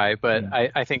AI, but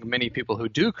I think many people who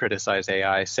do criticize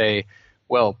AI say,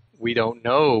 well, we don't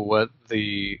know what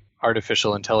the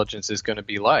artificial intelligence is going to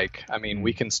be like. I mean,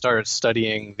 we can start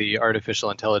studying the artificial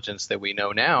intelligence that we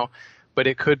know now, but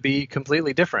it could be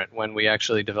completely different when we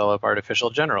actually develop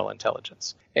artificial general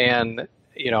intelligence. And,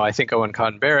 I think Owen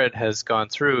Cotton Barrett has gone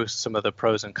through some of the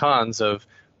pros and cons of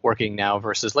working now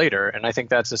versus later. And I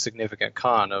think that's a significant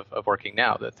con of working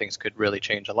now, that things could really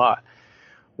change a lot.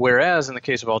 Whereas in the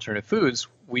case of alternate foods,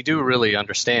 we do really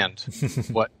understand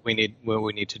what we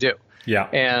need to do. Yeah.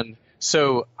 And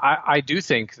so I do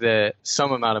think that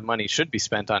some amount of money should be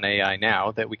spent on AI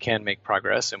now, that we can make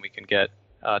progress and we can get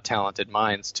talented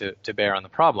minds to bear on the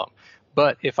problem.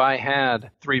 But if I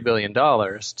had $3 billion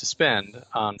to spend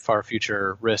on far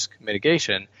future risk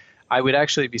mitigation, I would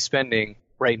actually be spending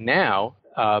right now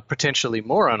potentially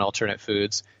more on alternate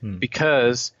foods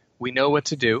because we know what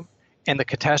to do and the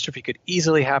catastrophe could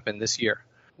easily happen this year,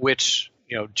 which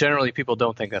generally people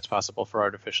don't think that's possible for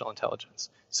artificial intelligence.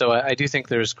 So I do think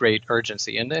there's great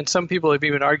urgency. And some people have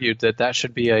even argued that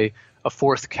should be a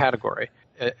fourth category,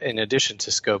 in addition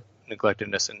to scope,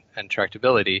 neglectedness, and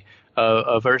tractability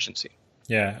of urgency.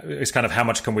 Yeah, it's kind of how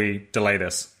much can we delay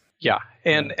this? Yeah,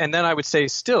 and then I would say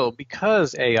still,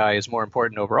 because AI is more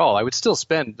important overall, I would still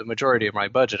spend the majority of my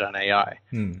budget on AI,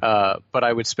 but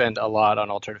I would spend a lot on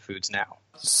alternate foods now.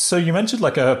 So you mentioned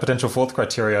like a potential fourth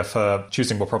criteria for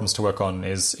choosing what problems to work on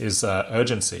is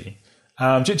urgency. Do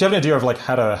you have an idea of like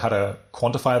how to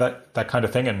quantify that kind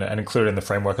of thing and include it in the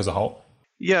framework as a whole?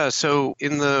 Yeah, so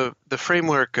in the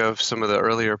framework of some of the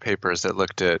earlier papers that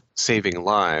looked at saving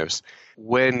lives,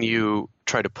 when you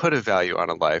try to put a value on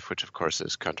a life, which of course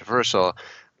is controversial,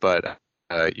 but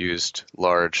used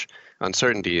large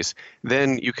uncertainties,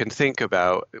 then you can think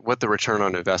about what the return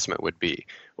on investment would be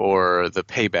or the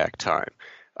payback time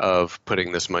of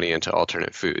putting this money into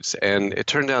alternate foods. And it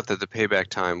turned out that the payback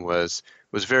time was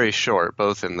very short,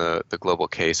 both in the global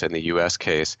case and the U.S.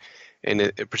 case.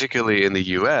 And particularly in the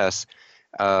U.S.,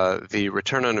 the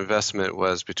return on investment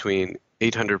was between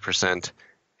 800%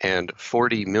 and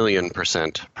 40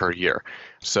 million% per year.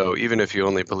 So even if you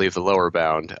only believe the lower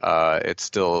bound, it's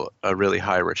still a really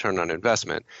high return on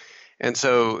investment. And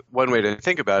so one way to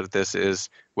think about this is,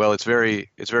 well, it's very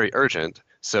urgent.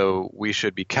 So we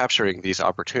should be capturing these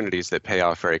opportunities that pay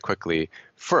off very quickly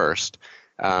first,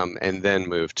 and then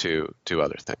move to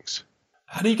other things.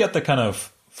 How do you get the kind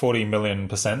of 40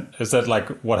 million%? Is that like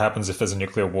what happens if there's a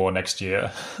nuclear war next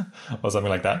year or something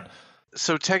like that?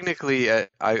 So technically,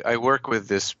 I work with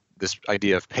this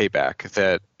idea of payback,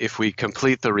 that if we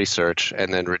complete the research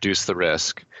and then reduce the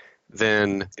risk,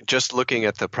 then just looking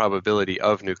at the probability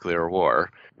of nuclear war,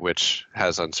 which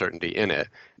has uncertainty in it,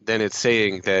 then it's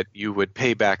saying that you would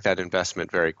pay back that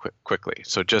investment very quickly.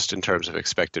 So just in terms of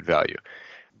expected value.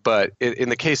 But in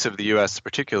the case of the U.S.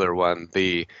 particular one,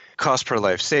 the cost per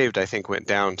life saved, I think, went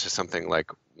down to something like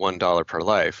 $1 per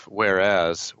life,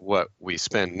 whereas what we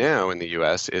spend now in the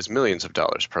U.S. is millions of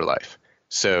dollars per life.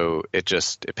 So it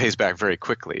pays back very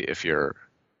quickly if you're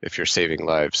saving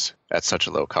lives at such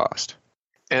a low cost.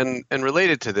 And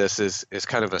related to this is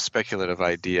kind of a speculative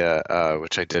idea,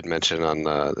 which I did mention on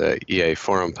the EA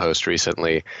forum post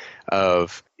recently,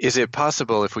 of is it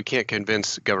possible, if we can't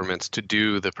convince governments to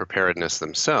do the preparedness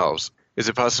themselves, is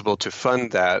it possible to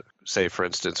fund that, say, for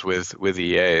instance, with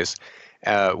EAs,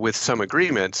 with some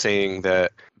agreement saying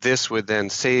that this would then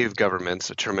save governments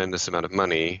a tremendous amount of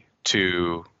money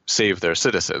to save their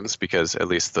citizens, because at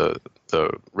least the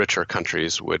richer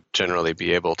countries would generally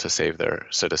be able to save their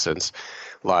citizens'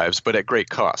 lives, but at great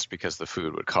cost, because the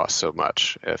food would cost so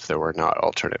much if there were not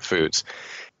alternate foods.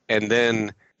 And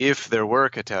then if there were a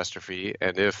catastrophe,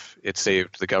 and if it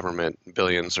saved the government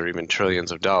billions or even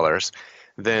trillions of dollars,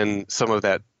 then some of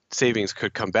that savings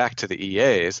could come back to the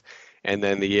EAs, and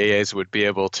then the EAs would be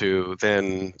able to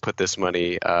then put this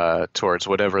money towards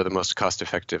whatever the most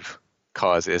cost-effective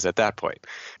cause is at that point.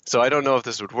 So I don't know if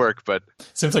this would work, but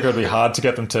seems like it would be hard to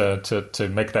get them to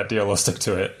make that deal or stick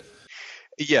to it.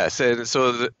 Yes, and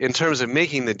so in terms of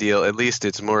making the deal, at least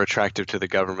it's more attractive to the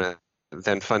government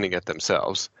than funding it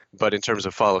themselves. But in terms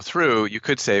of follow through, you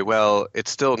could say, well, it's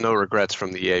still no regrets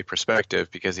from the EA perspective,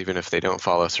 because even if they don't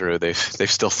follow through, they've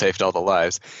still saved all the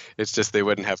lives. It's just they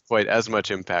wouldn't have quite as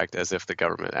much impact as if the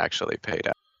government actually paid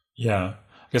out. Yeah,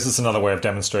 I guess it's another way of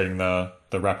demonstrating the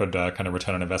rapid kind of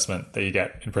return on investment that you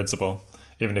get in principle,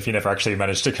 even if you never actually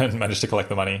manage to collect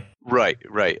the money. Right.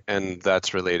 And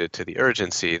that's related to the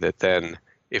urgency, that then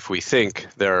if we think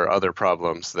there are other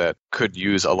problems that could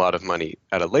use a lot of money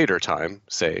at a later time,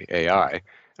 say AI,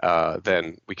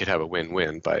 then we could have a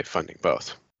win-win by funding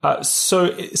both. So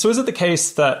is it the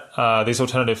case that these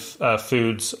alternative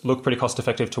foods look pretty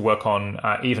cost-effective to work on,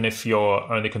 even if you're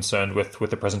only concerned with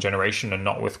the present generation and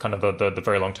not with kind of the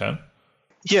very long term?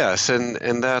 Yes,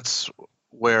 and that's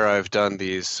where I've done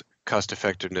these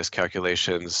cost-effectiveness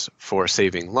calculations for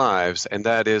saving lives, and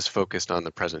that is focused on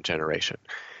the present generation.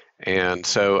 And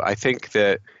so I think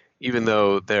that even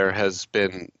though there has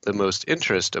been the most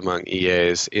interest among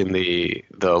EAs in the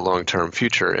long-term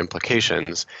future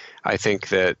implications, I think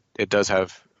that it does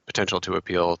have potential to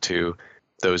appeal to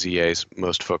those EAs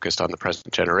most focused on the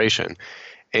present generation.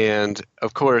 And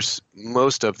of course,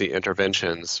 most of the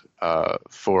interventions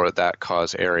for that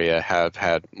cause area have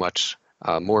had much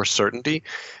more certainty.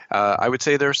 I would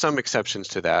say there are some exceptions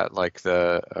to that, like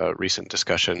the recent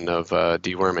discussion of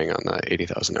deworming on the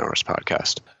 80,000 Hours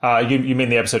podcast. You mean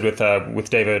the episode with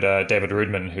David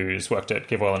Rudman, who's worked at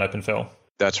GiveWell and OpenPhil?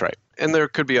 That's right. And there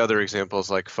could be other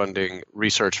examples, like funding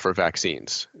research for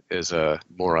vaccines is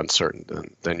more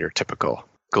uncertain than your typical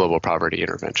global poverty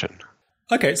intervention.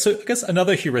 Okay, so I guess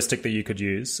another heuristic that you could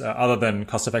use, other than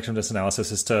cost-effectiveness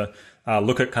analysis, is to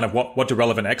look at kind of what do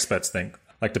relevant experts think.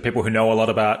 Like, do people who know a lot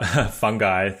about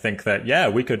fungi think that, yeah,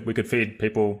 we could feed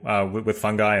people with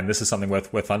fungi, and this is something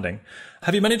worth funding?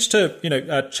 Have you managed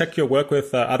to check your work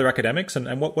with other academics,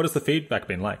 and what has the feedback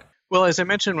been like? Well, as I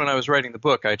mentioned when I was writing the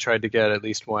book, I tried to get at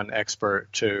least one expert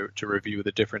to review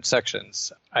the different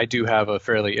sections. I do have a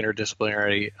fairly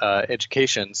interdisciplinary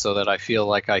education, so that I feel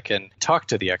like I can talk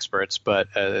to the experts, but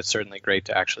it's certainly great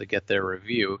to actually get their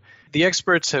review. The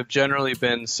experts have generally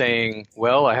been saying,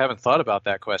 well, I haven't thought about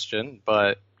that question,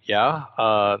 but yeah,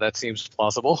 that seems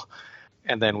plausible.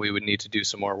 And then we would need to do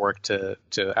some more work to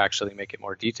actually make it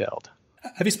more detailed.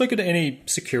 Have you spoken to any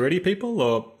security people,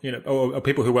 or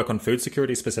people who work on food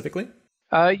security specifically?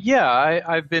 Yeah,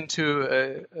 I've been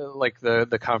to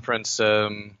the conference.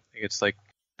 It's like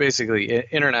basically an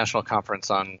international conference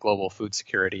on global food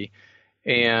security,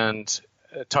 and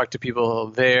talked to people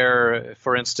there.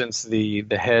 For instance, the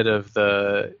head of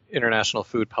the International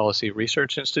Food Policy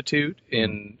Research Institute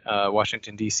in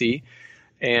Washington, D.C.,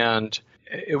 and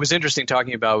it was interesting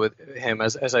talking about with him.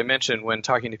 As I mentioned, when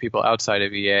talking to people outside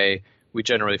of EA, we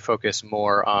generally focus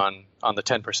more on the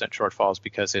 10% shortfalls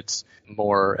because it's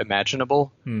more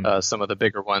imaginable. Some of the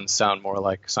bigger ones sound more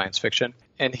like science fiction.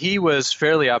 And he was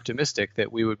fairly optimistic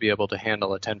that we would be able to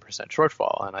handle a 10%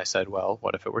 shortfall. And I said, well,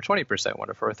 what if it were 20%? What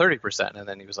if it were 30%? And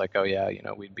then he was like, oh, yeah,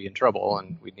 we'd be in trouble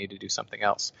and we'd need to do something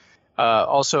else.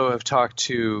 Also, I've talked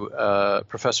to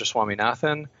Professor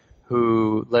Swaminathan,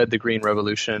 who led the Green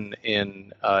Revolution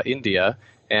in India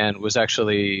and was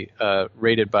actually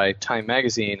rated by Time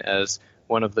magazine as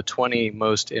one of the 20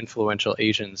 most influential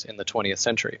Asians in the 20th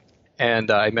century.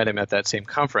 And I met him at that same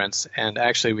conference. And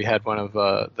actually, we had one of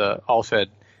the Alfed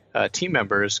team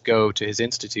members go to his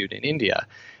institute in India.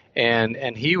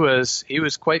 And he was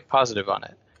quite positive on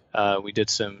it. We did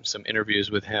some interviews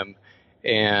with him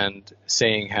and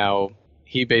saying how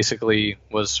he basically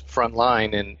was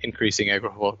frontline in increasing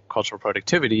agricultural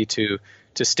productivity to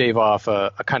stave off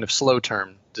a kind of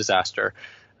slow-term disaster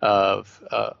of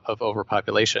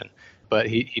overpopulation. But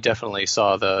he definitely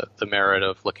saw the merit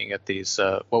of looking at these.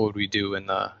 What would we do in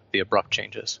the abrupt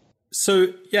changes?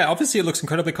 So yeah, obviously it looks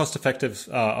incredibly cost-effective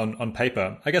on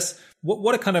paper. I guess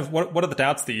what are the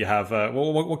doubts that you have?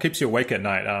 What keeps you awake at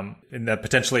night? In that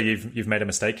potentially you've made a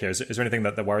mistake here. Is there anything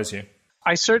that worries you?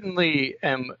 I certainly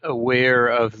am aware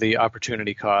of the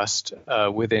opportunity cost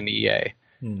within EA.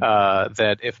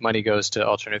 That if money goes to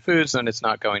alternate foods, then it's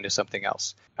not going to something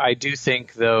else. I do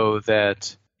think, though,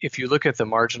 that if you look at the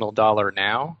marginal dollar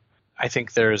now, I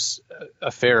think there's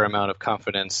a fair amount of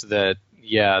confidence that,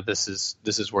 yeah, this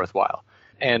is worthwhile.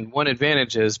 And one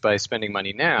advantage is by spending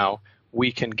money now,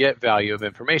 we can get value of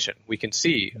information. We can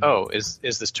see, is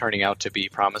this turning out to be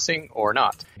promising or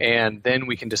not? And then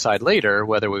we can decide later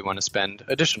whether we want to spend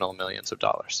additional millions of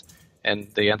dollars. And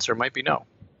the answer might be no.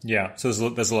 Yeah, so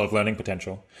there's a lot of learning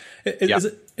potential. Is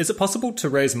it possible to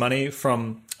raise money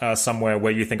from somewhere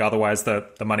where you think otherwise the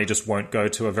money just won't go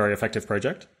to a very effective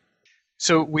project?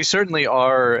 So we certainly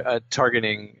are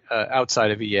targeting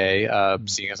outside of EA.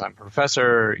 Seeing as I'm a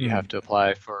professor, you have to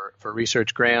apply for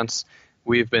research grants.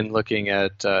 We've been looking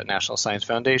at National Science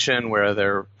Foundation, where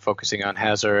they're focusing on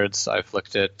hazards. I've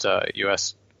looked at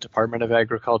U.S. Department of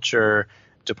Agriculture,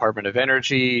 Department of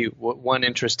Energy. One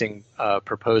interesting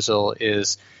proposal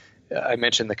is, I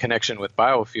mentioned the connection with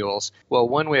biofuels. Well,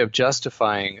 one way of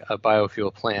justifying a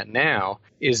biofuel plant now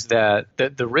is that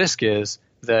the risk is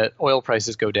that oil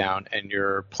prices go down and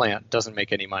your plant doesn't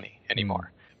make any money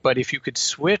anymore. But if you could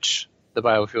switch the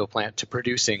biofuel plant to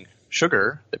producing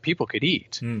sugar that people could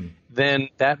eat, then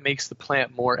that makes the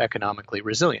plant more economically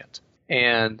resilient.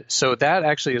 And so that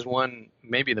actually is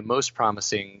maybe the most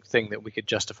promising thing that we could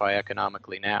justify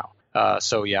economically now.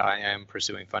 So yeah, I am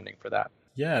pursuing funding for that.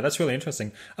 Yeah, that's really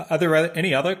interesting. Are there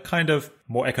any other kind of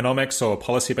more economics or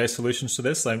policy-based solutions to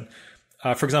this?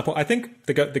 For example, I think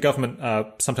the government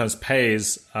sometimes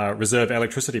pays reserve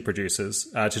electricity producers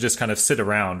to just kind of sit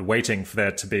around waiting for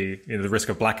there to be the risk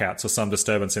of blackouts or some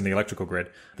disturbance in the electrical grid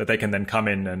that they can then come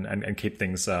in and keep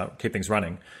things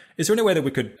running. Is there any way that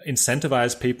we could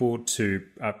incentivize people to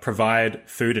provide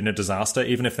food in a disaster,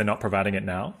 even if they're not providing it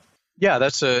now? Yeah,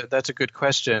 that's a good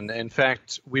question. In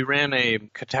fact, we ran a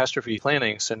catastrophe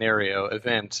planning scenario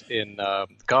event in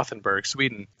Gothenburg,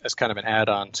 Sweden, as kind of an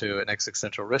add-on to an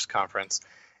existential risk conference.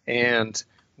 And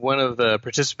one of the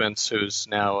participants, who's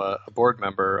now a board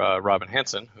member, Robin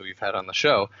Hansen, who you've had on the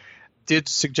show, did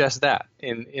suggest that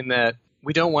in that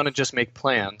we don't want to just make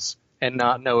plans and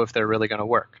not know if they're really going to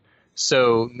work.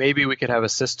 So maybe we could have a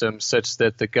system such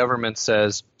that the government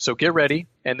says, so get ready,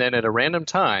 and then at a random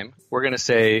time, we're going to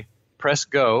say, press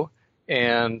go,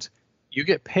 and you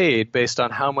get paid based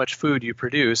on how much food you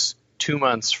produce 2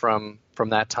 months from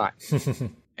that time.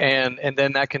 and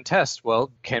then that can test,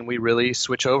 well, can we really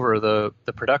switch over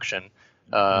the production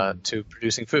to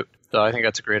producing food? So I think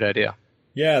that's a great idea.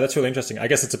 Yeah, that's really interesting. I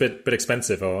guess it's a bit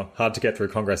expensive or hard to get through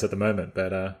Congress at the moment,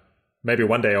 but maybe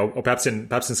one day, or perhaps in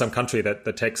some country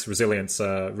that takes resilience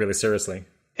really seriously.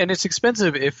 And it's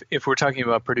expensive if we're talking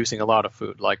about producing a lot of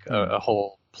food, like a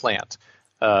whole plant.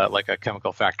 Like a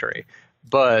chemical factory.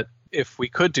 But if we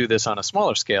could do this on a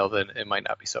smaller scale, then it might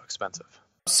not be so expensive.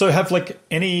 So have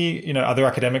any other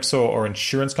academics or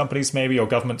insurance companies maybe or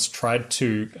governments tried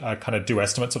to kind of do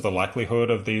estimates of the likelihood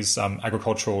of these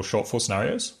agricultural shortfall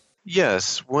scenarios?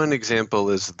 Yes. One example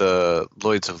is the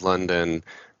Lloyd's of London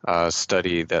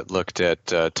study that looked at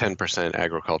 10%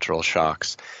 agricultural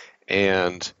shocks.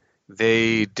 And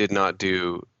they did not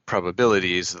do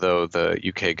probabilities, though the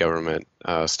UK government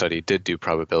study did do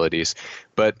probabilities,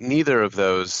 but neither of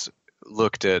those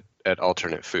looked at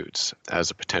alternate foods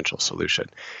as a potential solution.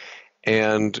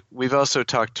 And we've also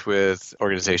talked with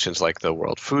organizations like the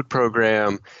World Food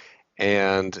Program,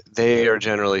 and they are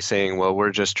generally saying, well,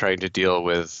 we're just trying to deal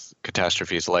with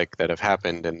catastrophes like that have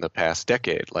happened in the past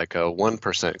decade, like a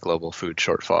 1% global food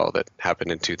shortfall that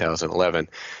happened in 2011.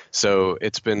 So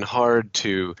it's been hard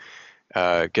to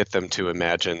get them to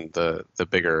imagine the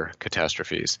bigger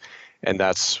catastrophes. And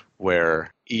that's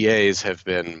where EAs have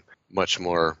been much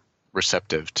more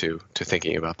receptive to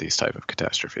thinking about these type of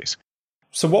catastrophes.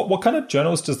 So what kind of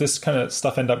journals does this kind of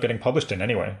stuff end up getting published in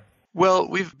anyway? Well,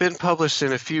 we've been published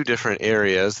in a few different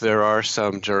areas. There are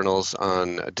some journals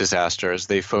on disasters.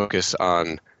 They focus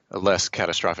on less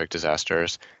catastrophic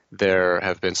disasters. There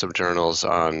have been some journals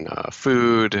on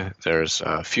food. There's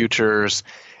futures.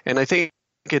 And I think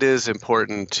it is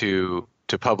important to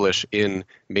publish in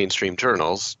mainstream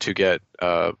journals to get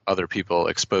other people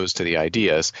exposed to the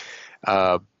ideas.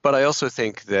 But I also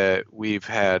think that we've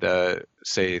had,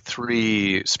 say,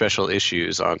 3 special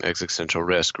issues on existential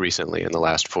risk recently in the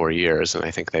last 4 years, and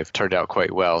I think they've turned out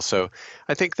quite well. So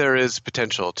I think there is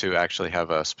potential to actually have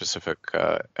a specific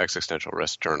existential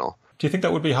risk journal. Do you think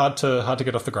that would be hard to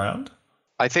get off the ground?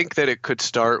 I think that it could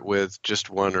start with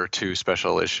just 1 or 2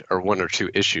 1 or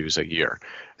 2 issues a year,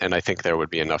 and I think there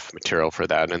would be enough material for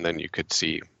that, and then you could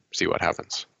see what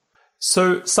happens.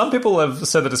 So some people have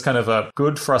said that it's kind of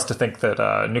good for us to think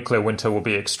that nuclear winter will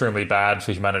be extremely bad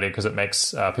for humanity because it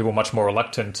makes people much more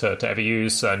reluctant to ever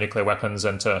use nuclear weapons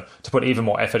and to put even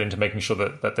more effort into making sure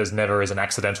that there's never is an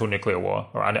accidental nuclear war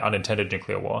or unintended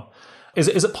nuclear war. Is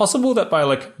it possible that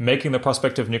by making the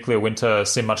prospect of nuclear winter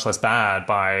seem much less bad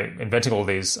by inventing all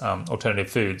these alternative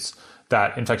foods,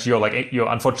 that in fact you're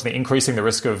unfortunately increasing the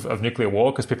risk of nuclear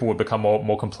war because people would become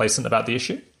more complacent about the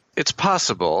issue? It's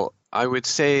possible. I would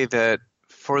say that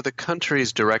for the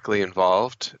countries directly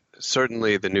involved,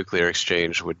 certainly the nuclear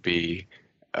exchange would be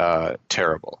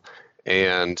terrible.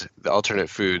 And the alternate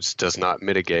foods does not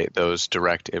mitigate those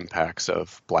direct impacts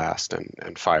of blast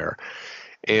and fire.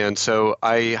 And so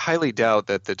I highly doubt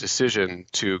that the decision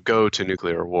to go to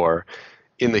nuclear war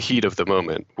in the heat of the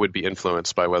moment would be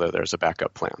influenced by whether there's a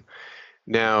backup plan.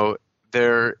 Now,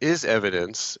 there is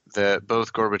evidence that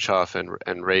both Gorbachev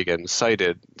and Reagan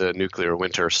cited the nuclear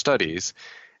winter studies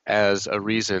as a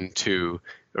reason to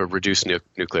reduce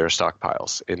nuclear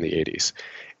stockpiles in the 80s.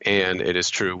 And it is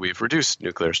true we've reduced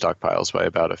nuclear stockpiles by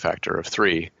about a factor of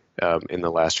 3 in the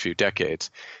last few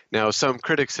decades. Now, some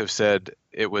critics have said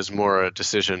it was more a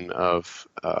decision of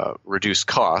reduced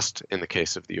cost in the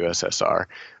case of the USSR,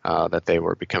 that they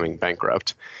were becoming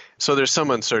bankrupt. So there's some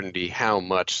uncertainty how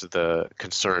much the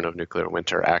concern of nuclear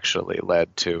winter actually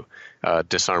led to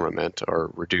disarmament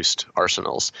or reduced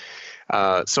arsenals.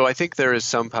 So I think there is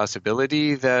some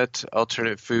possibility that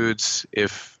alternate foods,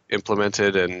 if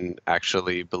implemented and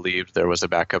actually believed there was a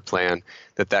backup plan,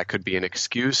 that could be an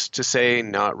excuse to say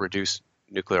not reduce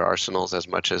nuclear arsenals as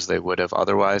much as they would have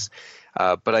otherwise.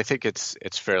 But I think it's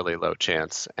fairly low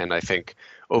chance. And I think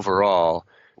overall,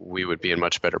 we would be in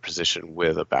much better position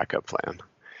with a backup plan.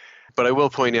 But I will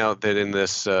point out that in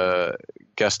this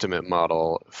guesstimate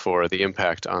model for the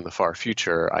impact on the far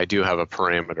future, I do have a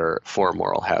parameter for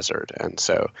moral hazard. And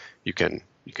so you can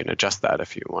adjust that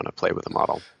if you want to play with the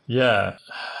model. Yeah.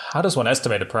 How does one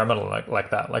estimate a parameter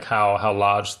like that? Like how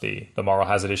large the moral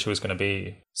hazard issue is going to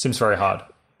be? Seems very hard.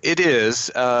 It is.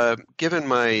 Given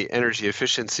my energy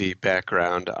efficiency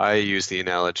background, I use the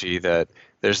analogy that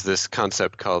there's this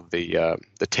concept called the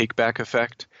take-back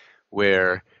effect,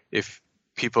 where if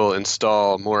people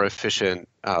install more efficient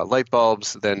light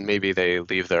bulbs, then maybe they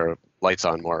leave their lights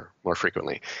on more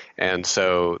frequently. And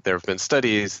so there have been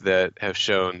studies that have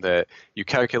shown that you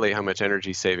calculate how much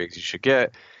energy savings you should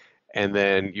get, and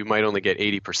then you might only get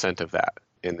 80% of that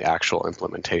in the actual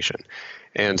implementation.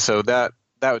 And so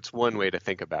that's one way to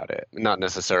think about it, not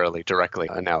necessarily directly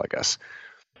analogous.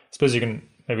 I suppose you can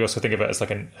maybe also think of it as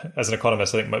as an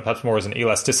economist, I think perhaps more as an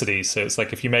elasticity. So it's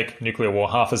like if you make nuclear war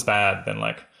half as bad, then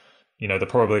the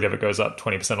probability of it goes up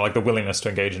 20%, or the willingness to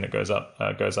engage in it goes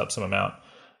up some amount.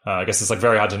 I guess it's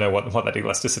very hard to know what that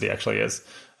elasticity actually is.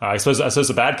 I suppose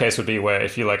a bad case would be where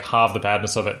if you halve the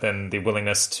badness of it, then the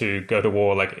willingness to go to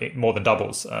war more than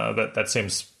doubles. That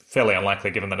seems fairly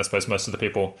unlikely, given that I suppose most of the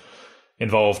people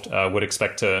involved would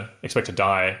expect to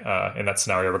die in that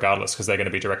scenario regardless, because they're going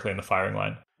to be directly in the firing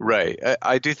line. Right.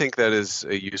 I do think that is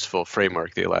a useful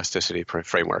framework, the elasticity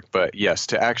framework. But yes,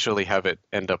 to actually have it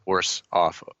end up worse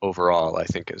off overall, I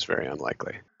think is very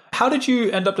unlikely. How did you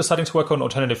end up deciding to work on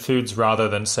alternative foods rather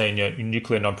than, say,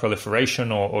 nuclear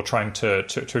non-proliferation or trying to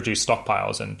reduce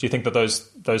stockpiles? And do you think that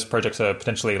those projects are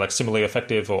potentially similarly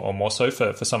effective or more so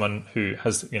for someone who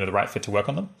has the right fit to work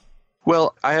on them?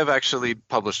 Well, I have actually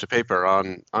published a paper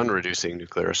on reducing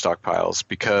nuclear stockpiles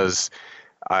because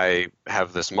I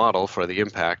have this model for the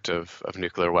impact of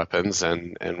nuclear weapons,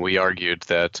 and we argued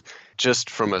that just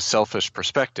from a selfish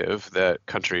perspective, that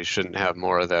countries shouldn't have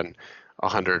more than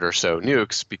 100 or so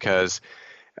nukes because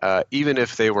even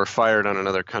if they were fired on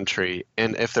another country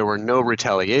and if there were no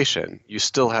retaliation, you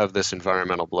still have this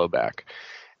environmental blowback.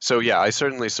 So yeah, I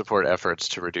certainly support efforts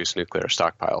to reduce nuclear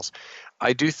stockpiles.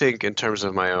 I do think in terms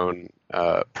of my own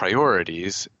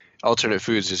priorities, alternate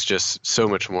foods is just so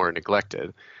much more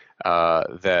neglected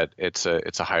that it's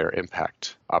a higher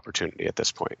impact opportunity at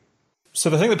this point. So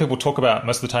the thing that people talk about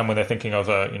most of the time when they're thinking of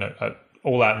a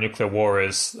all-out nuclear war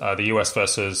is the US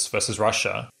versus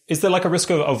Russia. Is there like a risk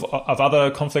of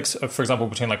other conflicts, for example,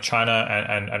 between like China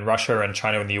and Russia and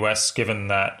China and the US, given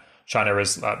that China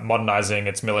is modernizing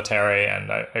its military,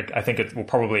 and I think it will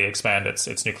probably expand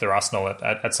its nuclear arsenal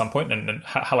at some point? And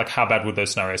how bad would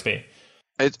those scenarios be?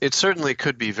 It certainly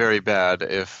could be very bad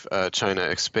if China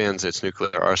expands its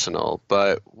nuclear arsenal.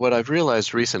 But what I've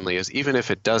realized recently is even if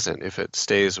it doesn't, if it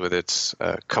stays with its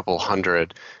couple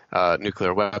hundred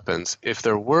nuclear weapons, if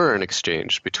there were an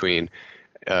exchange between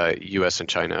U.S. and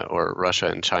China or Russia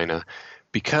and China,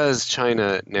 because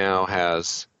China now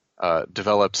has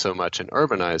developed so much and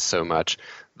urbanized so much,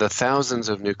 the thousands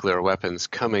of nuclear weapons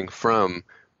coming from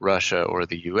Russia or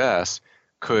the U.S.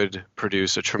 could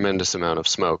produce a tremendous amount of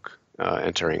smoke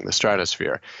entering the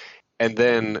stratosphere. And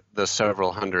then the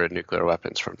several hundred nuclear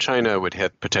weapons from China would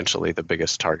hit potentially the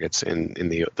biggest targets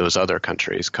in those other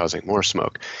countries, causing more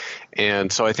smoke.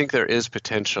 And so I think there is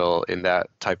potential in that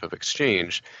type of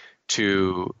exchange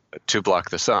to block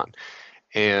the sun.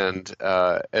 And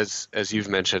as you've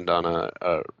mentioned on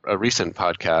a recent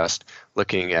podcast,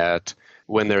 looking at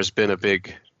when there's been a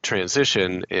big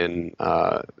transition in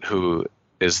who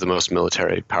is the most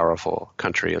military powerful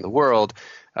country in the world,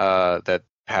 that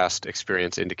past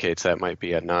experience indicates that might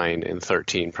be a 9 in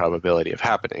 13 probability of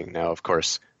happening. Now, of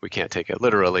course, we can't take it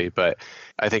literally, but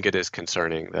I think it is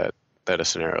concerning that a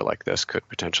scenario like this could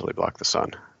potentially block the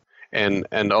sun.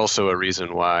 And also a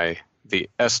reason why the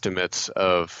estimates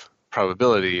of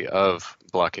probability of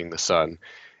blocking the sun,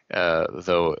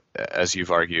 though, as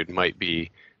you've argued, might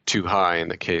be too high in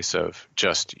the case of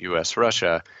just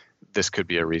US-Russia, this could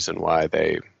be a reason why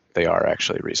they are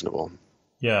actually reasonable.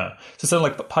 Yeah. So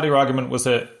like part of your argument was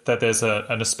that there's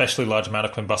an especially large amount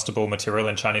of combustible material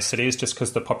in Chinese cities just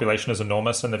because the population is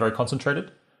enormous and they're very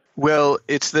concentrated? Well,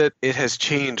 it's that it has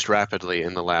changed rapidly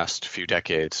in the last few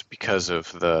decades because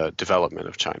of the development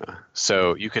of China.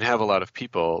 So you can have a lot of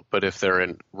people, but if they're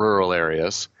in rural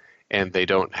areas and they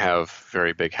don't have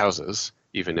very big houses,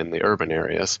 even in the urban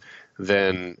areas,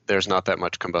 then there's not that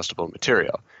much combustible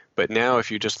material. But now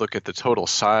if you just look at the total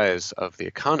size of the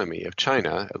economy of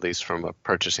China, at least from a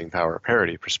purchasing power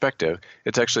parity perspective,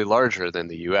 it's actually larger than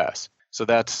the US. So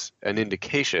that's an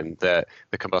indication that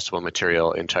the combustible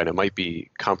material in China might be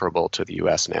comparable to the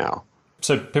US now.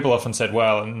 So people often said,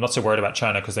 well, I'm not so worried about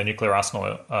China because their nuclear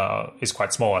arsenal is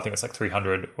quite small. I think it's like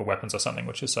 300 weapons or something,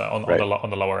 which is on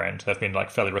the lower end. They've been like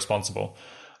fairly responsible.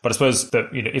 But I suppose that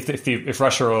if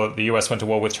Russia or the US went to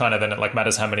war with China, then it like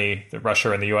matters how many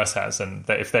Russia and the US has, and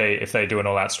that if they do an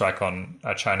all-out strike on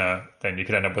China, then you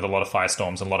could end up with a lot of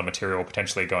firestorms and a lot of material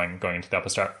potentially going into the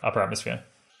upper atmosphere.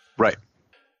 Right.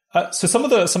 So some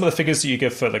of the figures that you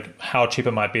give for like how cheap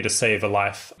it might be to save a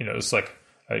life, it's like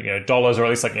dollars, or at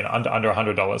least like under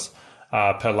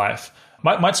 $100 per life.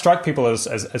 Might strike people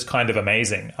as kind of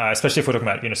amazing, especially if we're talking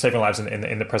about saving lives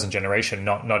in the present generation,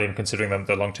 not even considering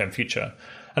the long-term future.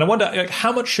 And I wonder,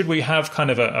 how much should we have kind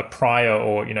of a prior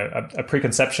or a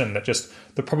preconception that just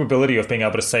the probability of being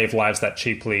able to save lives that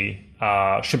cheaply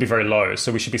should be very low.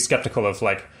 So we should be skeptical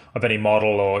of any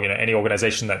model or any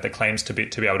organization that claims to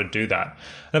be able to do that.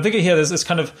 And I'm thinking here, there's this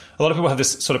kind of, a lot of people have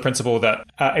this sort of principle that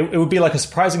it would be like a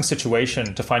surprising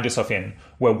situation to find yourself in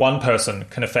where one person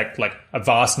can affect like a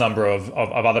vast number of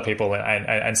other people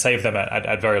and save them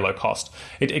at very low cost.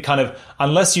 It kind of,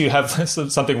 unless you have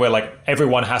something where like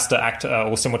everyone has to act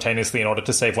all simultaneously in order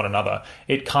to save one another,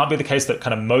 it can't be the case that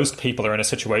kind of most people are in a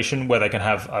situation where they can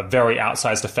have very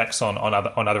outsized effects on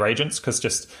other agents, because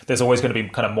just there's always going to be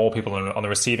kind of more people on the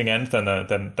receiving end than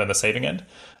the saving end.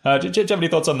 Do you have any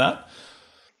thoughts on that?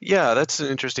 Yeah, that's an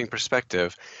interesting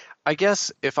perspective. I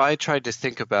guess if I tried to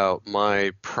think about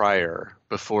my prior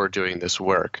before doing this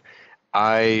work,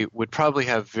 I would probably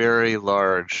have very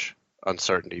large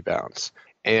uncertainty bounds.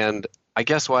 And I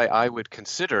guess why I would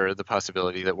consider the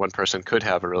possibility that one person could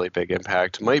have a really big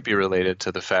impact might be related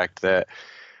to the fact that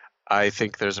I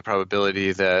think there's a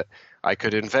probability that I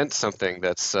could invent something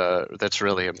that's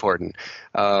really important,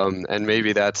 and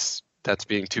maybe that's that's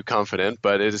being too confident,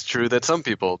 but it is true that some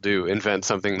people do invent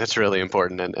something that's really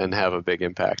important and have a big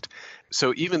impact.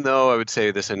 So even though I would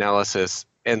say this analysis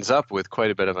ends up with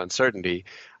quite a bit of uncertainty,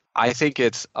 I think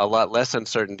it's a lot less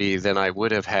uncertainty than I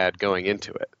would have had going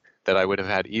into it, that I would have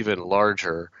had even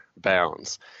larger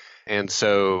bounds. And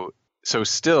so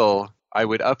still, I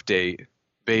would update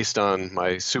based on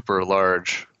my super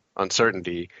large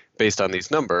uncertainty based on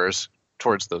these numbers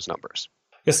towards those numbers.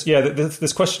 Yes, yeah,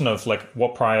 this question of like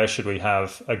what prior should we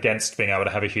have against being able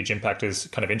to have a huge impact is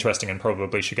kind of interesting and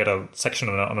probably should get a section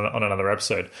on another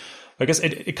episode. I guess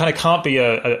it kind of can't be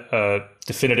a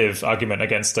definitive argument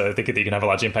against thinking that you can have a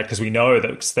large impact, because we know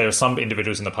that there are some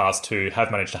individuals in the past who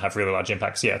have managed to have really large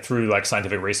impacts. Yeah, through like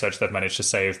scientific research, they've managed to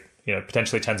save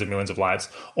potentially tens of millions of lives,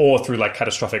 or through like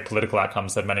catastrophic political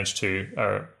outcomes that managed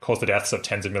to cause the deaths of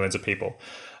tens of millions of people.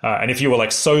 And if you were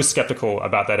like so skeptical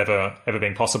about that ever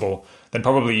being possible, then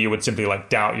probably you would simply like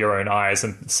doubt your own eyes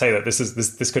and say that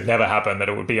this could never happen, that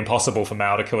it would be impossible for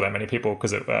Mao to kill that many people,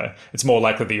 because it's more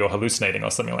likely that you're hallucinating or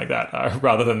something like that,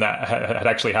 rather than that had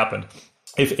actually happened.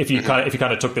 If you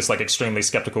kind of took this like extremely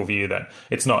skeptical view that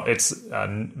it's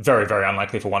very, very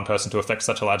unlikely for one person to affect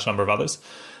such a large number of others.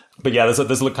 But yeah,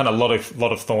 there's a kind of lot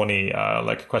of thorny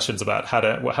like questions about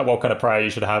what kind of prior you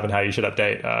should have and how you should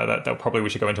update. That probably we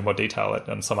should go into more detail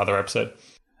in some other episode.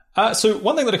 So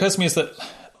one thing that occurs to me is that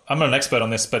I'm not an expert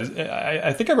on this, but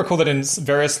I think I recall that in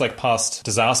various like past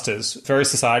disasters,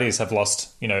 various societies have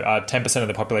lost 10% of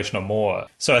the population or more.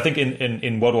 So I think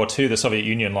in World War II, the Soviet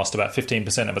Union lost about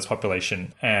 15% of its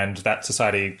population, and that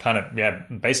society kind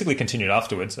of basically continued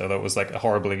afterwards, although it was like a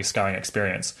horribly scarring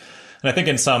experience. And I think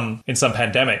in some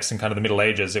pandemics in kind of the Middle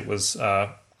Ages, it was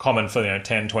common for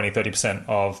 10, 20, 30%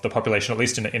 of the population, at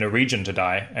least in a region, to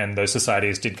die, and those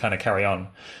societies did kind of carry on.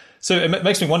 So it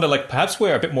makes me wonder, like, perhaps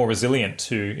we're a bit more resilient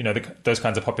to those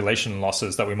kinds of population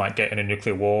losses that we might get in a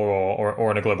nuclear war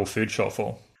or in a global food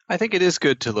shortfall. I think it is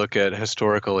good to look at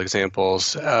historical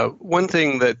examples. One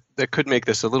thing that could make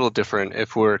this a little different,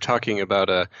 if we're talking about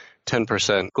a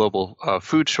 10% global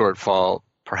food shortfall,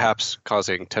 perhaps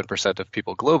causing 10% of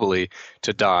people globally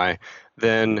to die,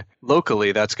 then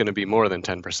locally that's going to be more than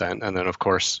 10%. And then, of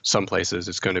course, some places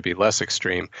it's going to be less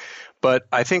extreme. But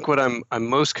I think what I'm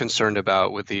most concerned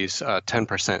about with these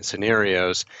 10%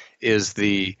 scenarios is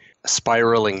the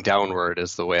spiraling downward,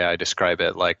 is the way I describe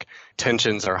it. Like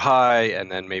tensions are high,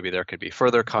 and then maybe there could be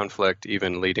further conflict,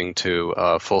 even leading to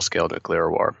a full-scale nuclear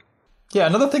war. Yeah,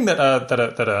 another thing that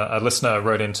a listener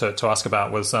wrote in to ask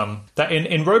about was that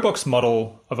in Roebuck's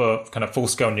model of a kind of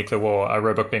full-scale nuclear war,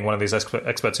 Roebuck being one of these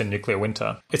experts in nuclear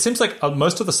winter, it seems like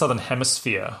most of the southern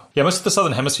hemisphere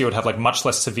would have like much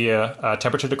less severe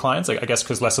temperature declines, I guess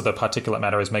because less of the particulate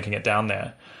matter is making it down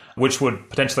there, which would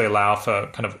potentially allow for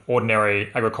kind of ordinary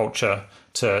agriculture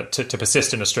to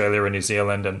persist in Australia and New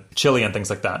Zealand and Chile and things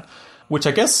like that. Which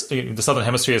I guess the southern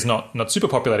hemisphere is not super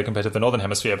populated compared to the northern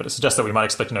hemisphere, but it suggests that we might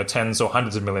expect tens or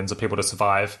hundreds of millions of people to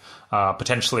survive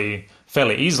potentially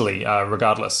fairly easily,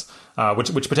 regardless.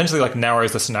 Which potentially like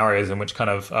narrows the scenarios in which kind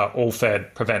of all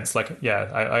fed prevents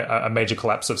a major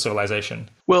collapse of civilization.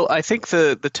 Well, I think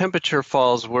the temperature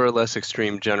falls were less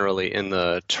extreme generally in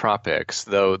the tropics,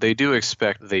 though they do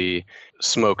expect the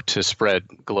smoke to spread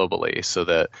globally, so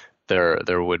that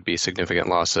there would be significant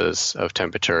losses of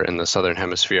temperature in the southern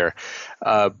hemisphere.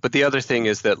 But the other thing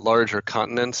is that larger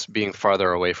continents, being farther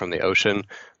away from the ocean,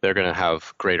 they're going to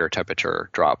have greater temperature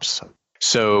drops.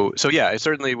 So yeah, it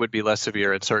certainly would be less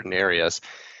severe in certain areas.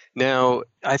 Now,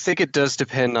 I think it does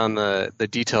depend on the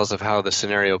details of how the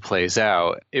scenario plays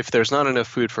out. If there's not enough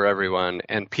food for everyone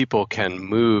and people can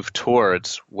move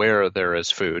towards where there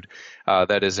is food,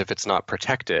 that is, if it's not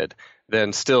protected,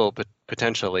 then still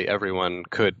potentially everyone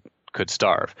could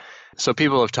starve. So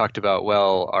people have talked about,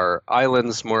 well, are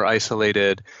islands more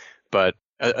isolated? But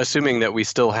assuming that we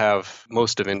still have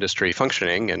most of industry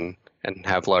functioning and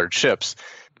have large ships,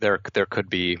 there could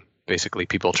be basically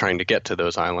people trying to get to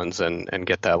those islands and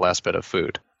get that last bit of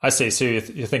food. I see. So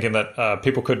you're thinking that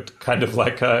people could kind of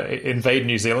like invade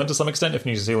New Zealand to some extent if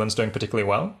New Zealand's doing particularly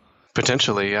well?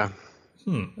 Potentially, yeah.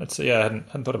 I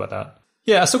hadn't thought about that.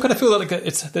 Yeah, I still kind of feel like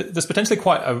there's potentially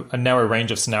quite a narrow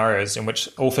range of scenarios in which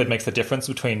all fed makes the difference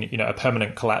between a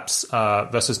permanent collapse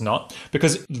versus not.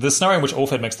 Because the scenario in which all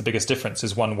fed makes the biggest difference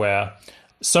is one where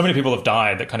so many people have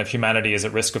died that kind of humanity is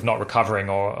at risk of not recovering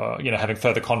or having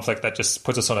further conflict that just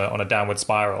puts us on a downward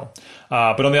spiral.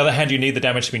 But on the other hand, you need the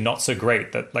damage to be not so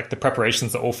great that like the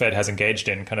preparations that All Fed has engaged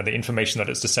in, kind of the information that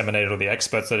it's disseminated or the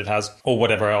experts that it has or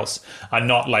whatever else are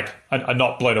not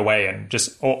blown away and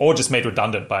just made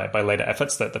redundant by later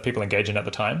efforts that the people engage in at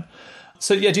the time.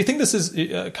 So yeah, do you think this is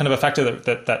kind of a factor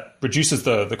that reduces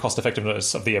the cost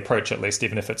effectiveness of the approach, at least,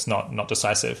 even if it's not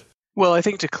decisive? Well, I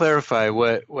think to clarify,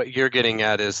 what you're getting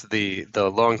at is the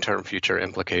long-term future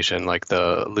implication, like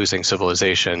the losing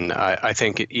civilization. I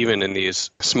think even in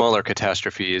these smaller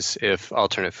catastrophes, if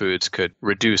alternate foods could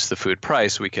reduce the food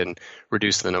price, we can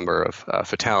reduce the number of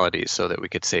fatalities so that we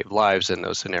could save lives in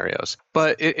those scenarios.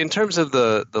 But in terms of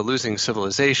the losing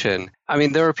civilization, I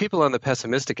mean, there are people on the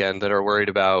pessimistic end that are worried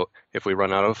about if we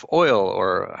run out of oil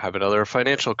or have another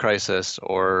financial crisis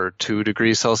or 2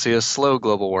 degrees Celsius slow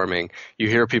global warming. You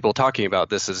hear people talking about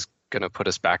this is going to put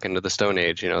us back into the Stone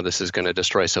Age. This is going to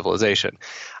destroy civilization.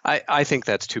 I think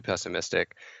that's too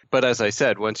pessimistic. But as I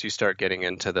said, once you start getting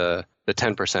into the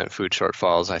 10% food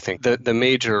shortfalls, I think the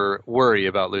major worry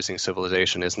about losing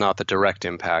civilization is not the direct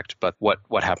impact, but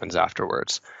what happens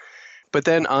afterwards. But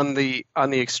then on the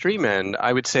extreme end,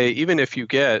 I would say even if you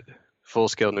get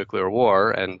full-scale nuclear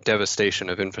war and devastation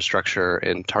of infrastructure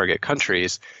in target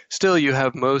countries, still you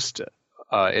have most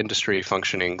industry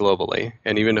functioning globally.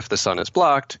 And even if the sun is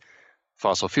blocked,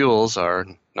 fossil fuels are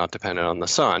not dependent on the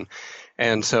sun.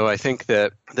 And so I think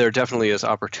that there definitely is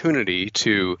opportunity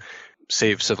to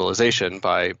save civilization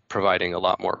by providing a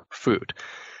lot more food.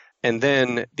 And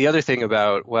then the other thing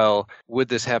about, well, would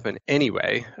this happen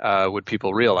anyway? Would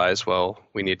people realize, well,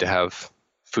 we need to have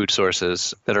food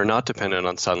sources that are not dependent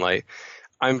on sunlight?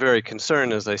 I'm very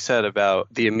concerned, as I said,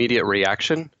 about the immediate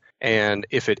reaction. And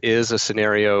if it is a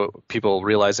scenario, people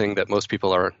realizing that most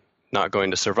people are not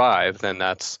going to survive, then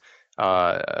that's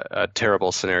a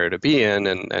terrible scenario to be in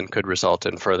and could result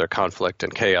in further conflict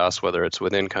and chaos, whether it's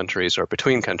within countries or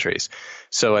between countries.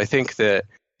 So I think that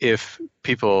if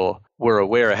people were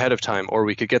aware ahead of time, or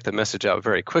we could get the message out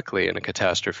very quickly in a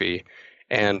catastrophe,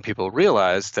 and people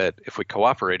realized that if we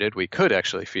cooperated, we could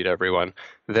actually feed everyone,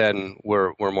 then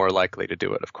we're more likely to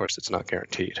do it. Of course, it's not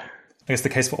guaranteed. I guess the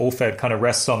case for All-Fed kind of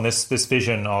rests on this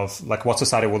vision of like what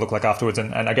society will look like afterwards.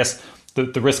 And I guess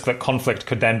the risk that conflict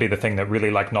could then be the thing that really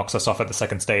like knocks us off at the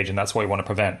second stage. And that's what we want to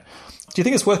prevent. Do you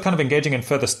think it's worth kind of engaging in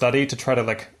further study to try to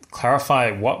like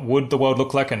clarify what would the world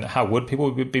look like and how would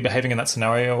people be behaving in that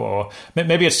scenario? Or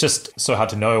maybe it's just so hard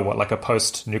to know what like a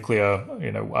post-nuclear,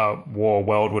 war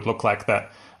world would look like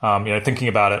that, thinking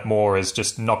about it more is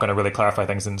just not going to really clarify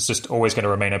things, and it's just always going to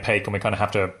remain opaque, and we kind of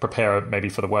have to prepare maybe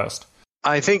for the worst.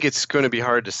 I think it's going to be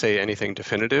hard to say anything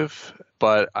definitive,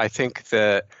 but I think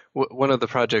that one of the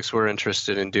projects we're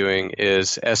interested in doing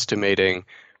is estimating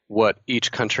what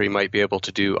each country might be able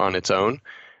to do on its own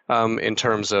in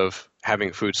terms of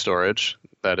having food storage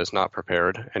that is not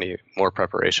prepared, any more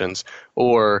preparations,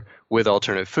 or with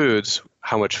alternate foods,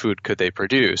 how much food could they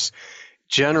produce?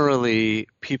 Generally,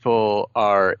 people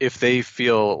are, if they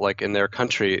feel like in their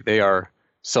country they are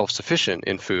self-sufficient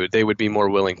in food, they would be more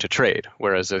willing to trade.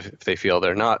 Whereas if they feel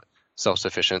they're not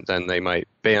self-sufficient, then they might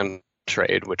ban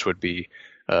trade, which would be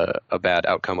a bad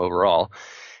outcome overall.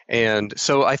 And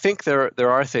so I think there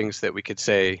are things that we could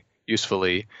say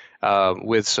usefully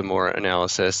with some more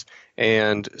analysis.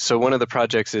 And so one of the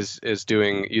projects is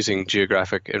using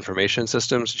geographic information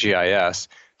systems, GIS,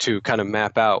 to kind of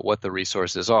map out what the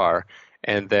resources are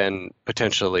and then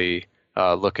potentially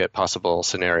look at possible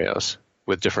scenarios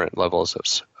with different levels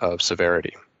of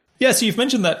severity. Yeah, so you've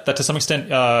mentioned that to some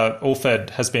extent,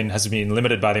 All-Fed has been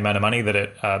limited by the amount of money that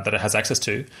it has access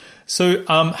to. So,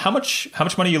 how much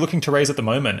money are you looking to raise at the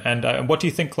moment, and what do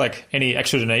you think like any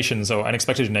extra donations or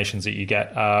unexpected donations that you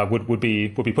get would be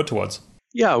put towards?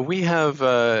 Yeah, we have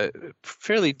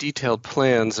fairly detailed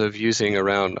plans of using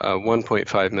around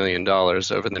 $1.5 million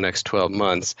over the next 12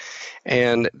 months.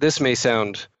 And this may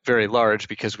sound very large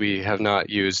because we have not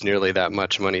used nearly that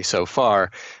much money so far,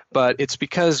 but it's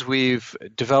because we've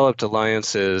developed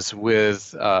alliances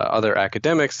with other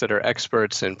academics that are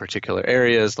experts in particular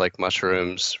areas like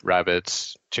mushrooms,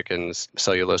 rabbits, chickens,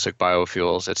 cellulosic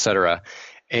biofuels, etc.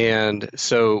 And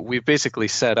so we've basically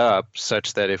set up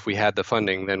such that if we had the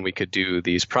funding, then we could do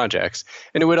these projects.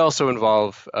 And it would also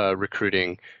involve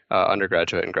recruiting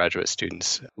undergraduate and graduate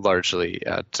students, largely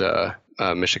at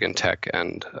Michigan Tech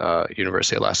and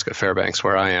University of Alaska Fairbanks,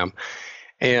 where I am.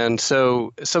 And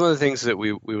so some of the things that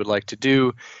we would like to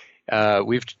do,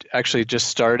 we've actually just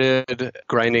started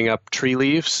grinding up tree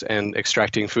leaves and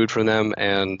extracting food from them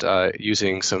and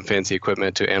using some fancy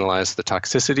equipment to analyze the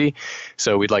toxicity.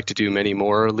 So we'd like to do many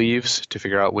more leaves to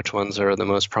figure out which ones are the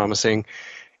most promising.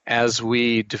 As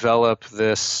we develop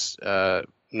this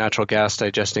natural gas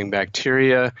digesting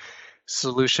bacteria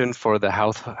solution for the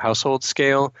household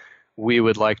scale, we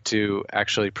would like to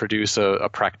actually produce a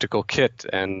practical kit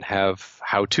and have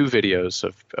how-to videos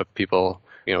of people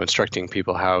instructing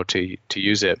people how to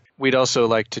use it. We'd also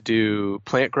like to do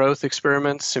plant growth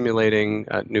experiments simulating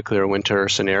nuclear winter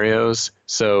scenarios.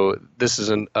 So this is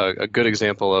a good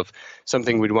example of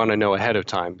something we'd want to know ahead of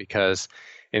time, because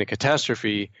in a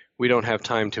catastrophe, we don't have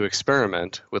time to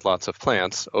experiment with lots of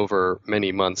plants over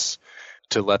many months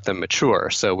to let them mature.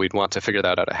 So we'd want to figure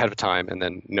that out ahead of time and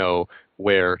then know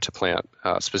where to plant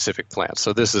specific plants.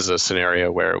 So this is a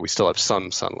scenario where we still have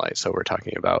some sunlight. So we're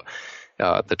talking about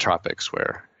the tropics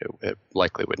where it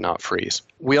likely would not freeze.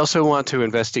 We also want to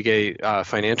investigate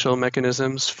financial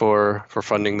mechanisms for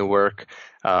funding the work,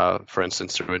 for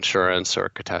instance, through insurance or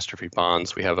catastrophe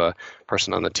bonds. We have a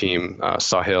person on the team,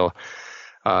 Sahil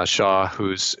Shah,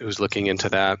 who's looking into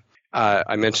that.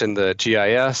 I mentioned the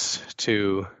GIS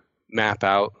to map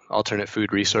out alternate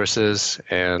food resources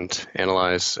and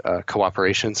analyze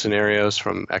cooperation scenarios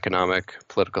from economic,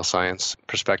 political science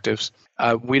perspectives.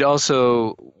 We'd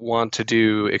also want to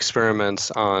do experiments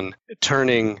on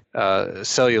turning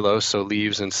cellulose, so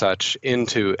leaves and such,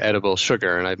 into edible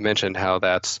sugar. And I've mentioned how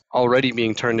that's already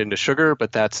being turned into sugar,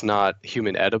 but that's not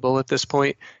human edible at this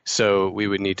point. So we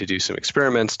would need to do some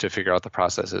experiments to figure out the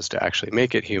processes to actually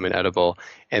make it human edible.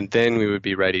 And then we would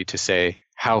be ready to say,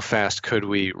 how fast could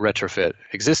we retrofit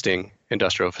existing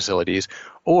industrial facilities?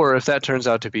 Or if that turns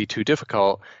out to be too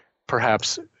difficult,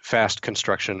 perhaps fast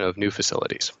construction of new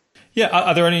facilities. Yeah,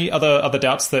 are there any other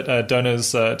doubts that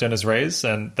donors raise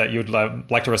and that you'd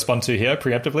like to respond to here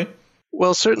preemptively?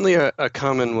 Well, certainly a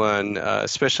common one,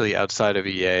 especially outside of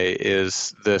EA,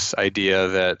 is this idea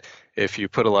that if you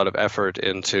put a lot of effort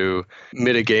into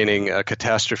mitigating a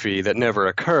catastrophe that never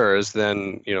occurs,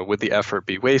 then would the effort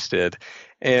be wasted?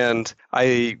 And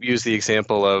I use the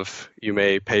example of you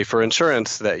may pay for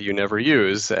insurance that you never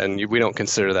use, and we don't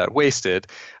consider that wasted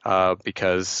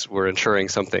because we're insuring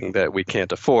something that we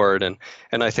can't afford. And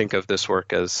I think of this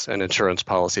work as an insurance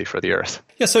policy for the Earth.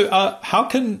 Yeah. So how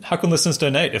can listeners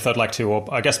donate if they'd like to,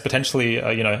 or I guess potentially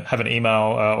have an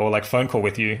email or like phone call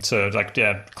with you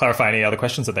to clarify any other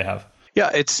questions that they have? Yeah,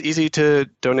 it's easy to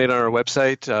donate on our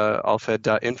website,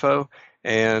 allfed.info.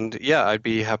 And yeah, I'd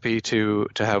be happy to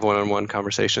have one-on-one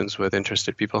conversations with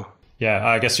interested people. Yeah,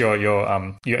 I guess your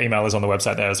email is on the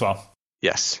website there as well.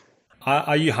 Yes.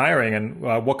 Are you hiring, and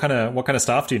what kind of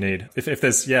staff do you need? If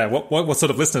there's what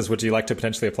sort of listeners would you like to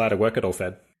potentially apply to work at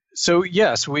Allfed? So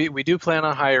yes, we do plan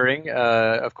on hiring.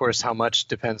 Of course, how much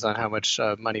depends on how much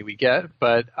money we get.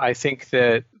 But I think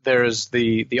that there's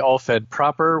the Allfed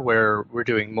proper, where we're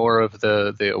doing more of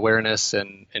the awareness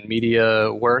and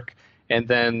media work, and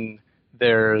then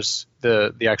there's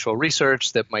the actual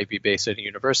research that might be based at a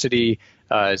university.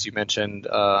 As you mentioned,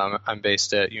 I'm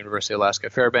based at University of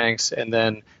Alaska Fairbanks. And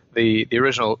then the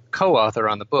original co-author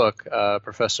on the book,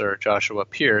 Professor Joshua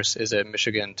Pierce, is at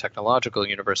Michigan Technological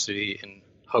University in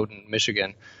Houghton,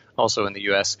 Michigan, also in the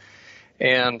U.S.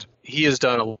 And he has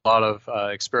done a lot of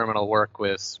experimental work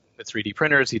with 3D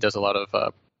printers. He does a lot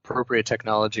of appropriate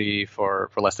technology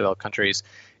for less developed countries.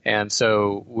 And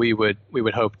so we would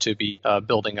hope to be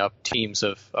building up teams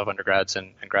of undergrads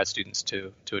and grad students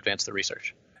to advance the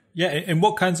research. Yeah, in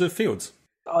what kinds of fields?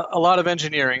 A lot of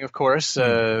engineering, of course,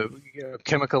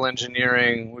 chemical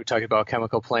engineering. We talked about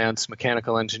chemical plants,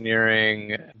 mechanical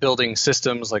engineering, building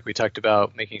systems, like we talked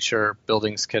about, making sure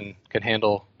buildings can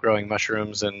handle growing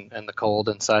mushrooms and the cold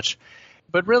and such.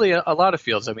 But really, a lot of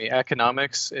fields. I mean,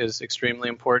 economics is extremely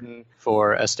important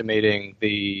for estimating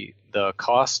the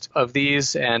cost of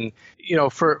these. And,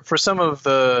 for some of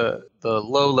the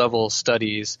low-level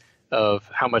studies of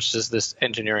how much does this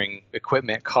engineering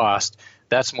equipment cost,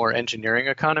 that's more engineering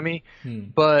economy.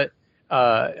 But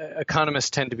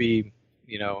economists tend to be,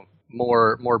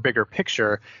 more bigger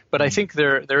picture. But I think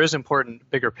there is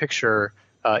important bigger picture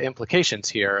implications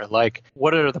here, like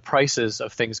what are the prices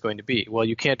of things going to be? Well,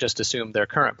 you can't just assume their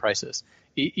current prices.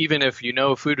 Even if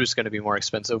food is going to be more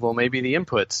expensive, well, maybe the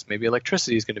inputs, maybe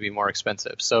electricity is going to be more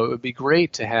expensive. So it would be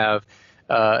great to have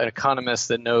an economist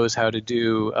that knows how to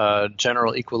do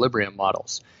general equilibrium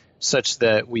models, such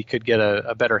that we could get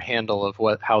a better handle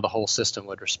of how the whole system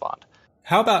would respond.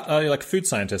 How about like food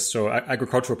scientists or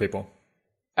agricultural people?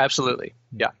 Absolutely,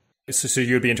 yeah. So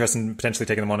you'd be interested in potentially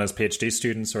taking them on as PhD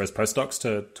students or as postdocs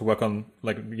to work on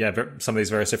some of these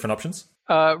various different options?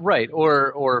 Right,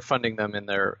 or funding them in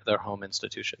their home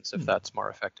institutions if that's more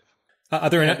effective. Are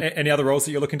there any other roles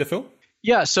that you're looking to fill?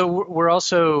 Yeah, so we're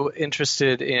also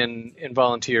interested in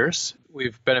volunteers.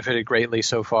 We've benefited greatly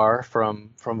so far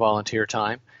from volunteer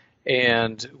time,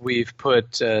 and we've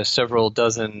put several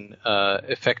dozen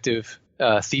effective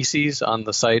theses on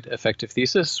the site Effective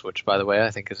Thesis, which, by the way,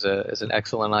 I think is an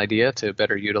excellent idea to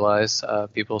better utilize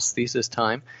people's thesis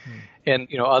time. And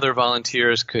other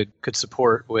volunteers could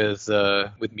support with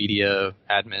media,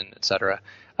 admin, etc.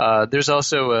 There's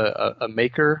also a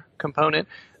maker component.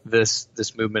 This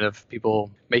movement of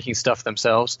people making stuff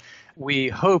themselves. We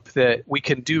hope that we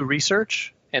can do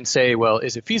research and say, well,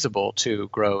 is it feasible to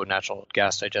grow natural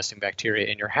gas digesting bacteria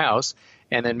in your house,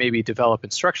 and then maybe develop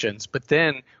instructions. But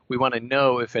then we want to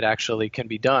know if it actually can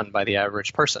be done by the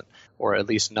average person, or at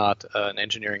least not an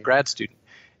engineering grad student.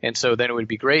 And so then it would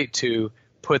be great to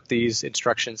put these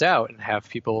instructions out and have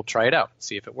people try it out,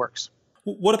 see if it works.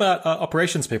 What about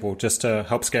operations people, just to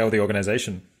help scale the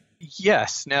organization?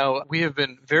 Yes. Now, we have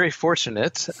been very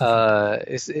fortunate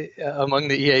among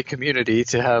the EA community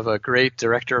to have a great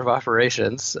director of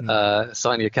operations,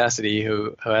 Sonia Cassidy,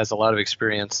 who has a lot of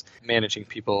experience managing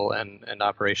people and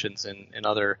operations in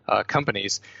other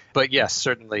companies. But yes,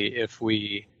 certainly if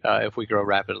we grow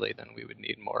rapidly, then we would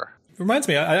need more. It reminds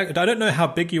me, I don't know how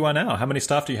big you are now. How many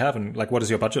staff do you have, and what does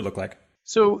your budget look like?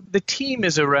 So the team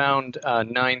is around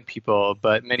 9 people,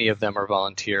 but many of them are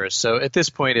volunteers. So at this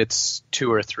point, it's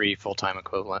 2 or 3 full-time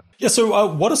equivalent. Yeah.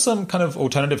 So what are some kind of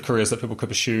alternative careers that people could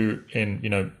pursue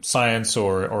in science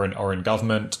or in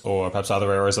government or perhaps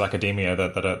other areas of academia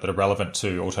that are relevant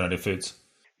to alternative foods?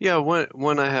 Yeah,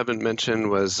 one I haven't mentioned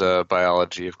was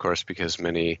biology, of course, because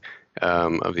many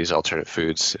of these alternate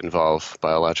foods involve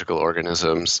biological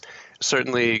organisms.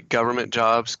 Certainly, government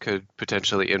jobs could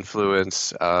potentially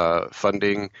influence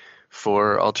funding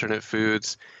for alternate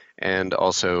foods and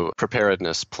also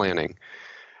preparedness planning.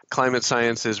 Climate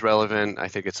science is relevant. I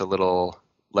think it's a little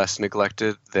less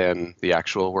neglected than the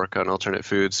actual work on alternate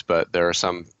foods, but there are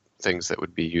some things that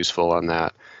would be useful on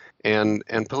that. And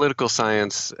political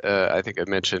science, I think I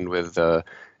mentioned with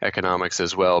economics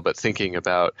as well, but thinking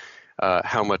about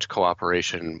how much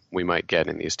cooperation we might get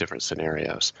in these different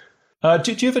scenarios.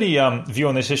 Do you have any view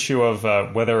on this issue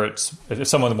of whether if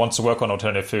someone wants to work on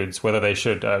alternative foods, whether they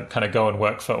should kind of go and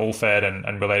work for Allfed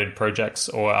and related projects,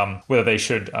 or whether they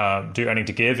should do earning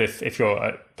to give if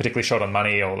you're particularly short on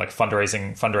money, or like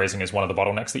fundraising is one of the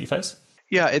bottlenecks that you face?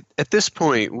 Yeah, at this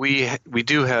point, we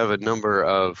do have a number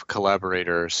of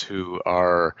collaborators who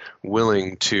are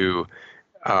willing to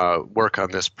work on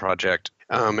this project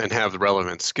and have the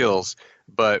relevant skills,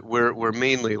 but we're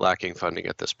mainly lacking funding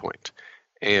at this point.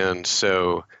 And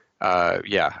so,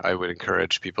 I would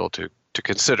encourage people to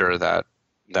consider that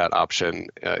option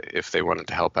if they wanted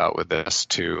to help out with this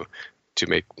to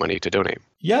make money to donate.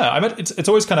 Yeah, I mean, it's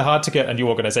always kind of hard to get a new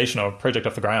organization or project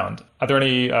off the ground. Are there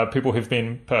any people who've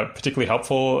been particularly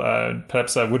helpful,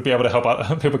 perhaps would be able to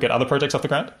help people get other projects off the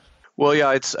ground? Well, yeah,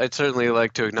 I'd certainly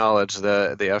like to acknowledge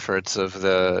the efforts of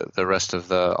the rest of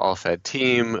the Allfed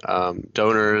team,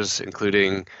 donors,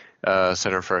 including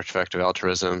Center for Effective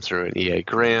Altruism through an EA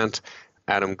grant,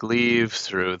 Adam Gleave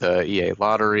through the EA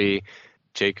lottery,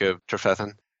 Jacob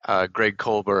Trefethen, Greg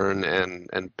Colburn,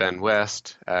 and Ben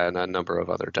West, and a number of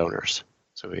other donors.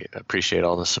 So we appreciate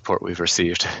all the support we've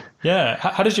received. Yeah,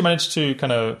 how did you manage to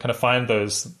kind of find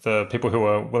the people who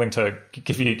are willing to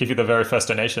give you the very first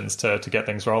donations to get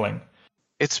things rolling?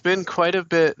 It's been quite a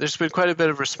bit. There's been quite a bit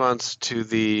of response to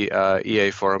the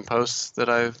EA forum posts that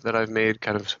I've made,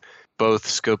 kind of both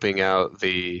scoping out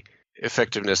the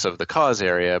effectiveness of the cause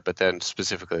area, but then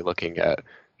specifically looking at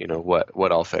what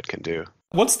Allfed can do.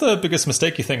 What's the biggest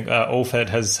mistake you think Allfed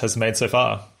has made so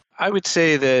far? I would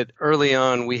say that early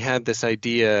on we had this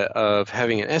idea of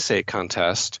having an essay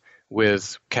contest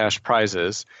with cash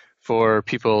prizes for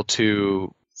people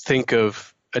to think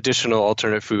of additional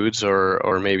alternate foods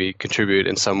or maybe contribute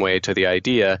in some way to the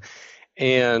idea.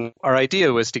 And our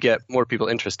idea was to get more people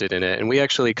interested in it. And we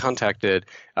actually contacted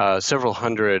several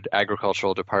hundred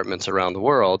agricultural departments around the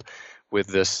world with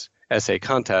this essay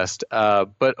contest.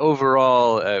 But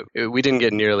overall, we didn't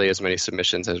get nearly as many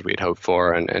submissions as we'd hoped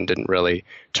for and didn't really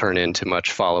turn into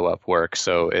much follow-up work.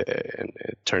 So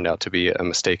it turned out to be a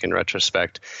mistake in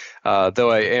retrospect.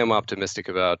 Though I am optimistic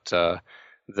about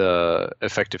the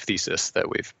effective thesis that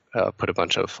we've put a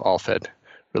bunch of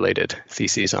Allfed-related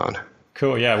theses on.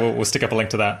 Cool. Yeah, we'll stick up a link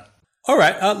to that. All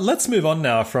right, let's move on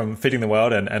now from feeding the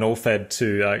world and Allfed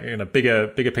to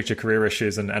bigger picture career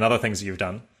issues and other things you've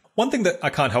done. One thing that I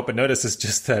can't help but notice is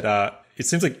just that it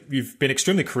seems like you've been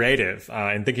extremely creative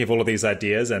in thinking of all of these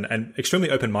ideas and extremely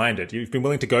open-minded. You've been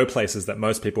willing to go places that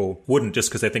most people wouldn't just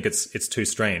because they think it's too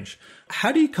strange.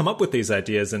 How do you come up with these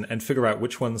ideas and figure out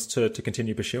which ones to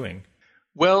continue pursuing?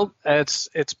 Well,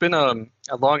 it's been a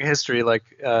long history. Like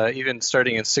even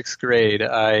starting in 6th grade,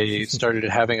 I started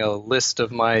having a list of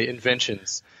my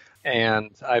inventions,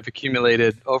 and I've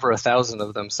accumulated over 1,000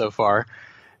 of them so far.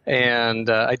 And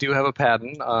I do have a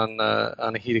patent on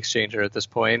a heat exchanger at this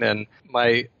point, and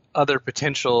my other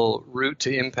potential route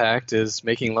to impact is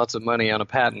making lots of money on a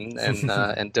patent and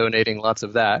and donating lots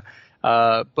of that.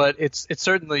 But it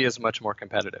certainly is much more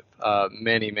competitive.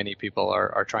 Many people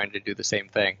are trying to do the same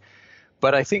thing.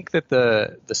 But I think that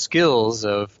the skills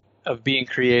of being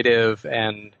creative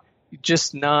and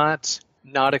just not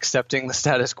accepting the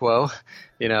status quo,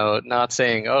 not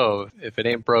saying, oh, if it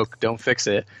ain't broke, don't fix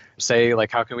it. Say,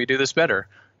 like, how can we do this better?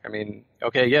 I mean,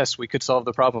 okay, yes, we could solve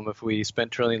the problem if we spent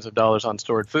trillions of dollars on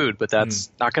stored food, but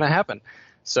that's not going to happen.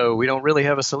 So we don't really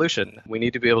have a solution. We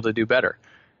need to be able to do better.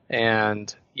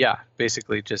 And yeah,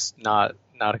 basically just not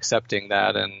accepting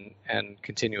that and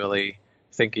continually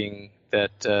thinking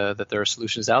that there are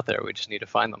solutions out there. We just need to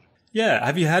find them. Yeah.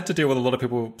 Have you had to deal with a lot of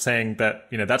people saying that,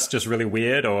 that's just really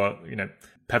weird, or,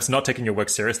 perhaps not taking your work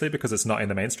seriously because it's not in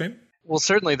the mainstream? Well,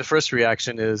 certainly the first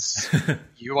reaction is,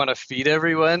 you want to feed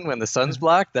everyone when the sun's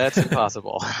blocked? That's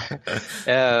impossible.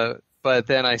 But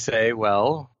then I say,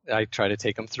 well, I try to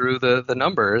take them through the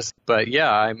numbers. But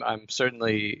yeah, I'm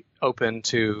certainly open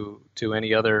to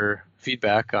any other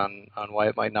feedback on why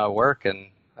it might not work, and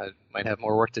I might have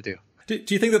more work to do. Do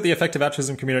you think that the effective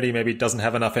altruism community maybe doesn't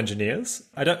have enough engineers?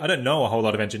 I don't know a whole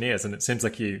lot of engineers, and it seems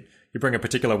like you bring a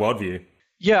particular worldview.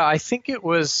 Yeah, I think it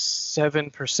was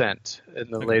 7% in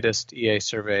the latest EA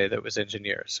survey that was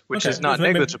engineers, which is not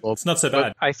negligible. It's not so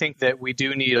bad. I think that we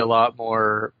do need a lot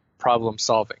more problem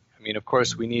solving. I mean, of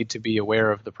course, we need to be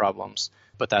aware of the problems,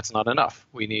 but that's not enough.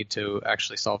 We need to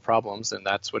actually solve problems, and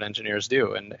that's what engineers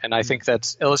do. And I think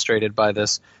that's illustrated by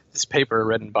this paper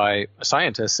written by a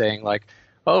scientist saying, like,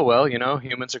 oh, well,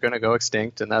 humans are going to go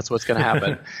extinct, and that's what's going to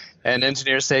happen. And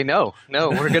engineers say, no,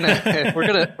 we're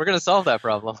gonna solve that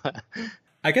problem.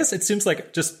 I guess it seems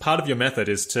like just part of your method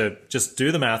is to just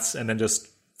do the maths and then just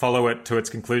follow it to its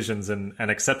conclusions and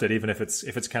accept it, even if it's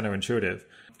counterintuitive.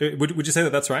 Would you say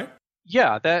that that's right?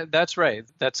 Yeah, that's right.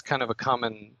 That's kind of a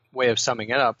common way of summing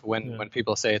it up when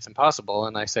people say it's impossible,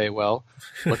 and I say, well,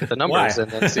 look at the numbers and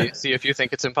then see if you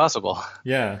think it's impossible.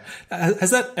 Yeah.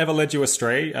 Has that ever led you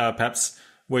astray, perhaps,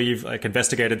 where you've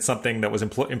investigated something that was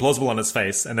implausible on its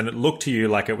face, and then it looked to you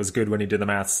like it was good when you did the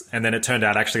maths, and then it turned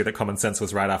out actually that common sense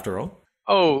was right after all?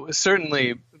 Oh,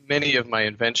 certainly. Many of my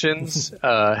inventions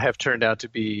have turned out to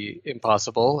be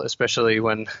impossible, especially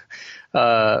when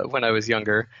I was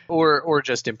younger, or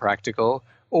just impractical,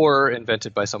 or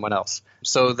invented by someone else.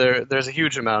 So there's a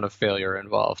huge amount of failure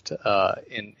involved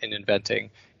in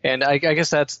inventing. And I guess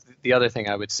that's the other thing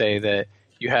I would say, that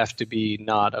you have to be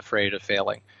not afraid of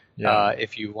failing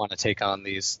if you want to take on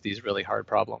these really hard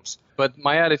problems. But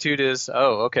my attitude is,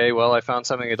 oh, okay, well, I found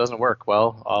something that doesn't work.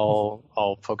 Well,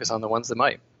 I'll focus on the ones that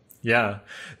might. Yeah.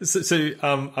 So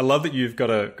I love that you've got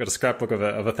a scrapbook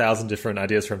of 1,000 different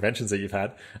ideas for inventions that you've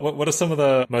had. What are some of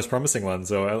the most promising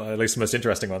ones, or at least the most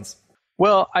interesting ones?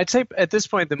 Well, I'd say at this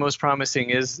point the most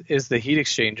promising is the heat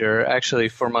exchanger. Actually,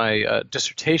 for my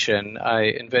dissertation, I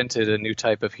invented a new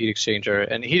type of heat exchanger,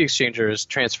 and heat exchangers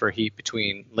transfer heat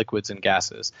between liquids and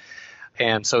gases.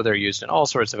 And so they're used in all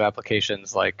sorts of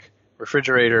applications like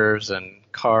refrigerators and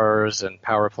cars and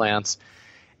power plants.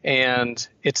 And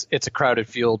it's a crowded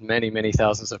field, many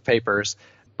thousands of papers.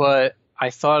 But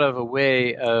I thought of a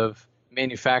way of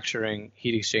manufacturing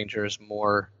heat exchangers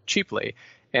more cheaply.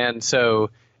 And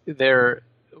so they're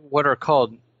what are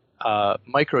called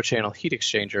microchannel heat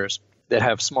exchangers that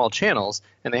have small channels,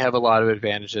 and they have a lot of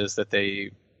advantages, that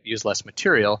they use less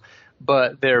material,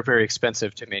 but they're very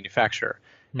expensive to manufacture.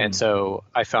 And so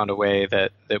I found a way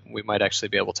that we might actually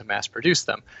be able to mass produce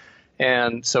them.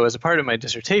 And so as a part of my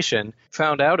dissertation,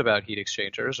 found out about heat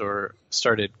exchangers, or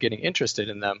started getting interested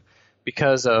in them,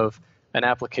 because of an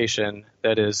application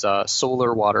that is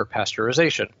solar water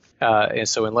pasteurization. And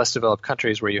so in less developed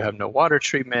countries where you have no water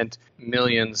treatment,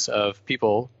 millions of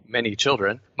people, many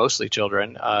children, mostly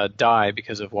children, die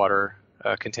because of water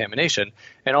contamination.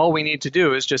 And all we need to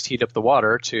do is just heat up the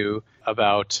water to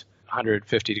about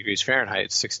 150 degrees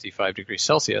Fahrenheit, 65 degrees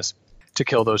Celsius, to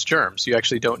kill those germs. You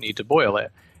actually don't need to boil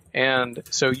it. And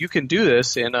so you can do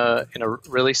this in a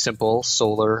really simple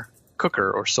solar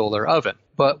cooker or solar oven.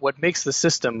 But what makes the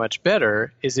system much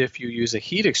better is if you use a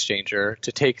heat exchanger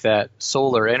to take that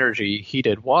solar energy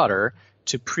heated water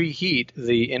to preheat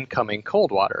the incoming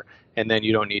cold water, and then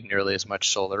you don't need nearly as much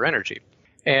solar energy.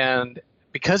 And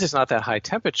because it's not that high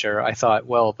temperature, I thought,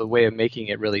 well, the way of making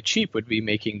it really cheap would be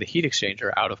making the heat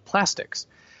exchanger out of plastics.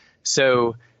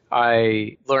 So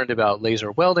I learned about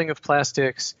laser welding of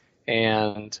plastics,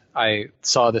 and I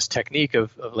saw this technique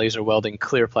of laser welding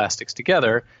clear plastics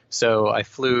together. So I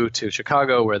flew to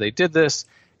Chicago where they did this,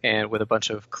 and with a bunch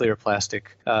of clear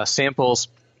plastic samples,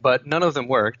 but none of them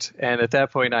worked. And at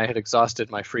that point, I had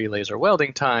exhausted my free laser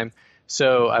welding time.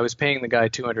 So I was paying the guy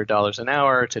 $200 an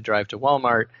hour to drive to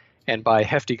Walmart and buy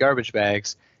hefty garbage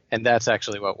bags. And that's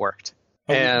actually what worked.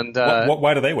 Oh, and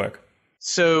why do they work?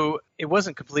 So it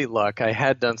wasn't complete luck. I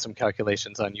had done some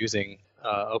calculations on using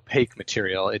opaque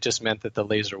material. It just meant that the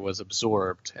laser was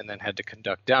absorbed and then had to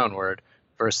conduct downward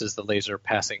versus the laser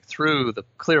passing through the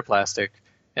clear plastic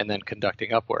and then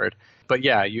conducting upward. But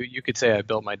yeah, you could say I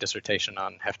built my dissertation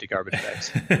on hefty garbage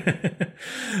bags.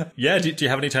 Yeah, do you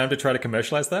have any time to try to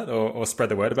commercialize that or spread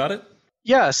the word about it?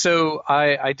 Yeah, so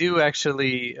I do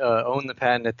actually own the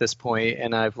patent at this point,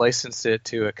 and I've licensed it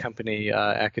to a company,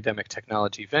 Academic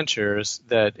Technology Ventures,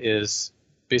 that is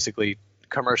basically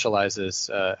commercializes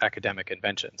academic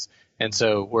inventions. And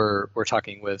so we're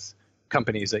talking with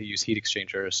companies that use heat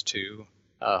exchangers to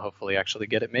hopefully actually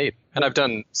get it made. And I've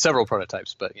done several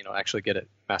prototypes, but actually get it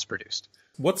mass produced.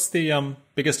 What's the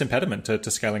biggest impediment to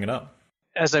scaling it up?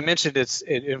 As I mentioned, it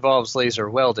involves laser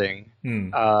welding,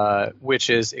 which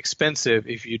is expensive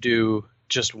if you do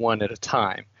just one at a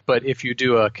time. But if you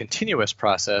do a continuous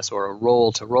process or a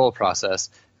roll-to-roll process,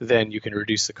 then you can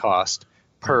reduce the cost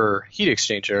per heat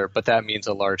exchanger, but that means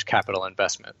a large capital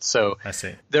investment. So I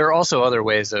see. There are also other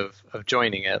ways of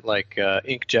joining it, like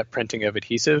inkjet printing of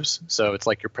adhesives. So it's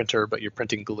like your printer, but you're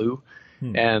printing glue.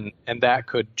 And that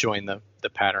could join the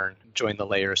pattern, join the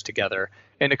layers together.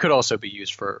 And it could also be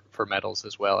used for metals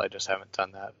as well. I just haven't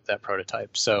done that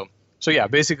prototype. So yeah,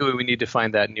 basically we need to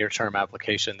find that near-term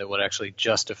application that would actually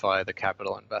justify the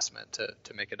capital investment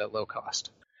to make it at low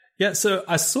cost. Yeah, so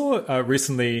I saw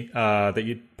recently that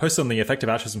you posted on the Effective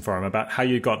Altruism Forum about how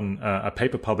you'd gotten a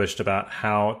paper published about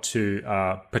how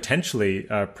to potentially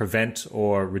prevent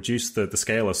or reduce the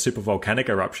scale of supervolcanic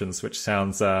eruptions, which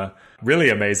sounds really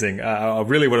amazing. I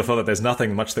really would have thought that there's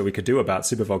nothing much that we could do about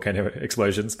supervolcano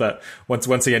explosions, but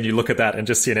once again, you look at that and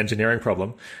just see an engineering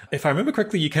problem. If I remember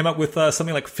correctly, you came up with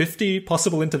something like 50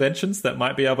 possible interventions that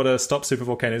might be able to stop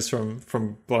supervolcanoes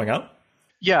from blowing up.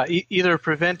 Yeah, either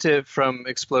prevent it from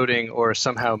exploding or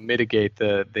somehow mitigate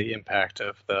the impact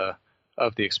of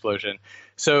the explosion.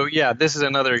 So yeah, this is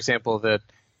another example that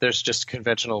there's just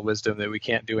conventional wisdom that we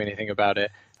can't do anything about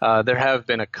it. There have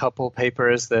been a couple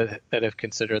papers that have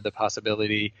considered the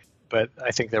possibility, but I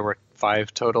think there were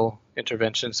 5 total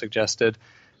interventions suggested.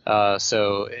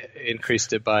 So it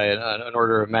increased it by an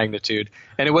order of magnitude.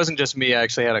 And it wasn't just me. I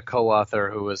actually had a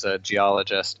co-author who was a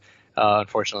geologist.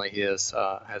 Unfortunately, he has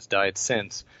died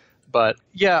since. But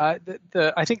yeah,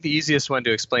 I think the easiest one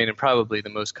to explain and probably the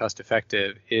most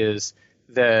cost-effective is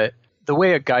that the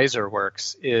way a geyser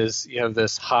works is you have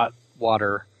this hot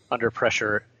water under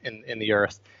pressure in the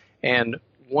earth. And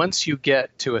once you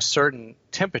get to a certain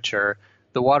temperature,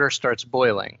 the water starts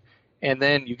boiling. And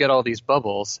then you get all these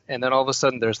bubbles. And then all of a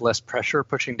sudden there's less pressure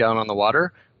pushing down on the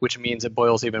water, which means it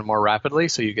boils even more rapidly.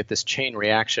 So you get this chain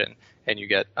reaction and you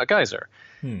get a geyser.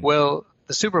 Well,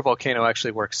 the supervolcano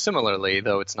actually works similarly,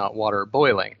 though it's not water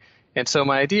boiling. And so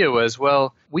my idea was,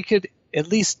 well, we could at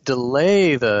least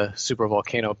delay the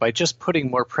supervolcano by just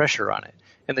putting more pressure on it.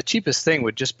 And the cheapest thing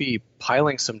would just be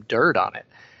piling some dirt on it.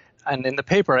 And in the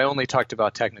paper, I only talked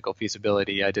about technical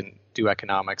feasibility. I didn't do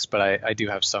economics, but I do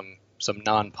have some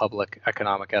non-public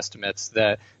economic estimates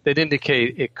that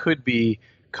indicate it could be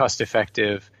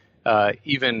cost-effective,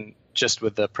 even just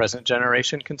with the present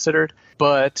generation considered,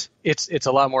 but it's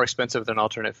a lot more expensive than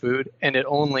alternate food, and it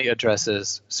only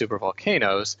addresses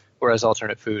supervolcanoes, whereas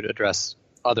alternate food address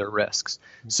other risks.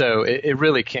 So it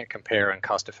really can't compare in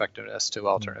cost effectiveness to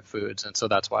alternate foods, and so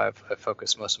that's why I've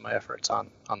focused most of my efforts on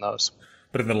those.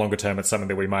 But in the longer term, it's something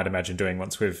that we might imagine doing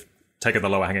once we've taken the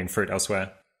lower hanging fruit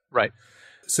elsewhere. Right.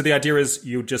 So the idea is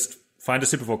you just find a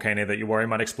supervolcano that you worry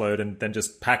might explode and then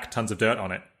just pack tons of dirt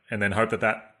on it and then hope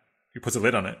that puts a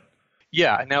lid on it.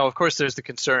 Yeah. Now, of course, there's the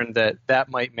concern that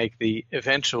might make the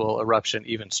eventual eruption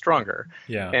even stronger.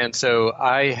 Yeah. And so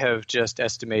I have just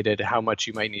estimated how much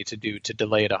you might need to do to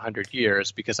delay it 100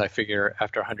 years, because I figure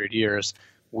after 100 years,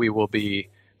 we will be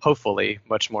hopefully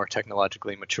much more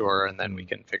technologically mature, and then we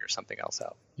can figure something else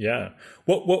out. Yeah.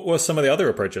 What were some of the other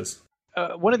approaches?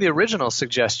 One of the original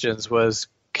suggestions was,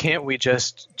 can't we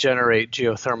just generate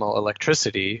geothermal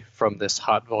electricity from this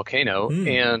hot volcano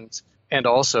and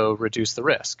also reduce the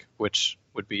risk, which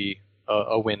would be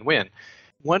a win-win.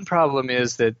 One problem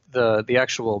is that the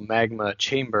actual magma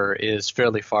chamber is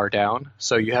fairly far down,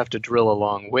 so you have to drill a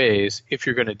long ways if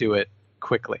you're going to do it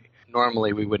quickly.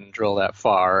 Normally, we wouldn't drill that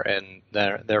far, and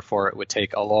therefore it would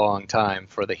take a long time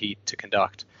for the heat to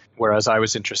conduct. Whereas I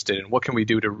was interested in what can we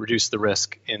do to reduce the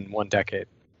risk in 1 decade.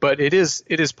 But it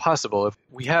is possible. If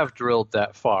we have drilled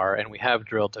that far and we have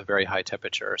drilled to very high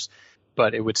temperatures,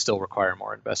 but it would still require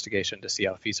more investigation to see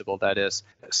how feasible that is.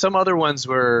 Some other ones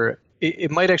where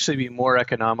it might actually be more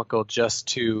economical just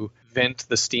to vent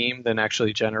the steam than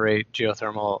actually generate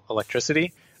geothermal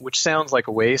electricity, which sounds like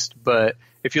a waste, but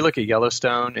if you look at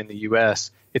Yellowstone in the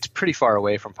US, it's pretty far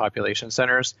away from population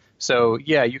centers. So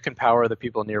yeah, you can power the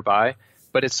people nearby,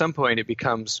 but at some point it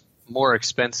becomes more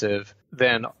expensive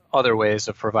than other ways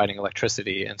of providing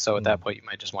electricity. And so at that point, you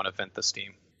might just want to vent the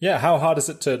steam. Yeah, how hard is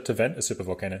it to vent a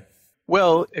supervolcano?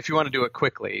 Well, if you want to do it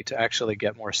quickly, to actually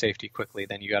get more safety quickly,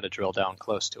 then you got to drill down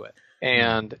close to it.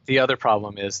 And the other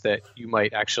problem is that you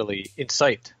might actually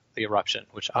incite the eruption,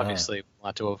 which obviously we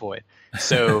want to avoid.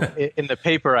 So in the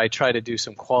paper, I try to do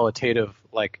some qualitative,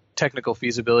 like technical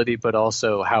feasibility, but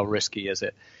also how risky is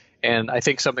it? And I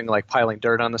think something like piling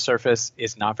dirt on the surface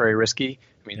is not very risky.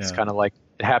 I mean, it's kind of like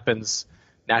it happens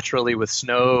naturally with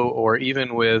snow or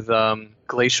even with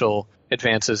glacial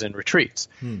advances and retreats.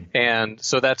 And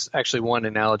so that's actually one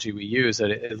analogy we use,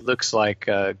 that it looks like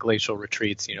glacial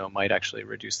retreats, might actually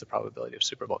reduce the probability of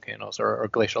supervolcanoes or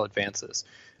glacial advances.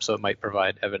 So it might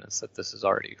provide evidence that this is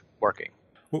already working.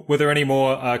 Were there any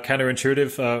more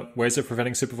counterintuitive ways of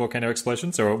preventing supervolcano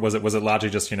explosions, or was it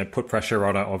largely just put pressure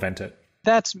on it or vent it?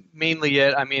 That's mainly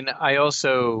it. I mean, I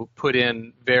also put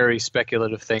in very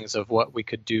speculative things of what we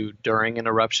could do during an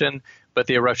eruption, but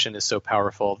the eruption is so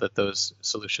powerful that those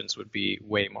solutions would be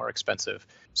way more expensive.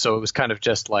 So it was kind of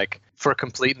just like, for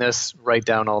completeness, write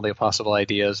down all the possible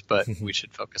ideas, but we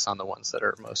should focus on the ones that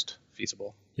are most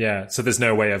feasible. Yeah, so there's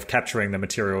no way of capturing the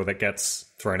material that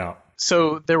gets thrown up.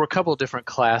 So there were a couple different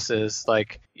classes,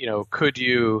 like, could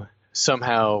you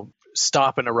somehow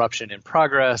stop an eruption in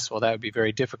progress? Well, that would be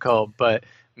very difficult, but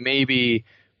maybe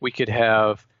we could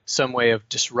have some way of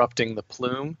disrupting the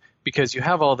plume, because you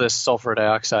have all this sulfur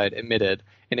dioxide emitted,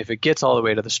 and if it gets all the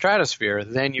way to the stratosphere,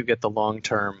 then you get the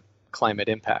long-term climate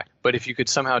impact. But if you could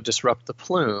somehow disrupt the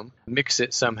plume, mix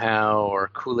it somehow or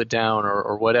cool it down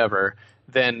or whatever,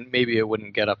 then maybe it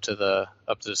wouldn't get up to the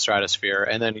stratosphere,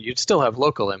 and then you'd still have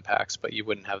local impacts, but you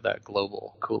wouldn't have that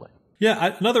global cooling.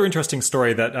 Yeah, another interesting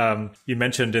story that you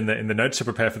mentioned in the notes to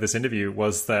prepare for this interview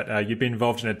was that you'd been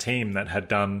involved in a team that had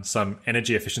done some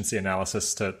energy efficiency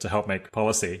analysis to help make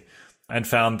policy, and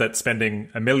found that spending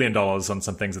 $1 million on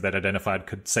some things that they'd identified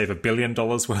could save $1 billion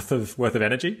worth of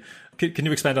energy. Can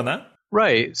you expand on that?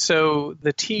 Right. So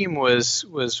the team was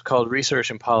called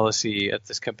Research and Policy at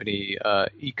this company,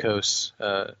 ECOS,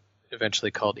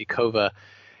 eventually called Ecova,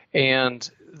 and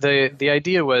the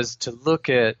idea was to look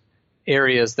at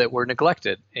areas that were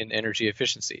neglected in energy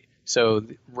efficiency. So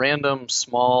random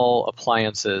small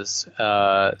appliances.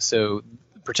 So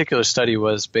a particular study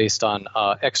was based on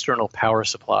external power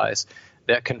supplies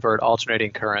that convert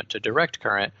alternating current to direct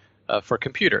current for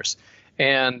computers.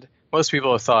 And most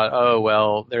people have thought, oh,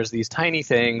 well, there's these tiny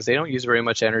things, they don't use very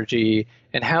much energy,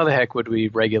 and how the heck would we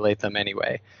regulate them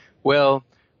anyway? Well,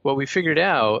 what we figured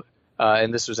out,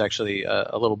 and this was actually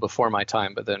a little before my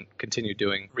time, but then continued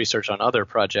doing research on other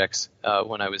projects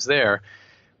when I was there,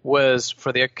 was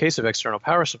for the case of external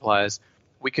power supplies,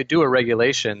 we could do a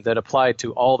regulation that applied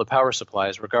to all the power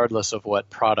supplies, regardless of what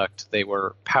product they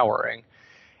were powering.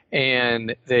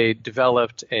 And they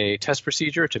developed a test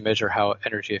procedure to measure how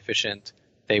energy efficient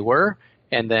they were,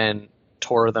 and then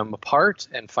tore them apart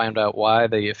and found out why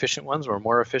the efficient ones were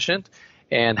more efficient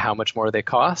and how much more they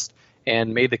cost,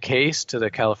 and made the case to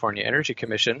the California Energy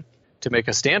Commission to make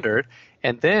a standard,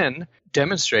 and then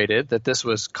demonstrated that this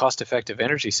was cost-effective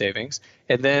energy savings.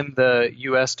 And then the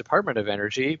U.S. Department of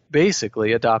Energy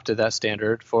basically adopted that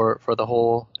standard for the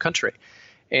whole country.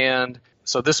 And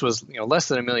so this was less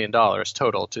than $1 million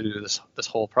total to do this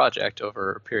whole project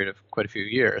over a period of quite a few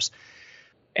years.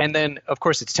 And then, of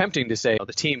course, it's tempting to say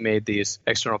the team made these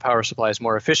external power supplies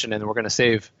more efficient and we're going to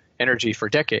save energy for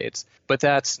decades. But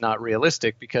that's not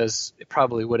realistic because it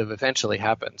probably would have eventually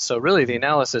happened. So really, the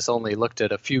analysis only looked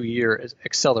at a few year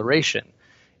acceleration,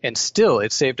 and still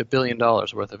it saved $1 billion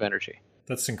worth of energy.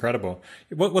 That's incredible.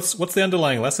 What's the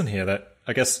underlying lesson here? That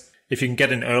I guess if you can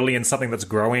get in early in something that's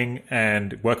growing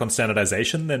and work on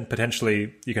standardization, then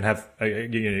potentially you can have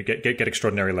get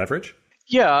extraordinary leverage.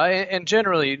 Yeah, and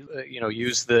generally,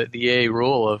 use the EA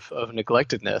rule of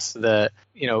neglectedness, that,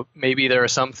 maybe there are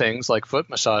some things like foot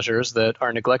massagers that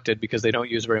are neglected because they don't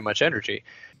use very much energy,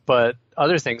 but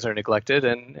other things are neglected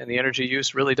and the energy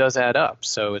use really does add up.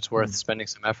 So it's worth spending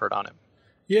some effort on it.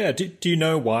 Yeah. Do you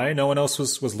know why no one else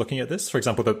was looking at this? For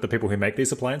example, the people who make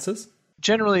these appliances?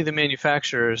 Generally, the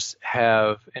manufacturers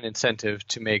have an incentive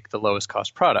to make the lowest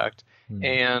cost product.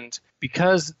 And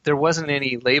because there wasn't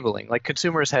any labeling, like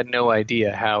consumers had no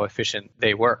idea how efficient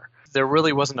they were. there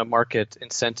really wasn't a market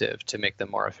incentive to make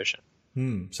them more efficient.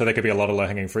 So there could be a lot of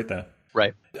low-hanging fruit there.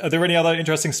 Right. Are there any other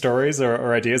interesting stories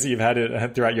or ideas that you've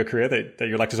had throughout your career that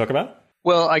you'd like to talk about?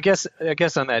 Well, I guess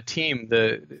on that team,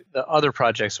 the other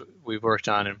projects we've worked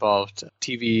on involved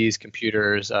TVs,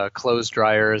 computers, clothes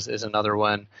dryers is another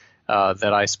one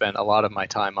that I spent a lot of my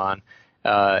time on.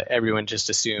 Everyone just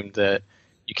assumed that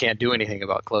you can't do anything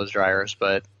about clothes dryers,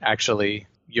 but actually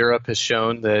Europe has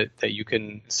shown that you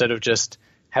can, instead of just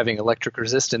having electric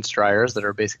resistance dryers that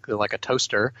are basically like a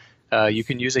toaster, you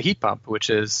can use a heat pump, which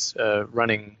is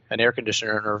running an air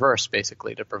conditioner in reverse,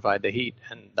 basically, to provide the heat,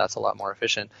 and that's a lot more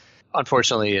efficient.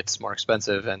 Unfortunately, it's more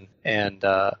expensive and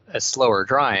a slower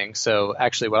drying. So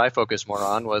actually what I focused more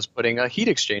on was putting a heat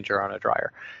exchanger on a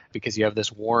dryer, because you have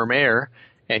this warm air,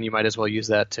 and you might as well use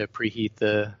that to preheat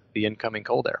the incoming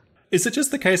cold air. Is it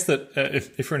just the case that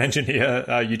if you're an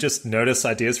engineer, you just notice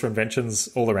ideas for inventions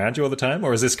all around you all the time?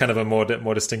 Or is this kind of a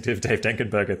more distinctive Dave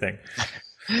Denkenberger thing?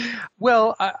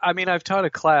 Well, I mean, I've taught a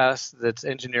class that's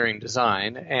engineering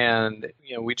design, and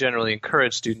we generally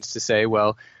encourage students to say,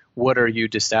 well, what are you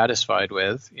dissatisfied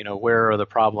with? Where are the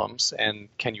problems, and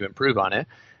can you improve on it?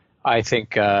 I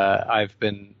think I've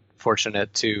been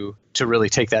fortunate to really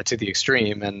take that to the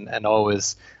extreme and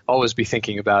always be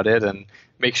thinking about it and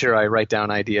make sure I write down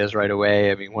ideas right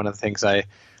away. I mean, one of the things I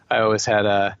always had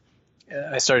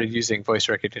I started using voice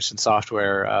recognition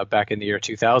software back in the year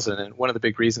 2000, and one of the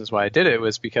big reasons why I did it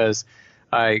was because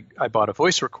I bought a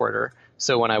voice recorder.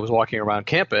 So when I was walking around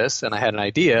campus and I had an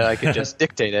idea, I could just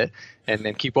dictate it and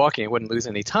then keep walking. It wouldn't lose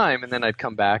any time, and then I'd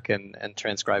come back and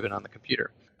transcribe it on the computer.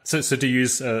 So do you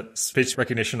use speech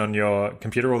recognition on your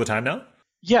computer all the time now?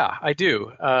 Yeah, I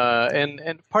do.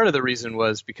 And part of the reason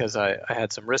was because I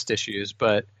had some wrist issues,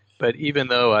 but even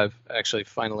though I've actually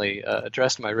finally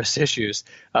addressed my wrist issues,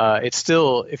 it's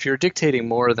still, if you're dictating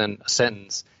more than a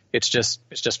sentence, it's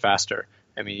just faster.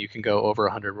 I mean, you can go over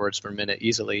 100 words per minute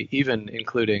easily, even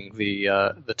including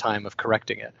the time of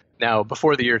correcting it. Now,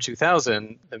 before the year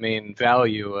 2000, the main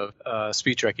value of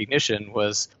speech recognition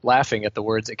was laughing at the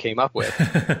words it came up with.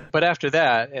 But after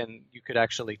that, and you could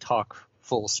actually talk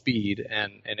full speed,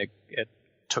 and it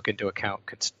took into account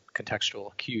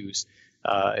contextual cues,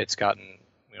 it's gotten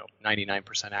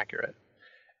 99% accurate.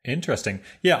 Interesting.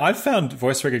 Yeah, I've found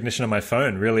voice recognition on my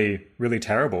phone really, really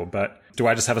terrible, but do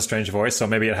I just have a strange voice, or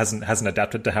maybe it hasn't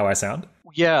adapted to how I sound?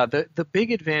 Yeah, the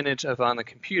big advantage of on the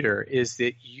computer is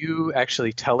that you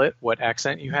actually tell it what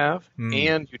accent you have,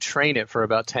 and you train it for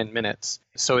about 10 minutes.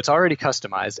 So it's already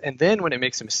customized. And then when it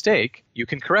makes a mistake, you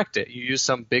can correct it. You use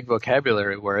some big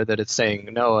vocabulary word that it's saying,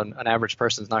 no, an average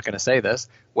person's not going to say this.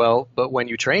 Well, but when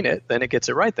you train it, then it gets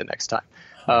it right the next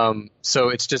time. So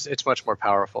it's much more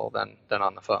powerful than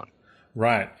on the phone.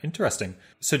 Right. Interesting.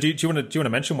 So do you want to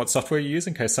mention what software you use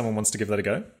in case someone wants to give that a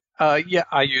go? Yeah,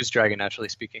 I use Dragon Naturally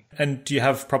Speaking. And do you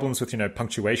have problems with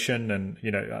punctuation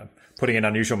and putting in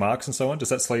unusual marks and so on? Does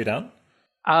that slow you down?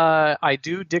 I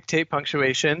do dictate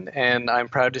punctuation, and I'm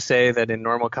proud to say that in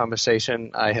normal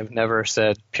conversation, I have never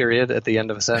said period at the end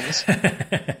of a sentence.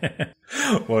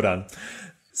 Well done.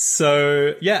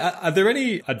 So, yeah, are there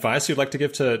any advice you'd like to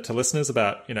give to listeners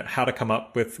about how to come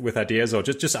up with ideas, or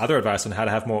just other advice on how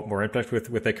to have more impact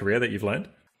with their career that you've learned?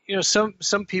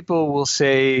 Some people will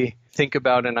say, think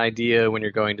about an idea when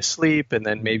you're going to sleep, and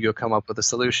then maybe you'll come up with a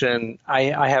solution.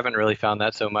 I haven't really found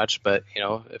that so much, but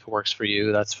if it works for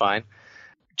you, that's fine.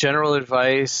 General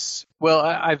advice, well,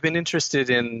 I've been interested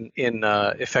in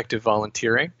effective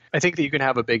volunteering. I think that you can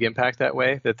have a big impact that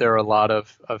way, that there are a lot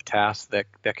of tasks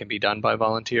that can be done by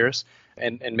volunteers,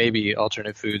 and maybe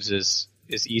alternate foods is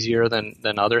easier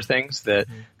than other things. That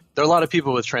there are a lot of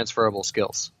people with transferable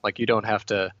skills. Like, you don't have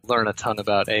to learn a ton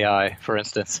about AI, for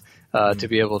instance, to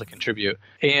be able to contribute.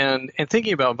 And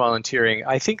thinking about volunteering,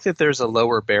 I think that there's a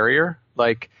lower barrier.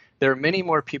 Like, there are many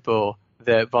more people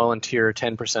that volunteer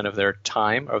 10% of their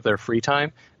time, of their free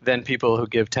time, than people who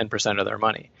give 10% of their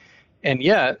money. And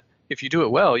yet, if you do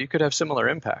it well, you could have similar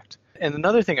impact. And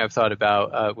another thing I've thought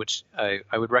about, which I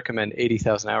would recommend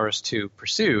 80,000 Hours to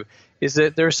pursue, is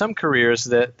that there are some careers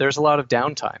that there's a lot of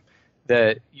downtime,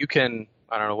 that you can,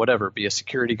 be a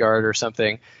security guard or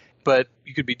something, but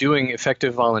you could be doing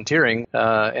effective volunteering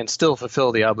and still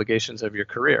fulfill the obligations of your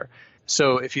career.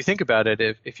 So if you think about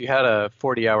it, if you had a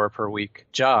 40-hour per week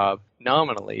job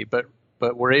nominally, but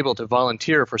were able to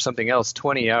volunteer for something else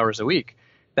 20 hours a week,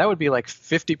 that would be like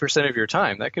 50% of your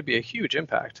time. That could be a huge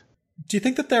impact. Do you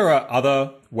think that there are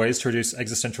other ways to reduce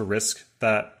existential risk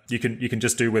that you can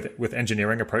just do with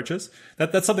engineering approaches?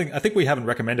 That's something I think we haven't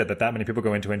recommended that many people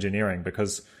go into engineering,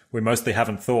 because we mostly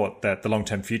haven't thought that the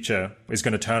long-term future is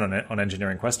going to turn on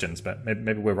engineering questions, but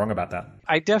maybe we're wrong about that.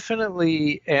 I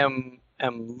definitely am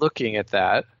am looking at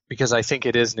that because I think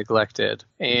it is neglected.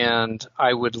 And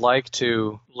I would like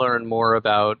to learn more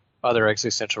about other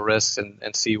existential risks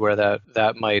and see where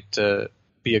that might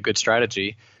be a good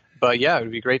strategy. But yeah, it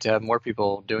would be great to have more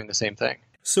people doing the same thing.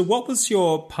 So what was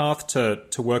your path to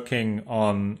working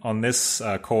on this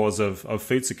cause of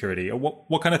food security?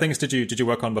 What kind of things did you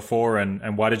work on before,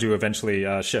 and why did you eventually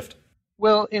shift?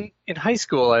 Well, in high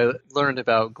school, I learned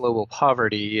about global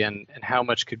poverty and how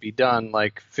much could be done,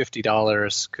 like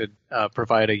 $50 could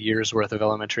provide a year's worth of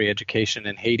elementary education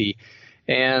in Haiti.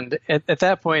 And at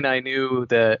that point, I knew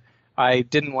that I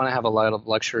didn't want to have a lot of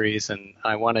luxuries, and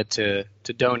I wanted to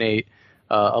donate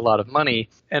a lot of money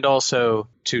and also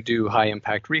to do high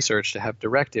impact research to have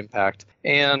direct impact.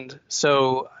 And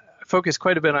so I focused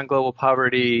quite a bit on global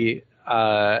poverty,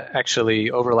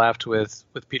 actually overlapped with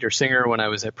Peter Singer when I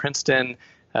was at Princeton,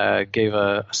 gave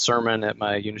a sermon at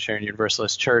my Unitarian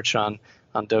Universalist church on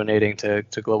donating to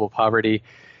global poverty,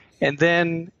 and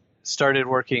then started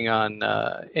working on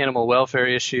animal welfare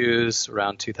issues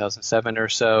around 2007 or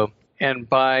so. And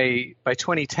by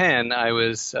 2010, I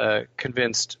was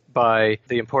convinced by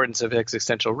the importance of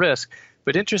existential risk.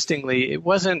 But interestingly, it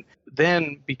wasn't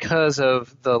then because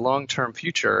of the long-term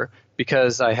future,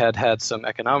 because I had some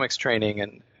economics training,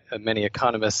 and many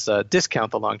economists discount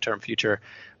the long-term future.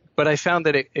 But I found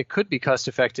that it could be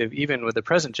cost-effective even with the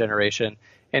present generation,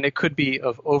 and it could be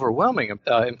of overwhelming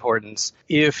importance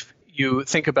if you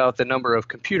think about the number of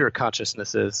computer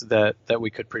consciousnesses that we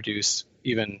could produce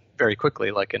even very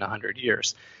quickly, like in 100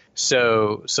 years.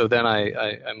 So then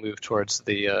I moved towards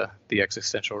the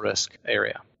existential risk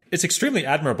area. It's extremely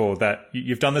admirable that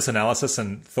you've done this analysis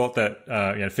and thought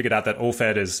that, figured out that all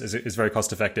fed is very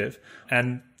cost effective.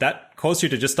 And that caused you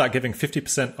to just start giving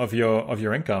 50% of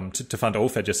your income to fund all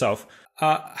fed yourself.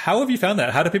 How have you found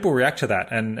that? How do people react to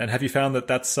that? And have you found that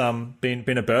that's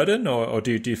been a burden, or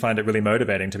do you find it really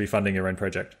motivating to be funding your own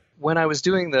project? When I was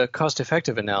doing the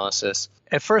cost-effective analysis,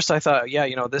 at first I thought,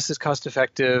 this is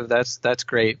cost-effective, that's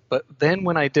great. But then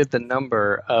when I did the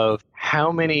number of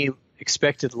how many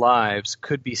expected lives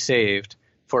could be saved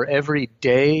for every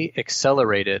day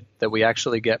accelerated that we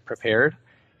actually get prepared,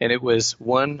 and it was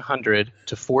 100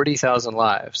 to 40,000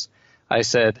 lives, I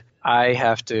said, I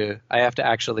have to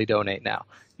actually donate now.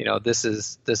 This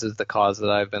is the cause that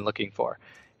I've been looking for.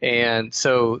 And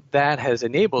so that has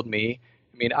enabled me.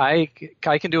 I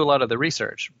can do a lot of the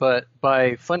research, but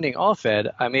by funding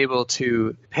AllFed, I'm able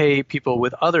to pay people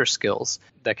with other skills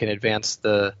that can advance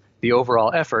the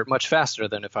overall effort much faster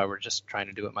than if I were just trying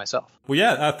to do it myself. Well,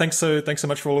 yeah, thanks so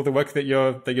much for all of the work that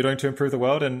you're doing to improve the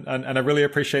world, and I really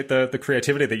appreciate the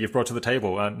creativity that you've brought to the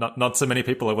table. Not so many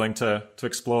people are willing to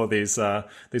explore these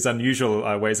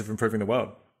unusual ways of improving the world.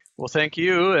 Well, thank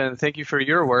you, and thank you for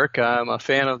your work. I'm a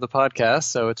fan of the podcast,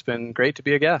 so it's been great to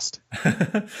be a guest.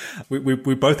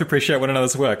 we both appreciate one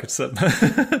another's work. It's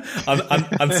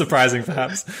unsurprising,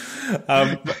 perhaps.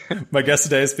 My guest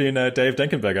today has been Dave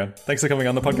Denkenberger. Thanks for coming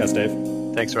on the podcast, Dave.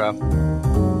 Thanks, Rob.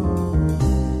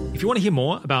 If you want to hear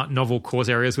more about novel cause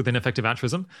areas within effective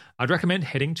altruism, I'd recommend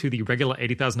heading to the regular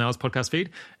 80,000 Hours podcast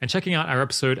feed and checking out our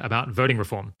episode about voting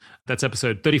reform. That's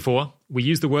episode 34. We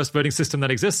use the worst voting system that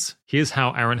exists. Here's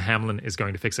how Aaron Hamlin is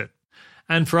going to fix it.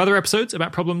 And for other episodes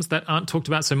about problems that aren't talked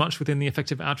about so much within the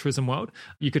effective altruism world,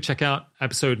 you could check out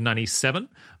episode 97,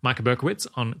 Micah Berkowitz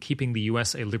on keeping the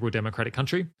US a liberal democratic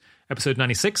country, episode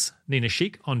 96, Nina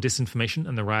Sheik on disinformation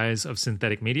and the rise of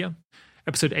synthetic media,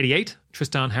 episode 88,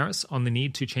 Tristan Harris on the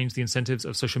need to change the incentives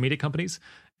of social media companies,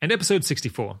 and episode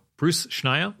 64, Bruce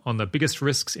Schneier on the biggest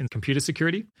risks in computer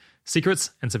security,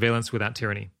 secrets, and surveillance without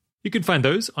tyranny. You can find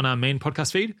those on our main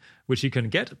podcast feed, which you can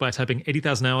get by typing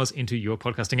 80,000 Hours into your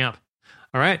podcasting app.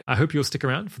 All right, I hope you'll stick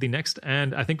around for the next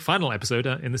and I think final episode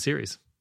in the series.